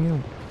 I think it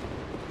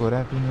would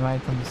have been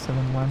right on the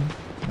second one.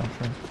 Not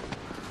sure.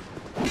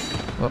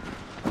 Oh.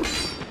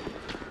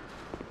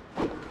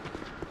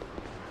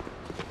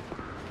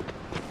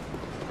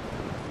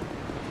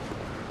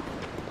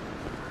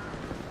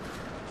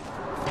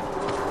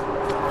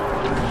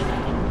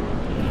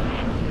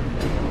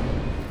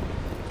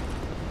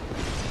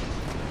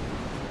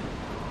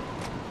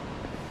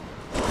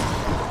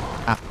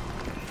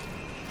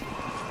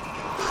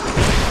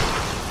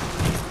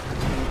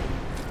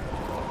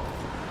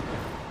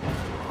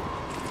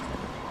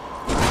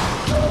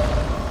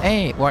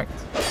 Hey, it worked.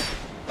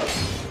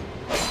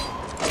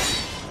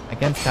 I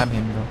can't stab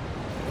him though.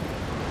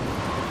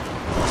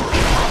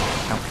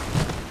 Ow.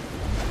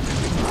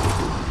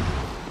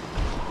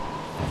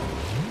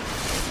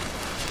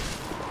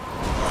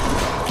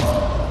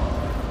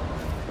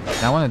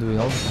 I want to do it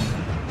all the time.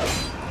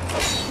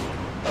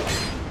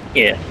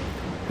 Yeah.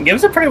 It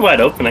gives a pretty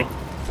wide opening.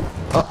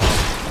 Oh.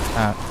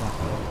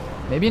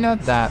 Maybe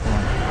not that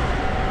one.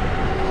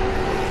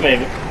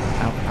 Maybe.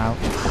 Ow, ow.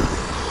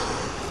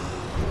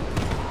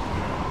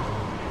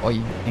 Oh,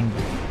 you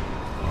angry.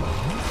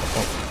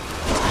 Oh.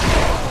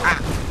 Ah.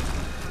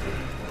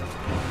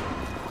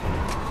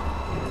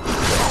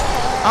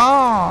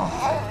 Oh!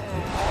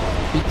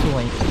 Bit too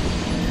late.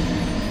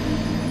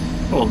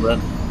 A little bit.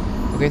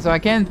 Okay, so I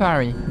can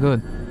parry.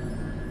 Good.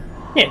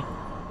 Yeah.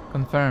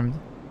 Confirmed.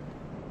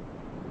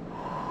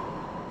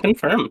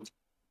 Confirmed.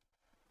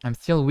 I'm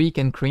still weak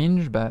and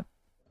cringe, but...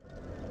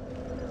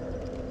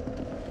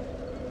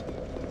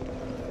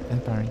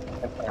 And parry.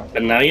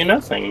 But now you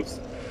know things.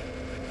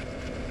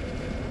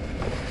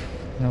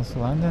 North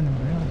London,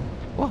 really?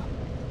 Whoa!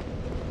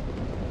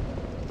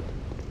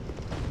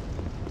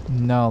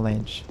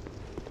 Knowledge.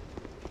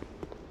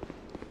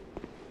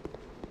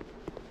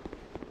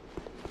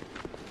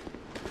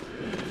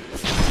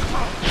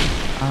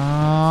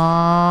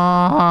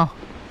 Ah.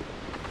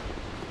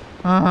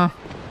 Uh-huh.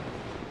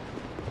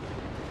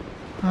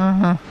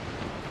 Uh-huh.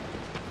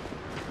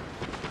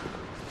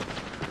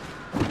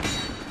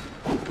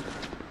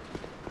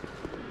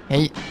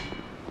 Hey.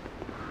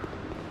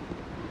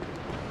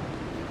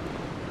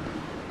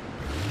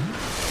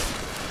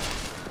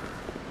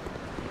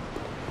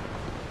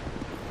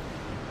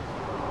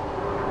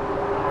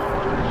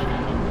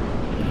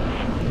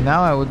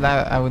 Now I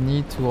would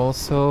need to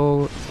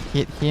also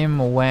hit him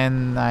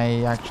when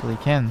I actually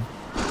can.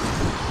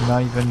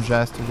 Not even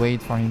just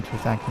wait for him to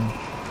attack me.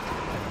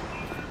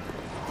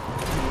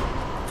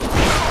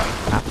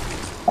 Ah.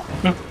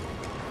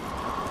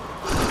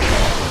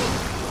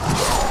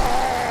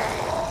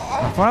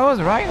 I thought I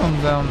was right on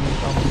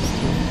these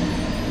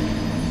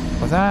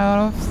two. Was I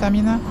out of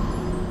stamina?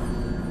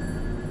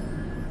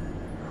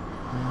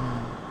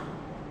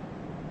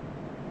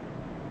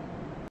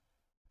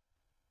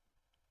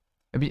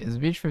 It's a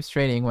bit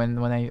frustrating when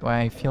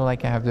I feel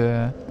like I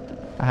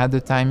had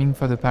the timing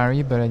for the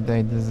parry, but it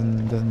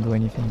doesn't do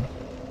anything.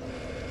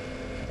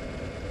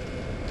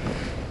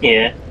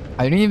 Yeah.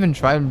 I didn't even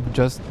try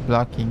just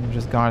blocking,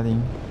 just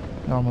guarding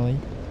normally.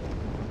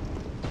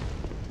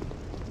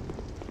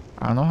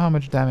 I don't know how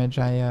much damage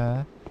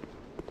I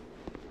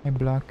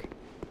block.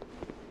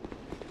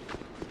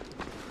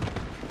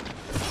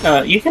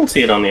 You can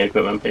see it on the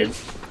equipment page.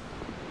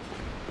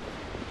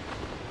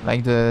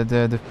 Like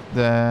the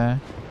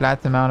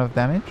flat amount of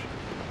damage?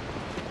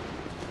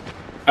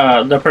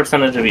 The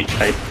percentage of each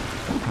type.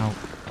 Ow.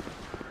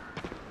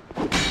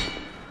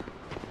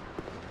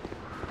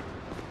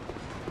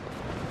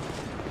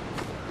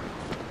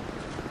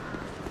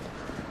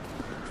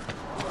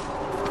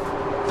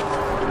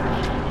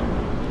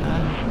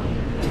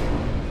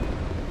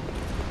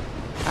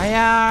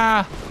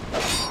 Aya!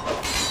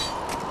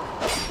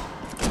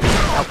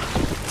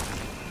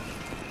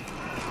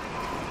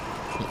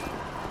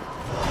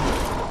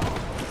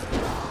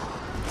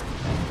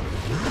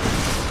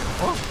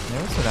 Oh,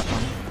 never saw that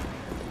one.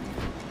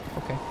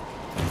 Okay.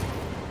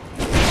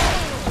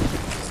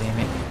 Damn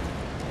it.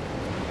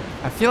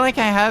 I feel like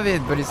I have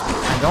it, but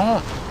I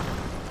don't.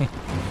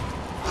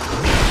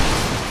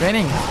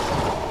 Training.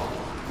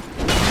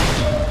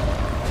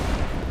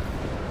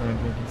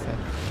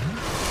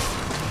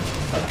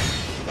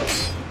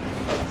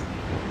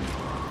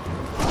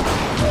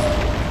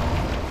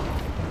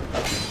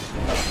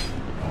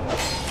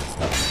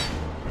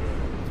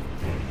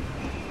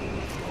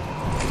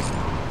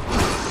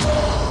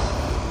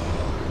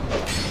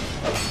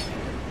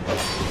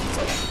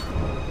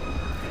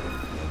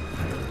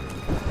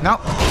 No.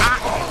 Ah!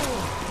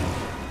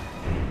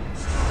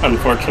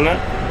 Unfortunate.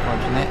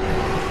 Unfortunate.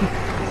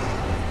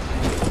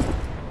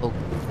 Oh.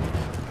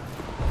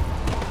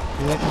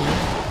 You let me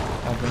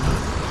open.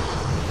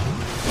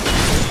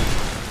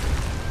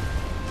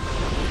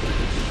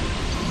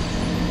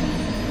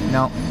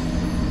 No.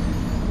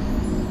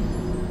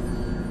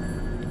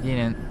 It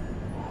didn't.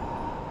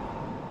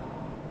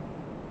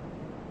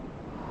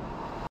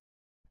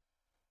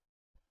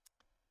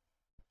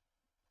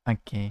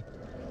 Okay.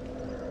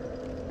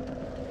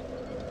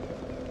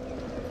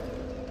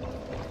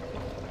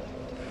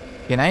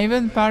 Can I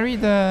even parry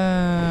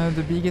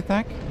the big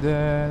attack,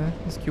 the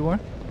skewer?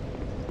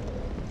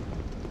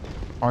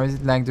 Or is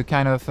it like the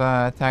kind of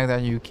attack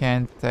that you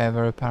can't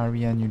ever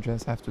parry and you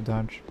just have to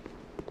dodge?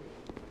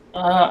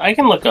 I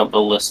can look up a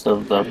list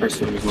of the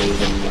pursuer's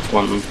moves and which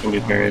one can be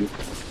parried.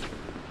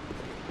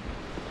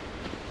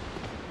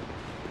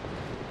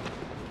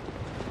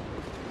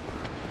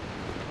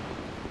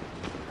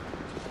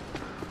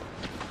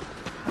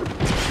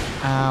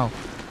 Ow.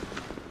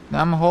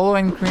 Now I'm hollow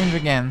and cringe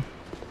again.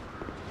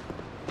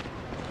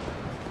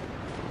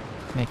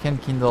 I can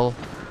kindle.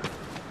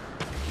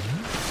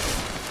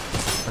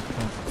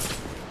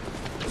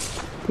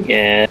 Okay.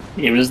 Yeah,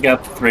 you just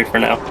got 3 for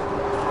now.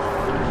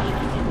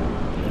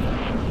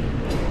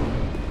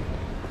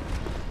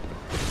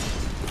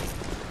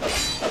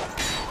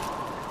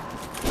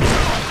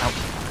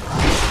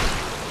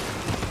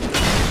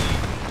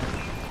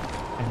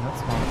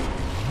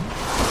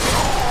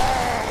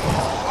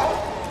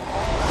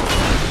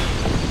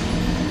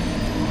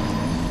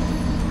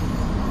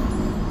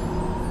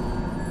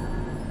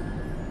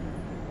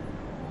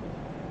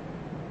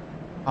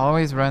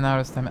 always run out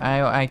of stamina.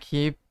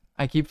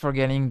 I keep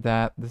forgetting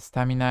that the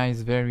stamina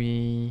is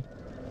very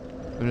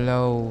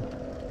low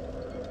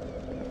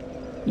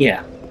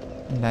Yeah.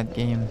 in that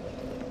game.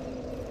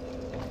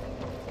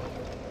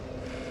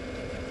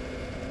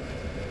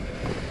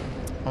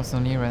 Also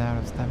near ran out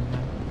of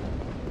stamina.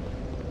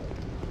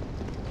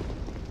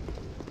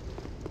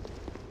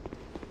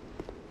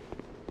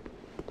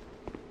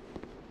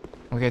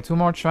 Okay, 2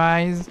 more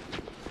tries.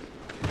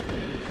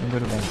 And go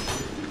to bed.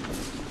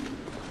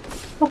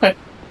 Okay.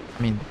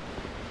 I mean,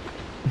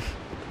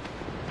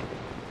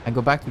 I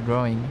go back to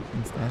drawing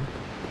instead.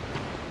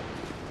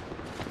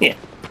 Yeah.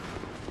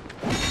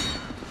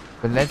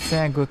 But let's say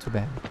I go to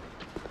bed.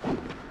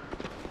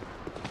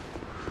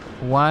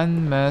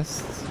 One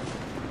must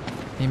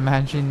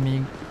imagine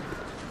me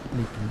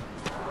sleeping.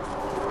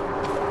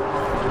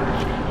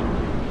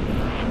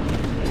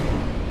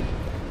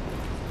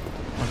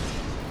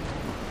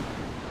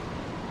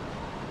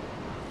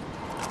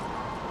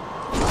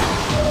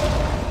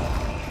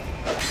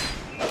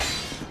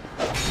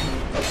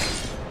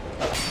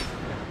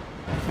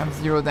 I have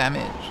 0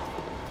 damage.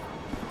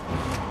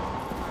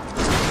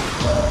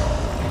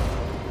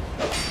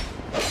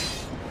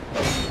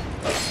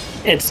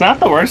 It's not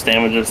the worst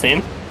damage I've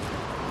seen.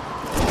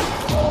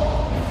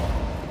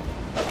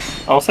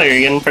 Also, you're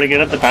getting pretty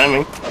good at the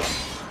timing.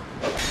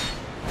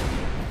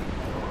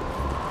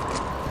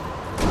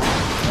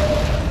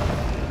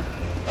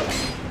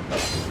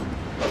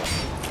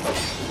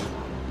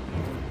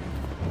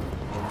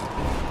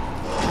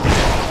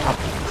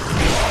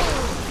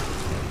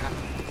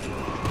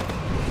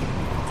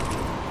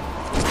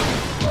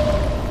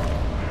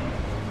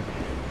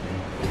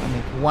 I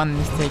make one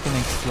mistake and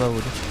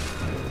explode.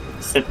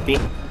 Sippy.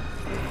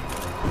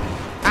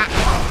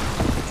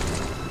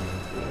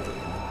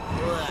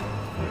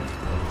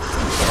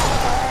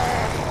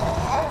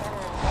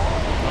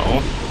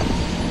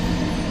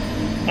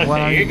 Okay,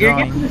 What are you you're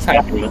drawing? getting the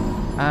timing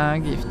though.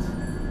 Gift.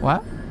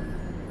 What?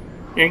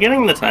 You're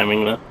getting the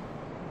timing though.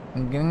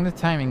 I'm getting the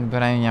timing,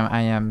 but I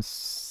am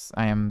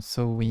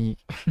so weak.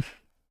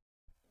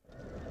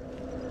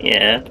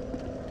 Yeah.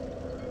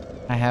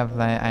 I have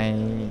like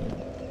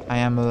I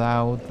am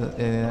allowed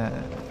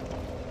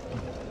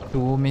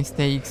 2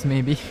 mistakes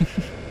maybe.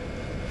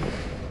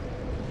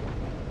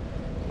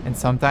 And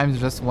sometimes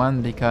just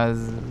 1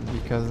 because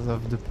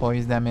of the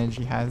poise damage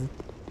he has.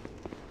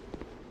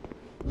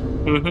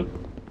 Mm-hmm.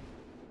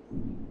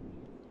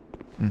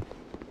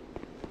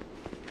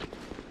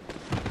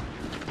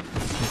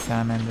 The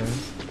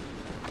salamanders.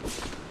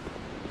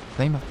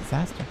 Flame of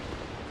disaster.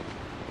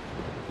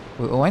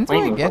 When do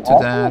I get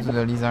to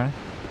the lizard?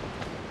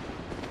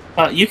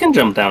 You can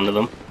jump down to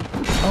them.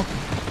 Okay.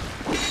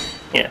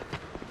 Yeah.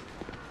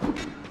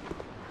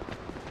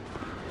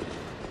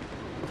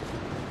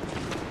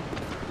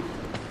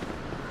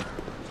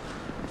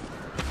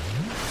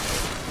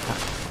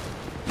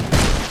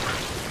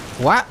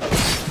 What?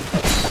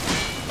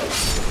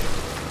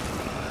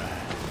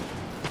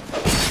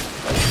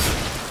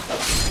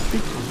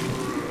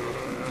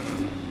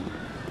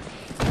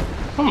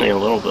 Only a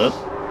little bit.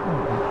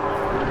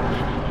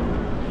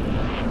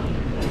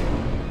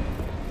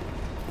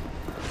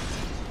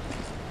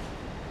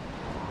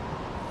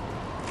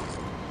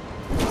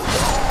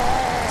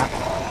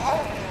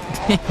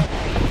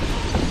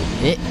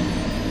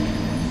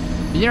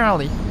 Be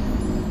early.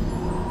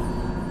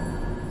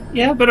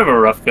 Yeah, a bit of a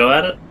rough go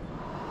at it.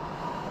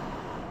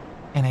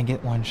 And I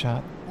get 1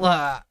 shot.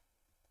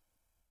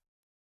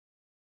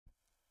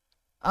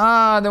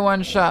 Ah, the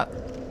 1 shot.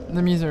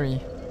 The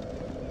misery.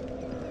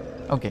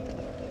 Okay.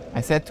 I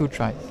said 2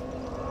 tries.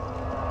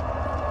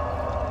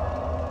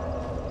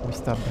 We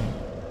stop there.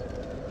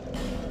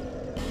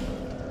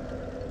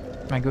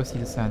 I go see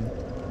the sun.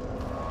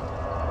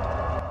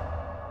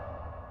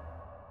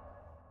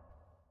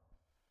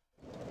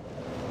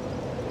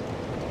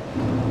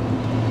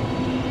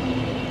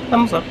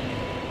 Thumbs up.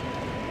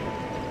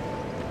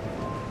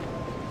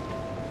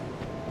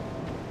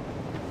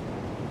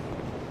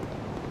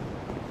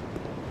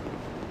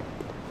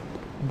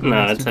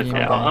 No, it's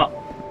okay.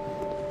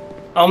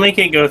 I'll make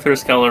it go through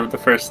Skull of the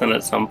First Sin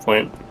at some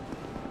point.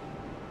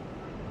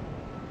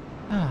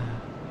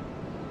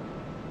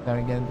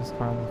 Gotta get the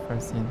Skull of the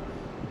First Sin.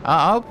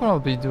 I'll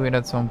probably do it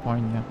at some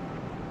point, yeah.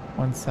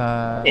 Once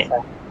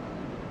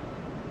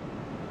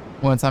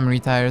I'm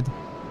retired.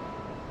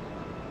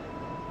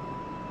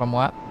 From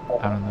what?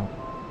 I don't know.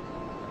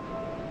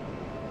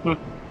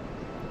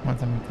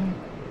 Once I'm retired.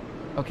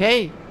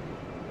 Okay.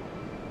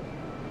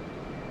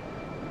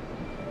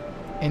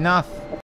 Enough.